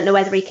I don't know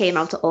whether he came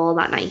out at all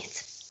that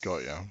night.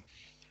 Got ya.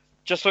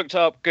 Just looked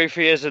up.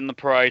 Goofy is in the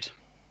parade.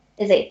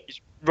 Is he?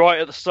 He's right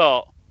at the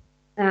start.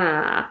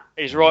 Ah.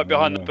 He's right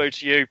behind the Boo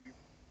to You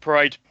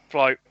parade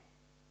float.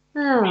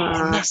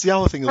 Ah. And that's the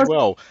other thing as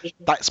well.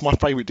 That's my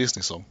favourite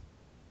Disney song.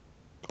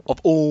 Of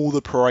all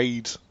the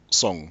parade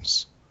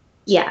songs.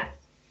 Yeah.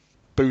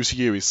 Boo to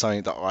You is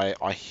something that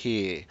I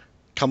hear,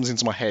 comes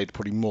into my head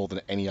probably more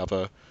than any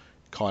other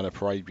kind of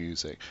parade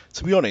music.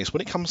 To be honest,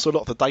 when it comes to a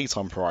lot of the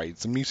daytime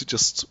parades, the music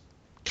just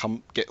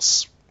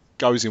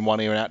goes in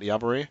one ear and out the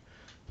other ear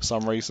for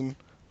some reason.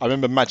 I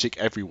remember Magic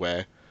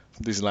Everywhere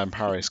from Disneyland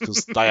Paris,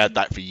 because they had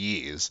that for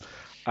years.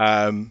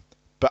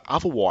 But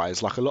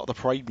otherwise, like, a lot of the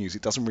parade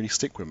music doesn't really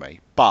stick with me.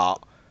 But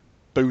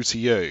Boo to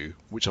You,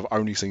 which I've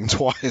only seen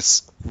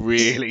twice,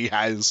 really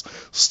has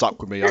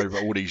stuck with me over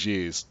all these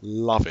years.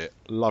 Love it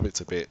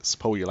to bits.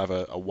 Paul, you'll have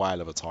a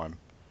whale of a time.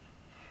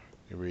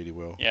 You really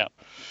will. Yeah,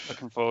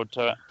 looking forward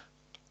to it.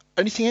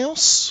 Anything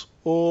else?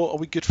 Or are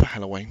we good for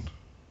Halloween?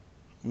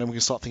 And then we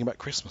can start thinking about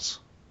Christmas.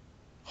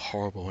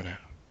 Horrible, isn't it?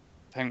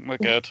 I think we're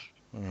good.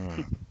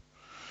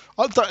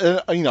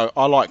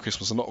 I like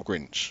Christmas. I'm not a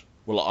Grinch.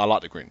 Well, I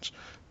like the Grinch.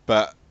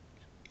 But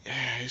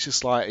yeah, it's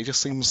just like, it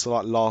just seems to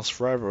like last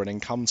forever and then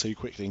come too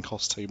quickly and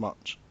cost too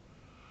much.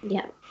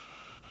 Yeah.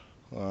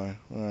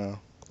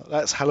 Well,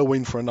 that's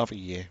Halloween for another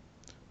year.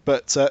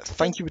 But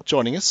thank you for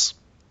joining us.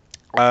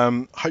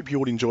 Hope you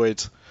all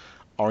enjoyed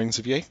our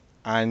interview.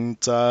 And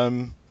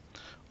I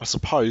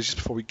suppose, just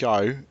before we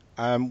go,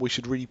 we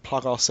should really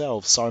plug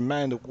ourselves. So,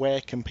 Amanda, where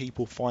can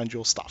people find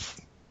your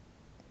stuff?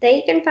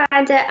 They can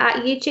find it at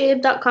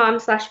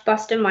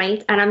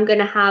youtube.com/BostonWhite, and I'm going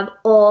to have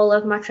all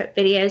of my trip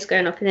videos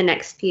going up in the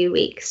next few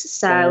weeks.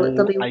 So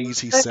there'll be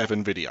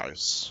 87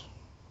 videos.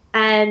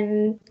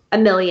 A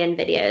million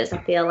videos,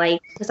 I feel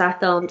like, because I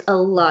filmed a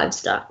lot of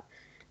stuff.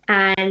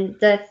 And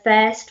the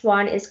first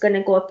one is going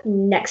to go up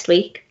next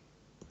week.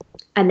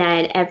 And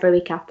then every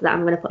week after that,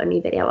 I'm going to put a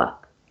new video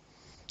up.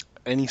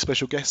 Any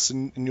special guests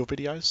in your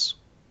videos?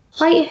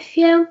 Quite a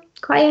few.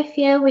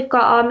 We've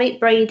got our mate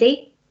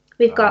Brady.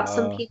 We've got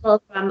some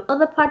people from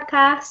other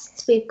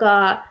podcasts. We've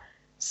got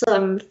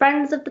some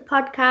friends of the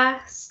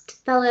podcast,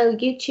 fellow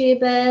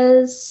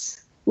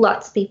YouTubers,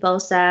 lots of people.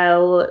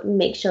 So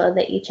make sure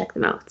that you check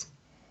them out.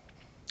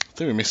 I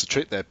think we missed a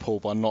trick there,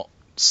 Paul, by not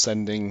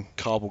sending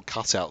cardboard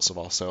cutouts of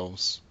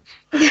ourselves.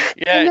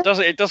 Yeah,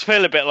 it does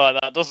feel a bit like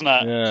that, doesn't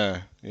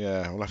it?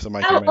 Yeah. We'll have to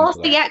make amends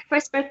also, for that. yeah,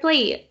 Chris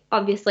Ripley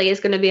obviously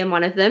is going to be in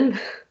one of them.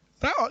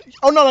 No,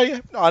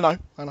 I know.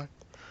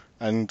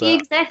 And he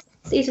exists.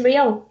 He's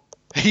real.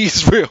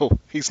 He's real.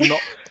 He's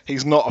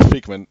not a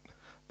figment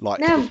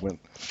No.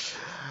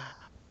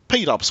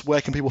 P-Dubs,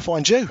 where can people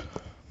find you?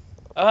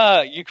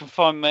 You can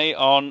find me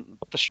on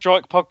the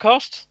Strike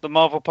podcast, the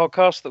Marvel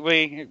podcast that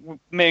me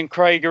and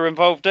Craig are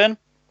involved in.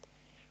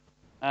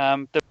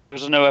 There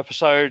was a new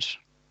episode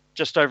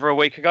just over a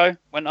week ago,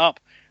 went up,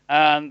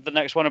 and the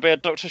next one will be a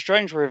Doctor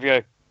Strange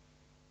review.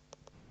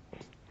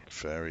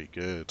 Very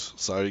good.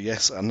 So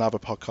yes, another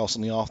podcast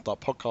on the After Dark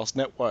Podcast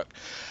Network.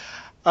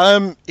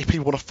 If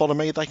people want to follow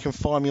me, they can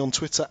find me on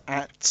Twitter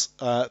at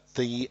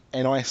the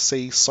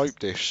NIC Soap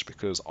Dish,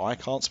 because I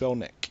can't spell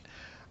Nick.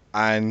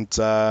 And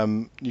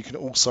you can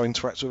also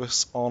interact with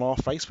us on our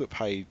Facebook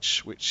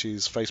page, which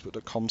is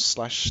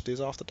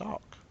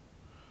facebook.com/DizAfterDark,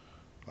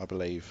 I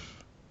believe.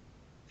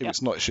 If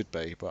it's not, it should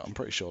be, but I'm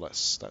pretty sure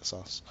that's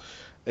us.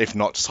 If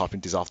not, just type in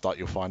Diz After Dark,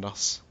 you'll find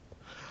us.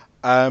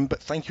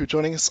 But thank you for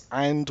joining us,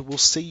 and we'll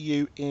see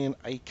you in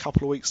a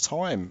couple of weeks'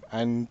 time.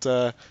 And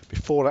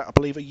before that, I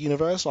believe a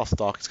Universal After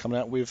Dark is coming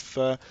out with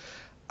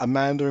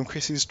Amanda and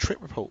Chris's trip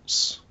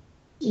reports.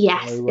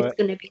 Yes, So, it's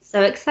going to be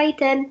so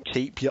exciting.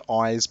 Keep your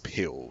eyes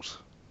peeled,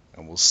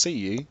 and we'll see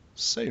you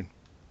soon.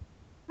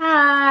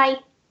 Bye.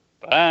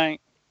 Bye.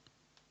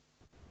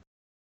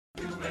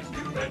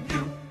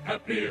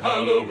 Happy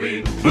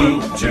Halloween,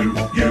 boo to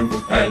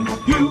you and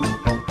you.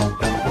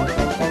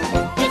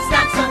 It's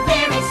not so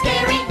very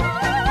scary.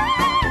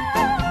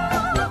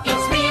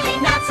 It's really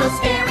not so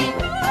scary.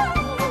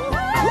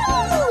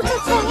 Ooh, boo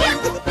to you,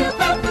 boo boo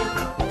boo.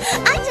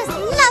 I just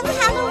love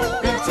Halloween.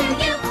 Boo to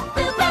you,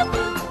 boo boo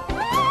boo.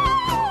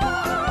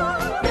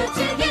 Boo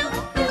to you,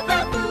 boo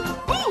boo boo.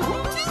 Hey,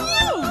 boo to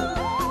you.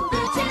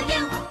 Boo to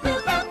you, boo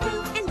boo boo.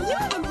 And you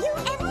and you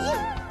and you.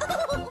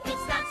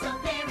 It's not so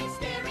very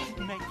scary.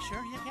 Make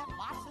sure you get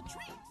lots of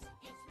treats.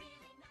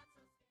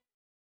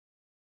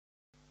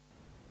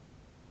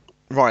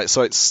 Right,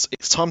 so it's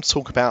time to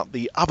talk about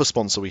the other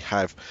sponsor we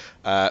have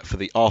for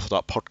the After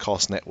Dark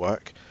Podcast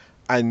Network.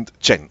 And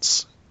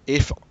gents,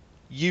 if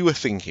you were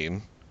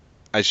thinking,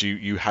 as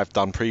you have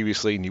done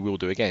previously and you will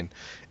do again,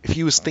 if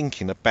you was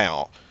thinking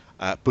about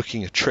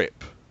booking a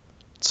trip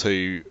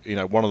to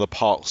one of the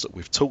parks that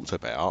we've talked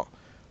about,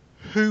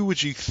 who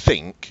would you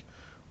think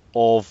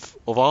of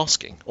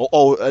asking,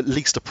 or at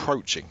least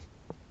approaching?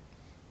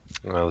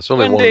 Well, there's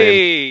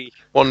only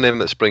one name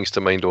that springs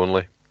to mind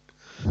only.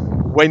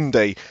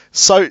 Wendy.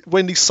 So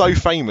Wendy's so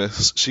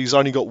famous, she's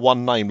only got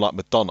one name, like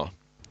Madonna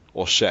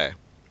or Cher.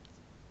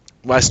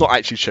 Well, it's not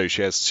actually true.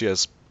 She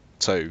has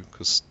two,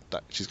 because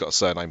she's got a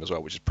surname as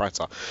well, which is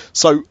Prater.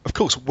 So of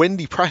course,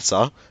 Wendy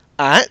Prater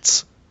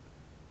at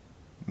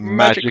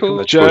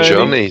Magical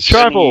Journeys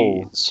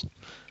Travels.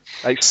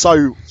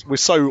 We're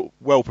so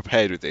well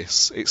prepared with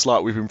this. It's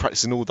like we've been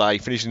practicing all day,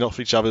 finishing off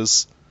each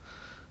other's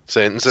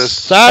sentences.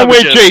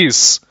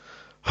 Sandwiches.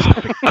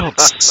 For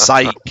God's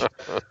sake,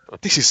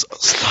 this is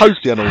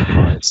totally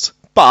unorganised.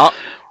 But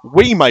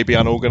we may be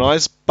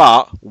unorganised,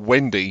 but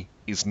Wendy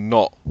is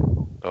not.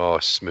 Oh,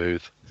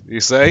 smooth.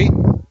 You see,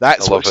 I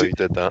love how you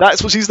did that.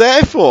 That's what she's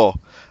there for.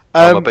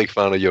 I'm a big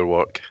fan of your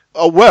work.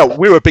 Oh well,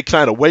 we're a big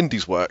fan of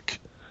Wendy's work,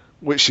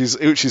 which is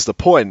the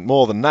point.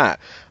 More than that,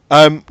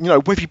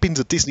 whether you've been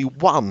to Disney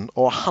 1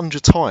 or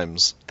 100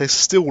 times, there's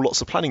still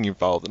lots of planning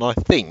involved, and I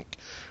think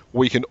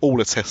we can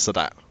all attest to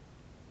that.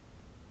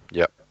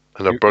 Yep.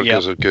 And the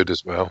burgers are good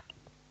as well.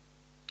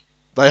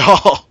 They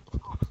are.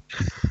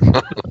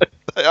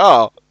 They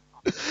are.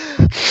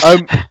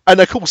 And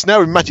of course, now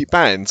with Magic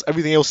Bands,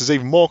 everything else is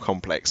even more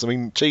complex. I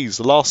mean, geez,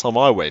 the last time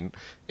I went,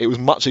 it was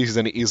much easier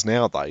than it is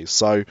nowadays.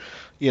 So,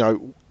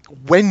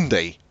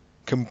 Wendy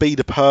can be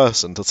the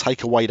person to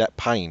take away that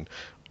pain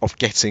of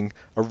getting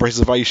a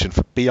reservation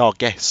for Be Our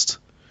Guest.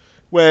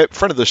 Where,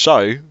 friend of the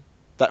show,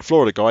 that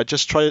Florida guy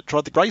just tried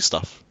the grey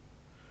stuff.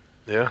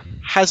 Yeah.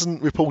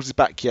 Hasn't reported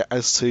back yet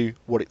as to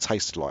what it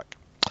tasted like.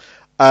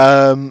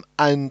 And,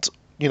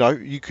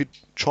 you could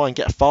try and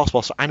get a fast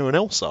pass for Anna and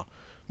Elsa.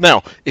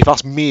 Now, if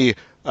us mere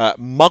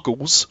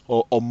muggles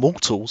or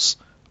mortals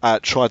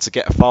tried to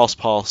get a fast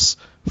pass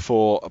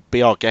for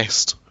Be Our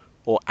Guest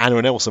or Anna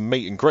and Elsa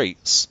meet and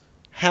greets,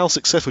 how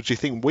successful do you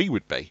think we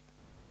would be?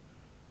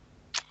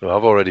 Well,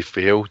 I've already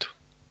failed.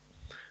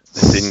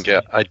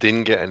 I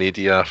didn't get an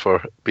ADR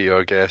for Be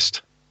Our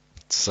Guest.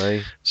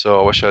 See? So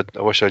I wish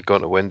I'd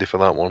gone to Wendy for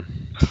that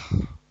one.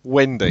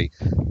 Wendy,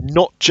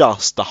 not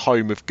just the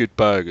home of good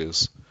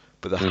burgers,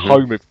 but the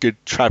home of good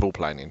travel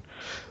planning.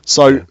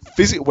 So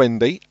visit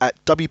Wendy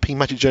at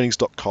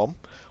wpmagicjourneys.com,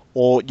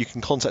 or you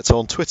can contact her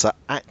on Twitter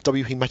at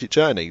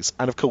wpmagicjourneys.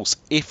 And of course,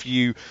 if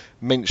you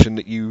mention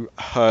that you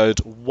heard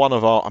one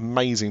of our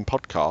amazing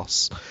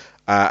podcasts,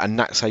 and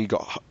that's how you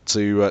got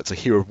to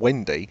hear of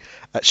Wendy,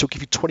 she'll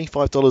give you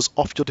 $25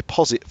 off your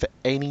deposit for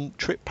any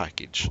trip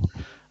package.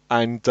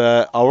 And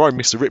our own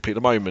Mr. Ripley at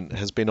the moment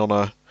has been on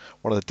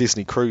one of the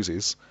Disney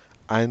cruises,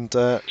 and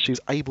she's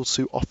able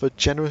to offer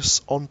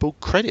generous onboard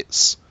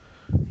credits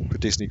for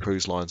Disney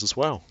Cruise Lines as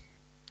well.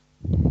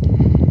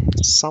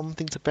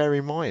 Something to bear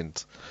in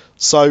mind.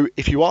 So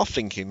if you are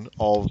thinking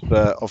of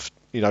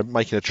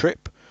making a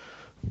trip,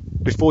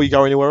 before you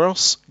go anywhere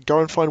else, go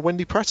and find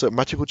Wendy Prater at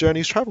Magical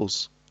Journeys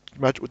Travels,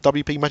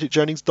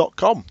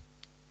 wpmagicjourneys.com.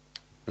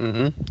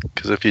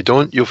 Because if you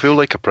don't, you'll feel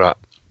like a prat.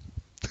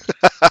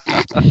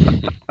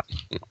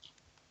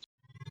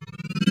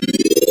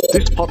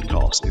 This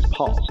podcast is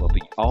part of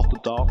the After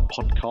Dark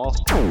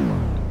Podcast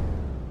Network.